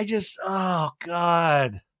 Oh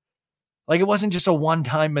God. Like it wasn't just a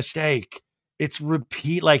one-time mistake. It's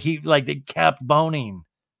repeat. Like they kept boning.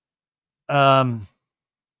 And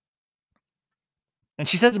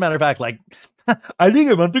she says, as a matter of fact, like, I think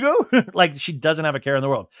a month ago, like she doesn't have a care in the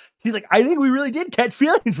world. She's like, I think we really did catch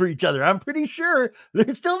feelings for each other. I'm pretty sure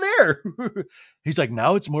they're still there. He's like,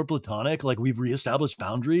 now it's more platonic. Like we've reestablished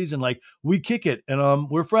boundaries and like we kick it and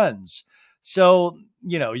we're friends. So,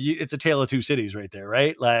 it's a tale of two cities right there,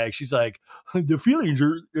 right? Like she's like, the feelings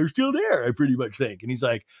are still there, I pretty much think. And he's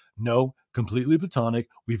like, no, completely platonic.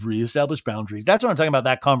 We've reestablished boundaries. That's what I'm talking about.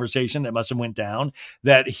 That conversation that must have went down,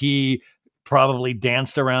 that he probably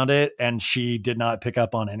danced around it and she did not pick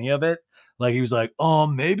up on any of it. Like he was like, oh,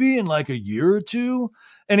 maybe in like a year or two.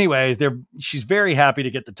 Anyways, she's very happy to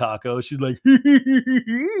get the tacos. She's like,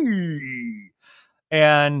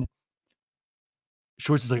 and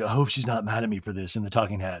Schwartz is like, I hope she's not mad at me for this in the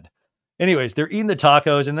talking head. Anyways, they're eating the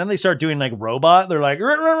tacos and then they start doing like robot. They're like,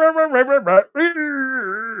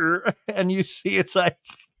 and you see it's like,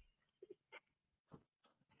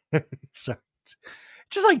 sorry, it's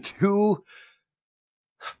just like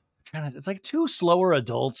it's like two slower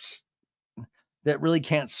adults that really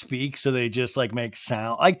can't speak. So they just like make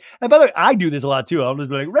sound like, and by the way, I do this a lot too. I'll just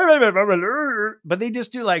be like, but they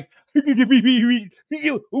just do like, I'm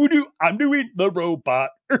doing the robot,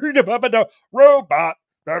 robot,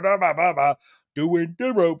 doing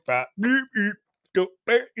the robot.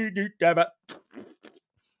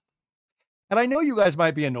 And I know you guys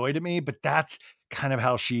might be annoyed at me, but that's kind of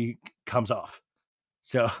how she comes off.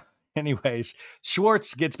 So anyways,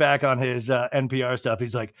 Schwartz gets back on his NPR stuff.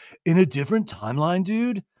 He's like, in a different timeline,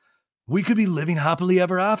 dude, we could be living happily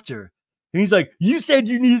ever after. And he's like, you said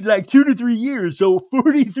you needed like 2 to 3 years, so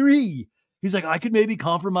 43. He's like, I could maybe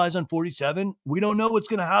compromise on 47. We don't know what's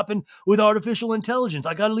going to happen with artificial intelligence.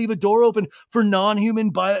 I got to leave a door open for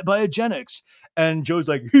non-human biogenics. And Joe's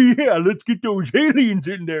like, yeah, let's get those aliens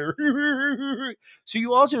in there. So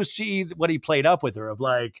you also see what he played up with her of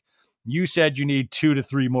like, you said you need 2 to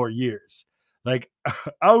 3 more years. Like,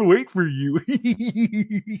 I'll wait for you.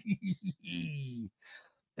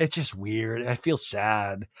 It's just weird. I feel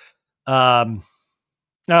sad. It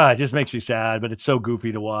just makes me sad, but it's so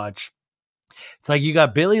goofy to watch. It's like you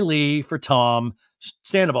got Billy Lee for Tom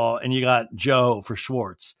Sandoval and you got Joe for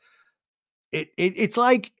Schwartz. It's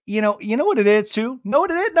like, you know what it is too? Know what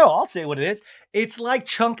it is? No, I'll say what it is. It's like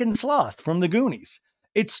Chunk and Sloth from the Goonies.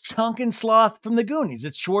 It's Chunk and Sloth from the Goonies.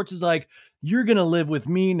 It's Schwartz is like, you're going to live with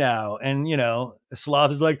me now. And,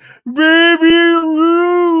 Sloth is like, baby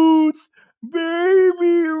Ruth,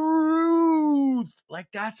 baby Ruth. Like,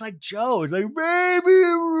 that's like Joe. It's like, baby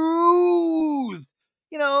Ruth.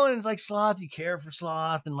 And it's like Sloth, you care for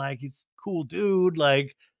Sloth. And like, he's a cool dude,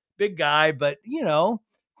 like big guy, but,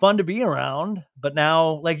 fun to be around. But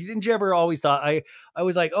now, like, didn't you ever always thought, I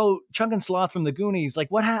was like, oh, Chunk and Sloth from the Goonies. Like,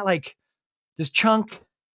 did Chunk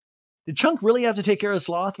really have to take care of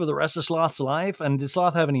Sloth for the rest of Sloth's life? And did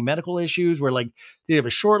Sloth have any medical issues where, like, did he have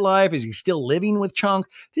a short life? Is he still living with Chunk?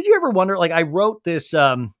 Did you ever wonder, like, I wrote this,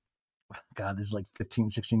 God, this is like 15,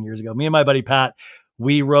 16 years ago. Me and my buddy Pat,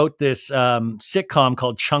 we wrote this sitcom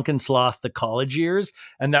called Chunk and Sloth, The College Years.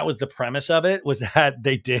 And that was the premise of it, was that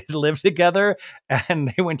they did live together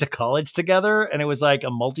and they went to college together. And it was like a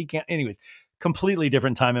anyways, completely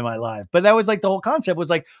different time in my life. But that was like the whole concept was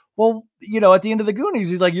like, well, at the end of the Goonies,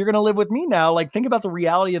 he's like, you're going to live with me now. Like, think about the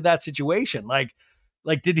reality of that situation. Like,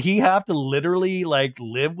 did he have to literally like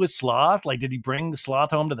live with Sloth? Like, did he bring Sloth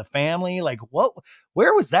home to the family? Like,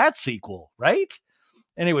 where was that sequel? Right.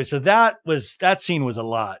 Anyway, so that scene was a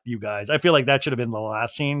lot, you guys. I feel like that should have been the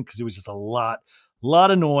last scene because it was just a lot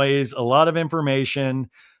of noise, a lot of information.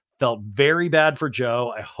 Felt very bad for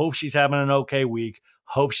Joe. I hope she's having an okay week.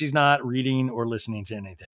 Hope she's not reading or listening to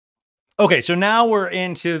anything. Okay, so now we're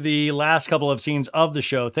into the last couple of scenes of the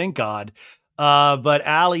show. Thank God. But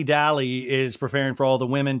Allie Dally is preparing for all the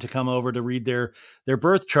women to come over to read their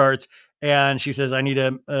birth charts. And she says, I need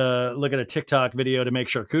to look at a TikTok video to make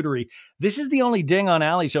charcuterie. This is the only ding on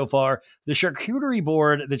Allie so far. The charcuterie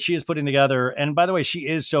board that she is putting together. And by the way, she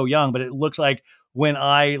is so young, but it looks like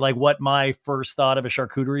what my first thought of a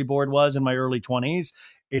charcuterie board was in my early 20s.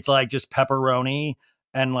 It's like just pepperoni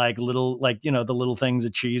and like little, like, the little things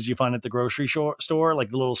of cheese you find at the grocery store, like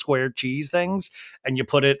the little square cheese things. And you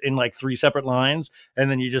put it in like 3 separate lines.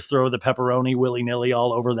 And then you just throw the pepperoni willy nilly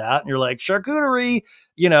all over that. And you're like, charcuterie,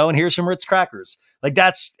 and here's some Ritz crackers. Like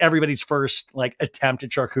that's everybody's first like attempt at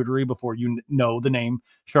charcuterie before the name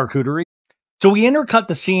charcuterie. So we intercut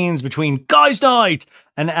the scenes between Guys Night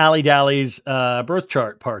and Allie Dally's birth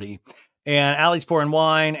chart party. And Allie's pouring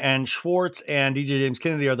wine, and Schwartz and DJ James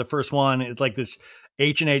Kennedy are the first one. It's like this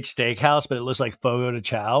H&H steakhouse, but it looks like Fogo de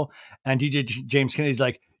Chao. And DJ James Kennedy's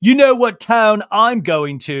like, you know what town I'm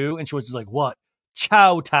going to? And Schwartz is like, what?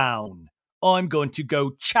 Chow Town. I'm going to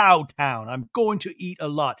go Chow Town. I'm going to eat a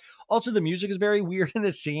lot. Also, the music is very weird in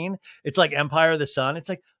this scene. It's like Empire of the Sun. It's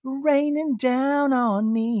like raining down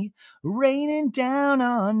on me, raining down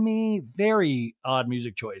on me. Very odd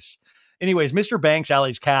music choice. Anyways, Mr. Banks,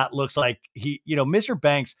 Allie's cat, looks like Mr.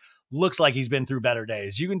 Banks looks like he's been through better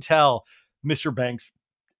days. You can tell Mr. Banks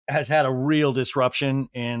has had a real disruption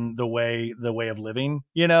in the way of living,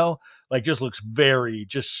 like just looks very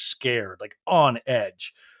just scared, like on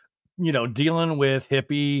edge. Dealing with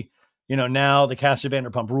hippie, now the cast of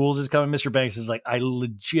Vanderpump Rules is coming. Mr. Banks is like, I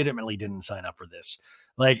legitimately didn't sign up for this.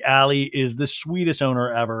 Like, Allie is the sweetest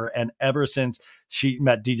owner ever. And ever since she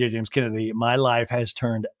met DJ James Kennedy, my life has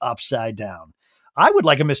turned upside down. I would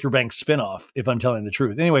like a Mr. Banks spinoff, if I'm telling the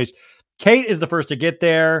truth. Anyways, Kate is the first to get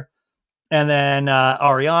there. And then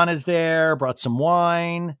Ariana's there, brought some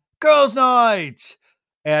wine. Girls' night.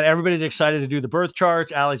 And everybody's excited to do the birth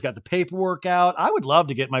charts. Allie's got the paperwork out. I would love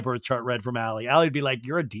to get my birth chart read from Allie. Allie'd be like,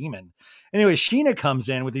 you're a demon. Anyway, Scheana comes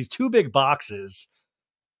in with these 2 big boxes.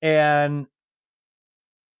 And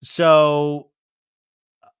so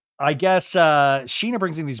I guess Scheana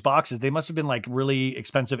brings in these boxes. They must have been like really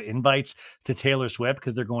expensive invites to Taylor Swift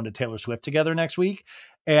because they're going to Taylor Swift together next week.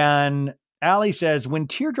 And Allie says, when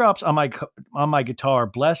Teardrops on my guitar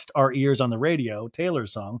blessed our ears on the radio,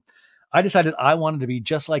 Taylor's song, I decided I wanted to be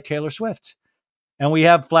just like Taylor Swift. And we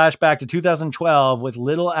have flashback to 2012 with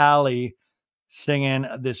little Allie singing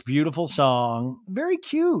this beautiful song. Very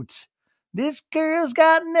cute. This girl's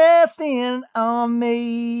got nothing on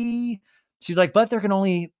me. She's like, but there can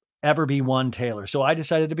only ever be one Taylor. So I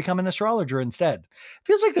decided to become an astrologer instead.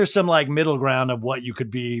 Feels like there's some like middle ground of what you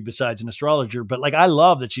could be besides an astrologer, but like, I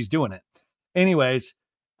love that she's doing it. Anyways,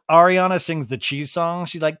 Ariana sings the cheese song.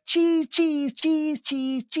 She's like, cheese, cheese, cheese,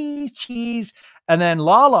 cheese, cheese, cheese. And then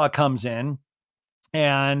Lala comes in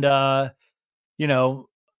and, Allie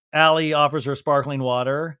offers her sparkling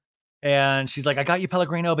water and she's like, I got you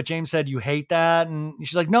Pellegrino, but James said you hate that. And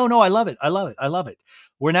she's like, no, I love it. I love it. I love it.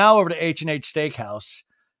 We're now over to H&H Steakhouse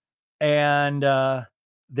and,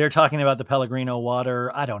 they're talking about the Pellegrino water.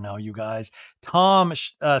 I don't know, you guys. Tom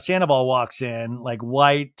Sandoval walks in, like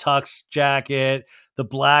white tux jacket, the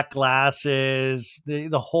black glasses,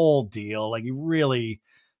 the whole deal. Like he really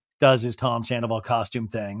does his Tom Sandoval costume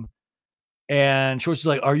thing. And Schwartz is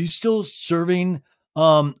like, are you still serving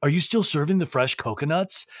the fresh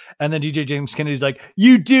coconuts? And then DJ James Kennedy's like,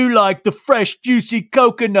 you do like the fresh, juicy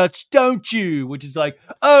coconuts, don't you? Which is like,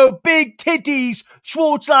 oh, big titties.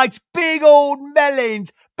 Schwartz likes big old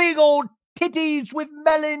melons, big old titties with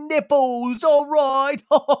melon nipples. All right.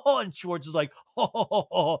 And Schwartz is like,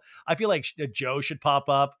 I feel like Joe should pop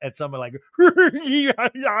up at somewhere like,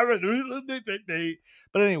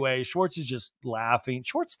 but anyway, Schwartz is just laughing.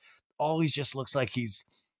 Schwartz always just looks like he's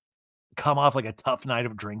come off like a tough night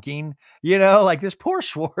of drinking, like this poor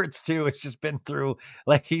Schwartz too. It's just been through,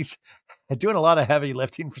 like he's doing a lot of heavy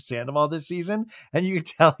lifting for Sandoval this season. And you can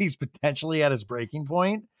tell he's potentially at his breaking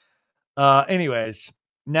point. Anyways,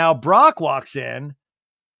 now Brock walks in,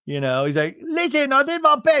 he's like, listen, I did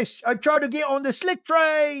my best. I tried to get on the slick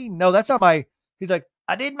train. No, that's not he's like,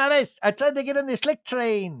 I did my best. I tried to get on the slick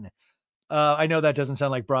train. I know that doesn't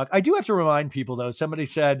sound like Brock. I do have to remind people though. Somebody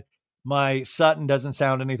said, my Sutton doesn't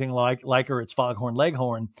sound anything like her. It's Foghorn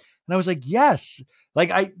Leghorn. And I was like, yes. Like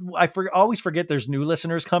I always forget there's new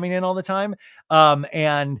listeners coming in all the time. I've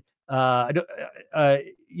been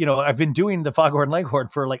doing the Foghorn Leghorn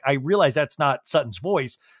for like, I realize that's not Sutton's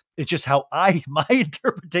voice. It's just how my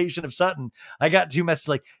interpretation of Sutton, I got 2 messages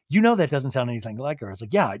like, that doesn't sound anything like her. I was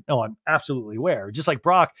like, yeah, I know, I'm absolutely aware. Just like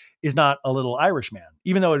Brock is not a little Irish man,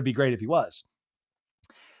 even though it'd be great if he was.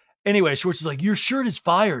 Anyway, Schwartz is like, your shirt is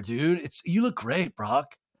fire, dude. You look great,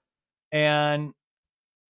 Brock. And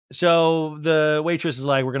so the waitress is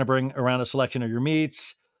like, we're going to bring around a selection of your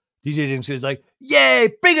meats. DJ James is like,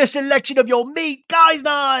 yay, bring a selection of your meat, guys'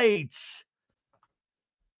 nights.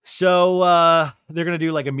 So they're going to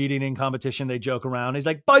do like a meeting in competition. They joke around. He's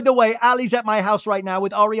like, by the way, Allie's at my house right now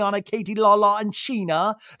with Ariana, Katie, Lala, and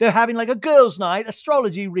Scheana. They're having like a girls' night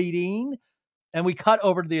astrology reading. And we cut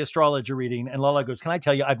over to the astrologer reading and Lala goes, can I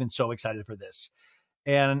tell you, I've been so excited for this.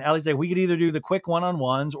 And Allie's like, we could either do the quick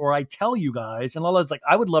one-on-ones or I tell you guys. And Lala's like,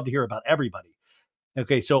 I would love to hear about everybody.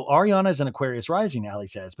 Okay, so Ariana is an Aquarius rising, Allie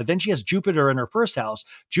says, but then she has Jupiter in her first house.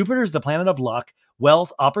 Jupiter is the planet of luck,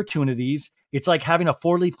 wealth, opportunities. It's like having a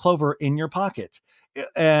 4-leaf clover in your pocket.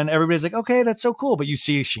 And everybody's like, okay, that's so cool. But you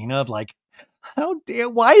see Scheana of like, how dare,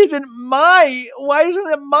 why isn't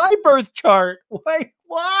it my birth chart?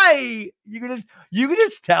 Why? You can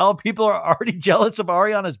just tell people are already jealous of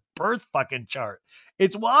Ariana's birth fucking chart.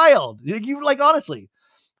 It's wild. You like, honestly,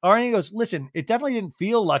 Ariana goes, listen, it definitely didn't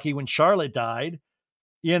feel lucky when Charlotte died.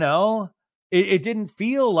 You know, it didn't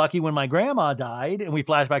feel lucky when my grandma died. And we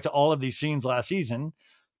flash back to all of these scenes last season.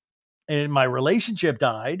 And my relationship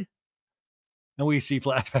died. And we see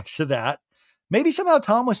flashbacks to that. Maybe somehow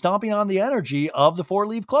Tom was stomping on the energy of the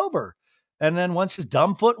 4-leaf clover. And then once his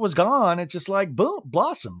dumb foot was gone, it just like, boom,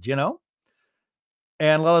 blossomed, you know?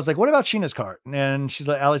 And Lala's like, what about Scheana's card? And she's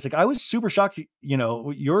like, Allie's like, I was super shocked. You know,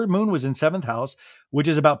 your moon was in 7th house, which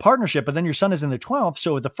is about partnership, but then your sun is in the 12th.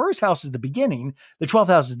 So the first house is the beginning. The 12th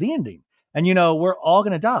house is the ending. And, you know, we're all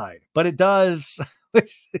going to die, but it does.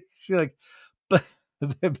 She's like, but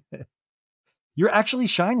you're actually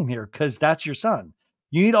shining here because that's your sun.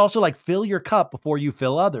 You need to also like fill your cup before you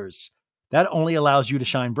fill others. That only allows you to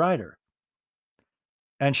shine brighter.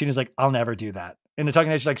 And Scheana's like, I'll never do that. And the talking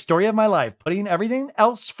head, she's like, story of my life, putting everything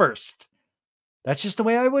else first. That's just the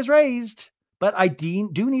way I was raised. But I do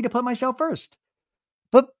need to put myself first.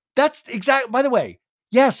 But that's exactly, by the way,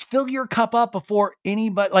 yes, fill your cup up before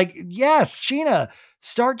anybody, like, yes, Scheana,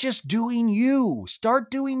 start just doing you.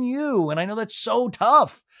 Start doing you. And I know that's so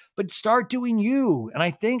tough, but start doing you. And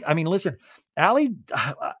I think, I mean, listen, Allie,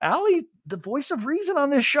 the voice of reason on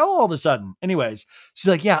this show all of a sudden. Anyways, she's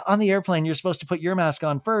like, yeah, on the airplane, you're supposed to put your mask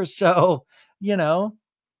on first. So, you know.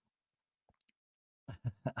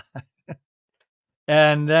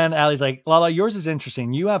 And then Allie's like, Lala, yours is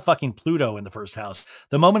interesting. You have fucking Pluto in the first house.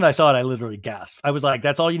 The moment I saw it, I literally gasped. I was like,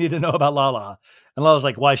 that's all you need to know about Lala. And Lala's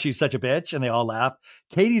like, why she's such a bitch? And they all laugh.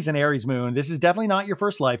 Katie's an Aries moon. This is definitely not your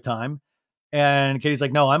first lifetime. And Katie's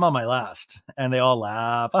like, no, I'm on my last. And they all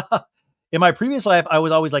laugh. In my previous life, I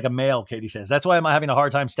was always like a male, Katie says. That's why I'm having a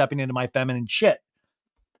hard time stepping into my feminine shit.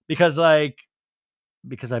 Because I've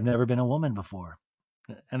never been a woman before.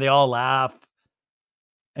 And they all laugh.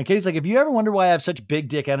 And Katie's like, if you ever wonder why I have such big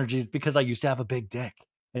dick energy, it's because I used to have a big dick.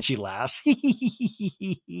 And she laughs. And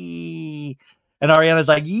Ariana's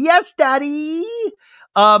like, yes, daddy.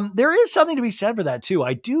 There is something to be said for that too.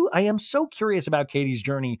 I am so curious about Katie's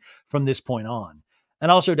journey from this point on. And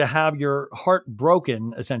also to have your heart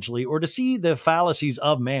broken, essentially, or to see the fallacies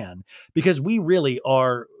of man, because we really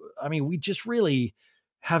are, I mean, we just really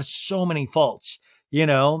have so many faults, you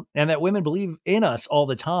know, and that women believe in us all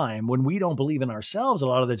the time when we don't believe in ourselves a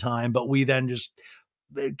lot of the time, but we then just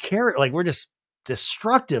care, like we're just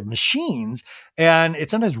destructive machines. And it's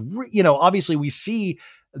sometimes, you know, obviously we see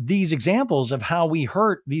these examples of how we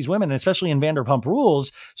hurt these women, especially in Vanderpump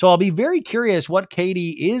Rules. So I'll be very curious what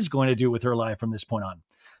Katie is going to do with her life from this point on.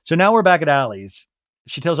 So now we're back at Allie's.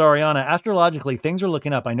 She tells Ariana, astrologically, things are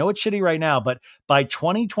looking up. I know it's shitty right now, but by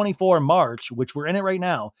 2024 March, which we're in it right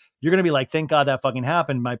now, you're going to be like, thank God that fucking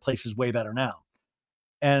happened. My place is way better now.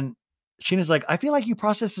 And Scheana's like, I feel like you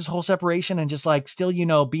processed this whole separation and just like still, you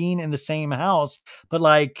know, being in the same house, but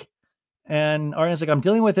like, and Ariana's like, I'm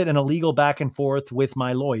dealing with it in a legal back and forth with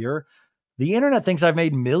my lawyer. The internet thinks I've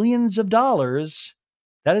made millions of dollars.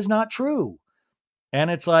 That is not true.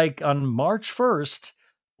 And it's like on March 1st,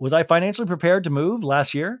 was I financially prepared to move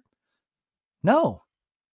last year? No.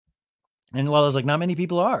 And Lala's like, not many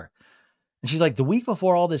people are. And she's like, the week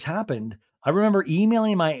before all this happened, I remember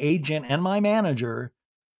emailing my agent and my manager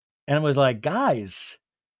and it was like, guys,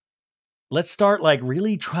 let's start like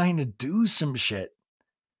really trying to do some shit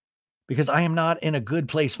because I am not in a good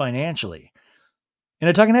place financially. And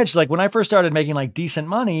a talking head, she's like, when I first started making like decent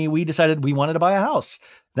money, we decided we wanted to buy a house.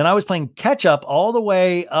 Then I was playing catch up all the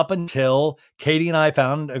way up until Katie and I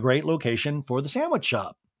found a great location for the sandwich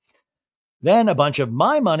shop. Then a bunch of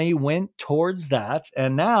my money went towards that.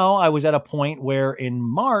 And now I was at a point where in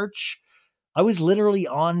March, I was literally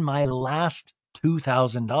on my last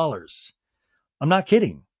 $2,000. I'm not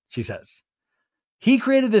kidding, she says. He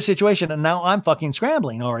created this situation and now I'm fucking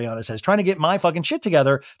scrambling, Ariana says, trying to get my fucking shit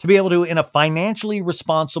together to be able to, in a financially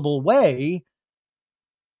responsible way,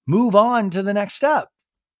 move on to the next step.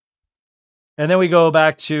 And then we go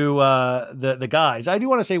back to the guys. I do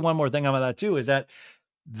want to say one more thing about that too, is that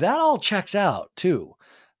all checks out too.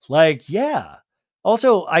 Like, yeah.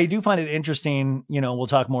 Also, I do find it interesting, you know, we'll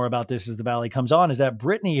talk more about this as the Valley comes on, is that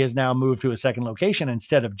Brittany has now moved to a second location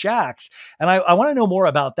instead of Jax. And I want to know more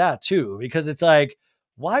about that too, because it's like,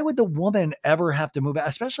 why would the woman ever have to move out,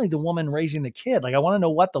 especially the woman raising the kid? Like, I want to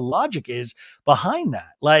know what the logic is behind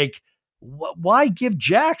that. Like, why give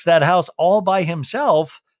Jax that house all by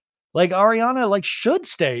himself? Like Ariana should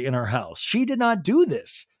stay in her house. She did not do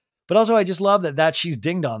this. But also I just love that she's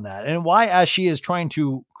dinged on that. And why, as she is trying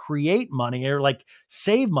to create money or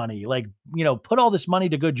save money, put all this money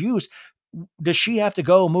to good use, does she have to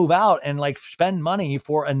go move out and spend money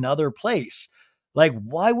for another place?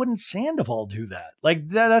 Why wouldn't Sandoval do that?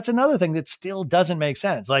 That's another thing that still doesn't make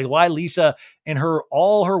sense. Why Lisa, in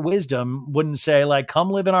all her wisdom, wouldn't say,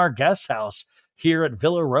 come live in our guest house here at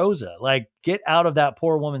Villa Rosa. Get out of that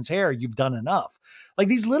poor woman's hair. You've done enough.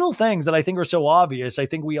 These little things that I think are so obvious. I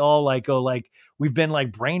think we all we've been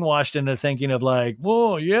brainwashed into thinking of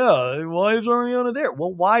well, yeah, why is Ariana there?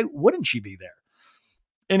 Well, why wouldn't she be there?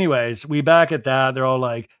 Anyways, we back at that. They're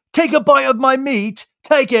all take a bite of my meat.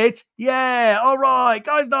 Take it. Yeah. All right.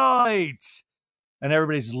 Guys night. And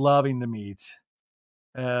everybody's loving the meat.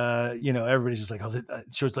 Everybody's just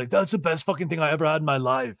Short's that's the best fucking thing I ever had in my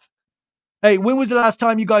life. Hey, when was the last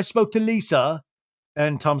time you guys spoke to Lisa?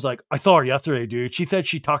 And Tom's I saw her yesterday, dude. She said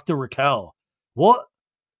she talked to Raquel. What?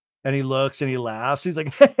 And he looks and he laughs. He's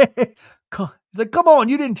hey. He's come on,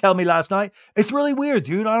 you didn't tell me last night. It's really weird,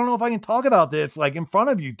 dude. I don't know if I can talk about this in front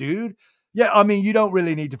of you, dude. Yeah, I mean, you don't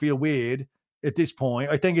really need to feel weird at this point.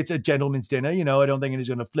 I think it's a gentleman's dinner. I don't think he's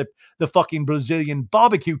going to flip the fucking Brazilian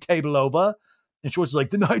barbecue table over. And Schwartz is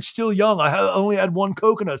the night's still young. I only had one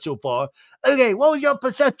coconut so far. Okay, what was your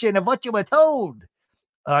perception of what you were told?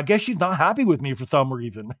 I guess she's not happy with me for some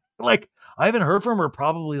reason. I haven't heard from her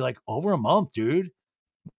probably over a month, dude.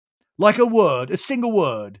 A single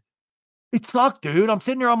word. It sucked, dude. I'm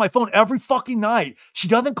sitting here on my phone every fucking night. She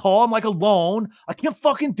doesn't call. I'm alone. I can't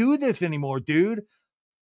fucking do this anymore, dude.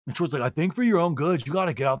 And Schwartz I think for your own good, you got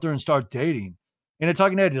to get out there and start dating. And a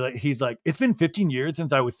talking head, he's it's been 15 years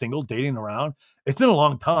since I was single dating around. It's been a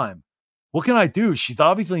long time. What can I do? She's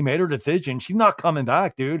obviously made her decision. She's not coming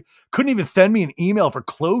back, dude. Couldn't even send me an email for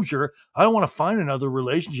closure. I don't want to find another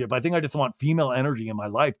relationship. I think I just want female energy in my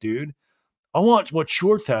life, dude. I want what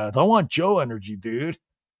Schwartz has. I want Joe energy, dude.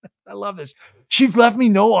 I love this. She's left me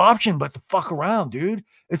no option but to fuck around, dude.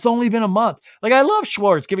 It's only been a month. I love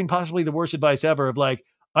Schwartz giving possibly the worst advice ever of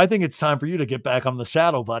I think it's time for you to get back on the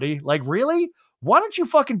saddle, buddy. Really? Why don't you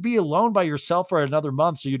fucking be alone by yourself for another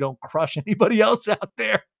month so you don't crush anybody else out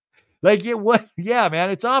there? Yeah, man,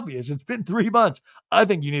 it's obvious. It's been 3 months. I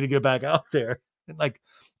think you need to get back out there. And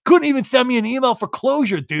couldn't even send me an email for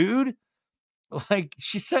closure, dude.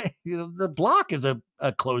 She said, the block is a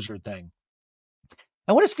closure thing.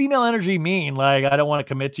 And what does female energy mean? I don't want to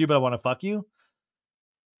commit to you, but I want to fuck you.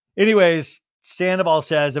 Anyways, Sandoval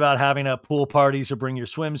says about having a pool party, so bring your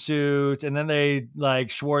swimsuit. And then they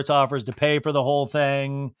Schwartz offers to pay for the whole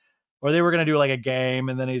thing, or they were going to do a game.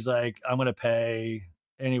 And then he's I'm going to pay.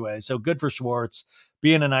 Anyway, so good for Schwartz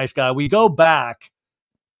being a nice guy. We go back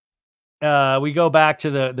to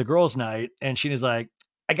the girls' night, and Scheana's I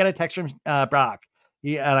got a text from Brock.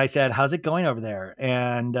 And I said, how's it going over there?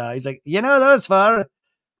 And he's that was fun.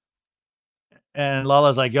 And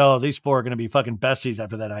Lala's yo, these four are going to be fucking besties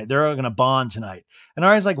after that night. They're going to bond tonight. And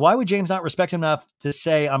Ari's why would James not respect him enough to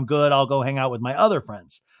say, I'm good, I'll go hang out with my other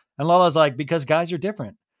friends? And Lala's because guys are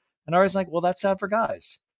different. And Ari's well, that's sad for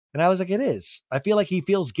guys. And I was it is. I feel he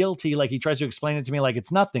feels guilty. He tries to explain it to me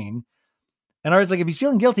it's nothing. And Ari's if he's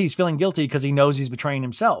feeling guilty because he knows he's betraying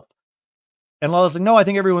himself. And Lala's no, I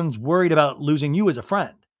think everyone's worried about losing you as a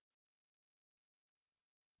friend.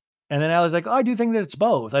 And then Allie's oh, I do think that it's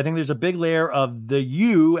both. I think there's a big layer of the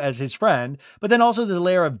you as his friend, but then also the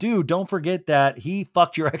layer of dude. Don't forget that he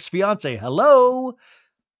fucked your ex-fiance. Hello.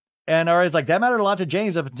 And Ari's that mattered a lot to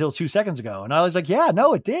James up until 2 seconds ago. And Allie's yeah,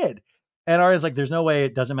 no, it did. And Ari's there's no way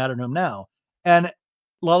it doesn't matter to him now. And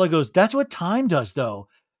Lala goes, that's what time does, though.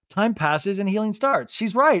 Time passes and healing starts.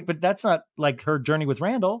 She's right, but that's not her journey with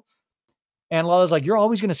Randall. And Lala's you're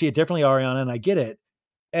always going to see it differently, Ariana, and I get it.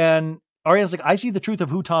 And Ariana's I see the truth of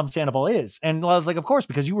who Tom Sandoval is. And Lala's of course,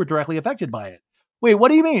 because you were directly affected by it. Wait, what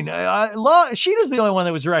do you mean? Scheana's the only one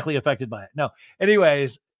that was directly affected by it. No.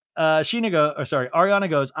 Anyways, Ariana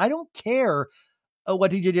goes, I don't care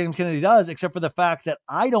what DJ James Kennedy does, except for the fact that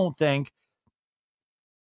I don't think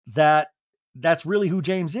that that's really who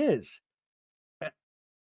James is.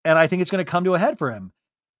 And I think it's going to come to a head for him.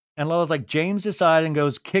 And Lala's James decided and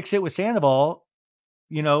goes, kicks it with Sandoval.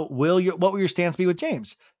 What will your stance be with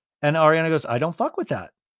James? And Ariana goes, I don't fuck with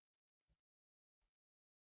that.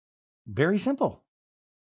 Very simple.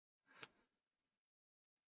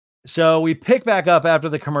 So we pick back up after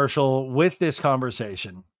the commercial with this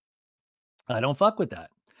conversation. I don't fuck with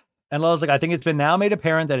that. And Lala's I think it's been now made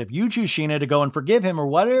apparent that if you choose Scheana to go and forgive him or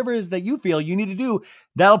whatever it is that you feel you need to do,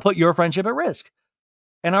 that'll put your friendship at risk.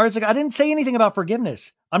 And Ari's like, I didn't say anything about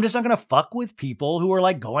forgiveness. I'm just not going to fuck with people who are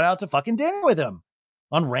like going out to fucking dinner with him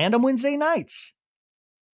on random Wednesday nights.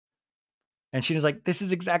 And she's like, this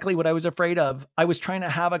is exactly what I was afraid of. I was trying to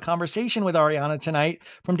have a conversation with Ariana tonight,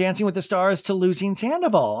 from Dancing with the Stars to losing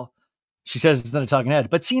Sandoval. She says it's not a talking head,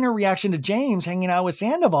 but seeing her reaction to James hanging out with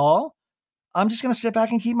Sandoval, I'm just going to sit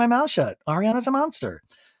back and keep my mouth shut. Ariana's a monster.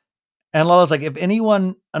 And Lala's like, if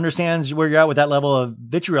anyone understands where you're at with that level of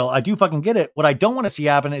vitriol, I do fucking get it. What I don't want to see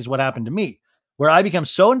happen is what happened to me, where I become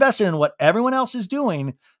so invested in what everyone else is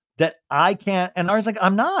doing that I can't. And Ari's like,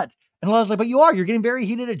 I'm not. And Lala's like, but you are. You're getting very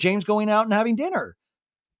heated at James going out and having dinner.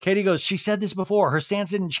 Katie goes, she said this before. Her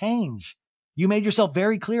stance didn't change. You made yourself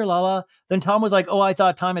very clear, Lala. Then Tom was like, oh, I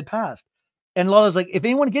thought time had passed. And Lala's like, if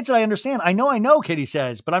anyone gets it, I understand. I know, Katie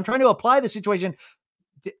says, but I'm trying to apply the situation.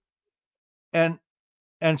 And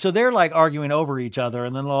so they're like arguing over each other.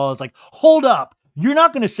 And then Lala's like, hold up. You're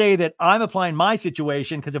not going to say that I'm applying my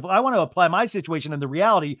situation, because if I want to apply my situation in the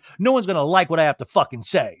reality, no one's going to like what I have to fucking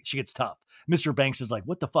say. She gets tough. Mr. Banks is like,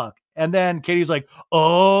 what the fuck? And then Katie's like,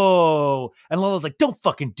 oh. And Lala's like, don't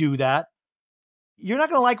fucking do that. You're not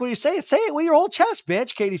going to like what you say. Say it with your whole chest,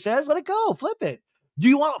 bitch. Katie says, let it go. Flip it. Do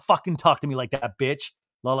you want to fucking talk to me like that, bitch?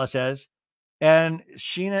 Lala says. And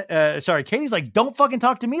Katie's like, don't fucking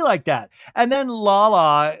talk to me like that. And then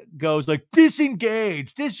Lala goes like,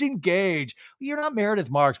 disengage. You're not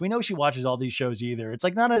Meredith Marks. We know she watches all these shows either. It's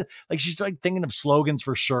like she's like thinking of slogans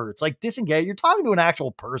for shirts. Like, disengage. You're talking to an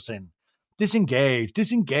actual person.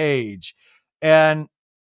 Disengage. And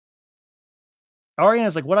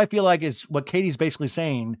Ariana's like, what I feel like is what Katie's basically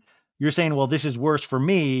saying. You're saying, well, this is worse for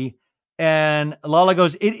me. And Lala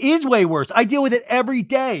goes, it is way worse. I deal with it every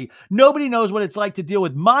day. Nobody knows what it's like to deal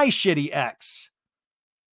with my shitty ex.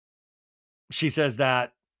 She says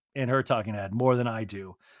that in her talking head more than I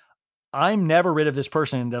do. I'm never rid of this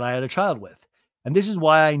person that I had a child with. And this is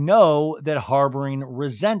why I know that harboring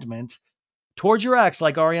resentment towards your ex,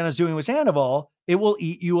 like Ariana's doing with Sandoval, it will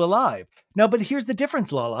eat you alive. Now, but here's the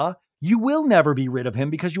difference, Lala. You will never be rid of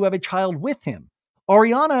him because you have a child with him.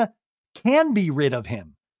 Ariana can be rid of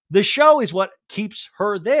him. The show is what keeps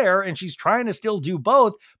her there, and she's trying to still do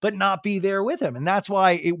both, but not be there with him. And that's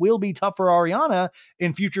why it will be tough for Ariana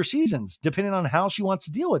in future seasons, depending on how she wants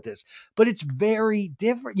to deal with this. But it's very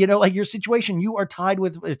different. You know, like your situation, you are tied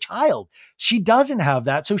with a child. She doesn't have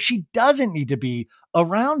that, so she doesn't need to be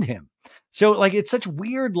around him. So like, it's such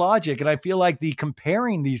weird logic. And I feel like the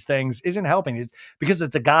comparing these things isn't helping. It's because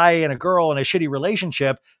it's a guy and a girl in a shitty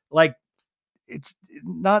relationship. Like, it's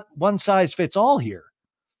not one size fits all here.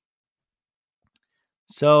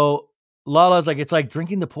 So Lala's like, it's like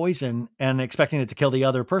drinking the poison and expecting it to kill the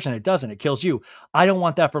other person. It doesn't. It kills you. I don't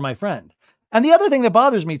want that for my friend. And the other thing that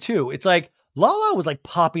bothers me too, it's like Lala was like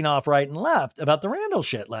popping off right and left about the Randall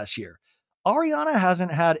shit last year. Ariana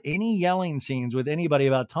hasn't had any yelling scenes with anybody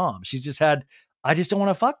about Tom. She's just had, I just don't want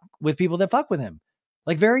to fuck with people that fuck with him.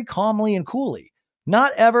 Like, very calmly and coolly.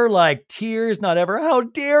 Not ever like tears, not ever, how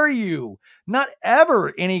dare you? Not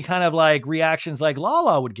ever any kind of like reactions like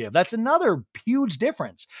Lala would give. That's another huge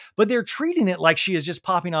difference. But they're treating it like she is just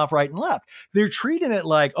popping off right and left. They're treating it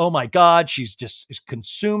like, oh my God, she's just is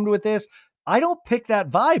consumed with this. I don't pick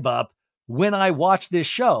that vibe up when I watch this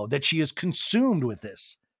show, that she is consumed with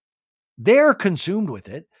this. They're consumed with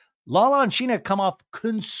it. Lala and Scheana come off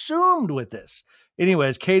consumed with this.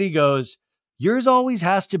 Anyways, Katie goes, yours always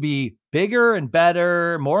has to be bigger and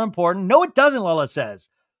better, more important. No, it doesn't, Lala says.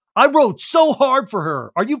 I wrote so hard for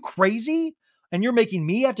her. Are you crazy? And you're making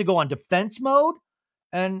me have to go on defense mode?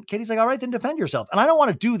 And Katie's like, all right, then defend yourself. And I don't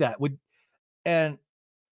want to do that. And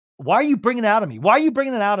why are you bringing it out of me? Why are you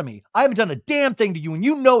bringing it out of me? I haven't done a damn thing to you, and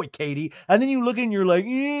you know it, Katie. And then you look and you're like,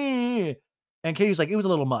 eh. And Katie's like, it was a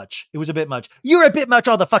little much. It was a bit much. You're a bit much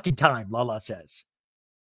all the fucking time, Lala says.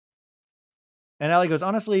 And Allie goes,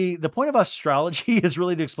 honestly, the point of astrology is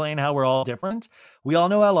really to explain how we're all different. We all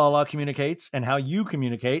know how Lala communicates and how you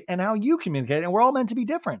communicate and how you communicate, and we're all meant to be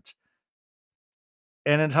different.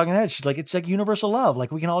 And in talking head, she's like, it's like universal love.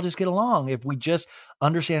 Like, we can all just get along if we just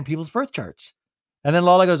understand people's birth charts. And then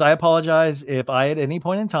Lala goes, I apologize if I at any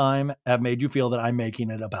point in time have made you feel that I'm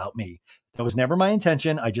making it about me. That was never my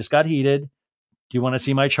intention. I just got heated. Do you want to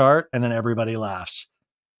see my chart? And then everybody laughs.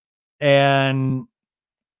 And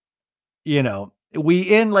you know,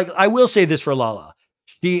 I will say this for Lala.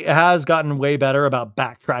 She has gotten way better about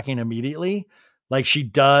backtracking immediately. Like, she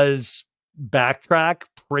does backtrack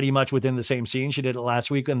pretty much within the same scene. She did it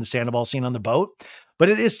last week in the Sandoval scene on the boat, but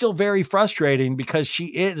it is still very frustrating because she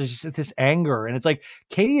is just this anger. And it's like,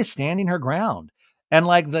 Katie is standing her ground. And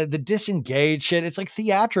like the disengaged shit, it's like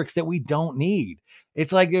theatrics that we don't need.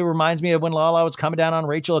 It's like, it reminds me of when Lala was coming down on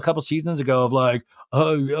Rachel a couple seasons ago of like,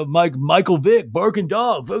 Michael Vick, barking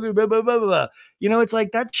dog, fucking blah, blah, blah, blah. You know, it's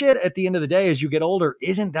like that shit at the end of the day, as you get older,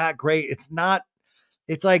 isn't that great. It's not,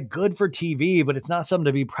 it's like good for TV, but it's not something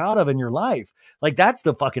to be proud of in your life. Like that's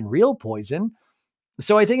the fucking real poison.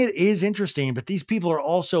 So I think it is interesting, but these people are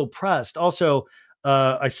also pressed. Also,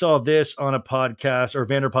 I saw this on a podcast or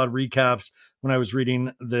Vanderpump recaps when I was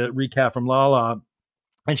reading the recap from Lala.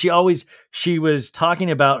 And she was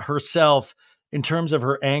talking about herself in terms of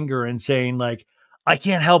her anger and saying like, I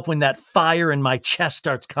can't help when that fire in my chest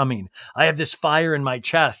starts coming. I have this fire in my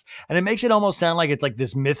chest. And it makes it almost sound like it's like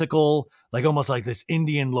this mythical, like almost like this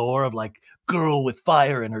Indian lore of like girl with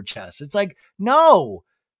fire in her chest. It's like, no,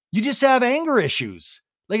 you just have anger issues.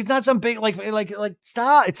 Like it's not some big, like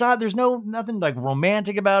stop. It's not, there's nothing like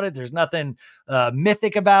romantic about it. There's nothing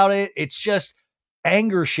mythic about it. It's just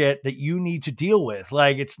anger shit that you need to deal with.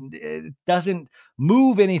 Like it doesn't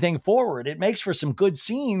move anything forward. It makes for some good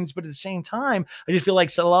scenes, but at the same time, I just feel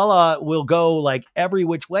like Lala will go like every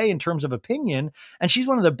which way in terms of opinion. And she's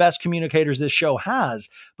one of the best communicators this show has.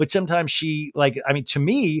 But sometimes she like, I mean, to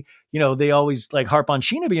me, you know, they always like harp on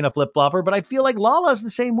Scheana being a flip flopper, but I feel like Lala's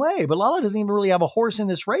the same way. But Lala doesn't even really have a horse in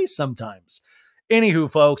this race sometimes.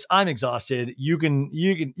 Anywho, folks, I'm exhausted. You can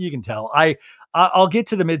tell. I'll get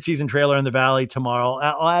to the midseason trailer in the Valley tomorrow.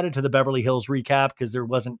 I'll add it to the Beverly Hills recap because there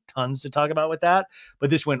wasn't tons to talk about with that, but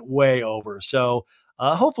this went way over. So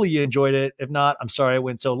hopefully you enjoyed it. If not, I'm sorry it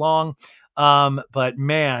went so long. But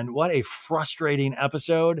man, what a frustrating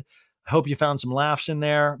episode. I hope you found some laughs in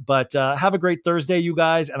there, but have a great Thursday, you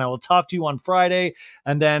guys. And I will talk to you on Friday.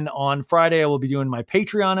 And then on Friday, I will be doing my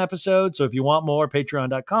Patreon episode. So if you want more,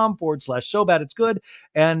 patreon.com/SoBadIt'sGood.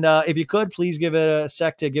 And if you could, please give it a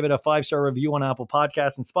sec to give it a 5-star review on Apple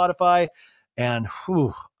Podcasts and Spotify. And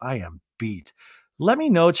whew, I am beat. Let me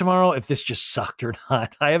know tomorrow if this just sucked or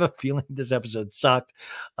not. I have a feeling this episode sucked.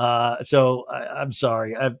 So I'm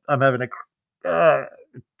sorry. I'm having a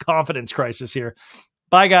confidence crisis here.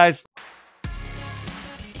 Bye, guys.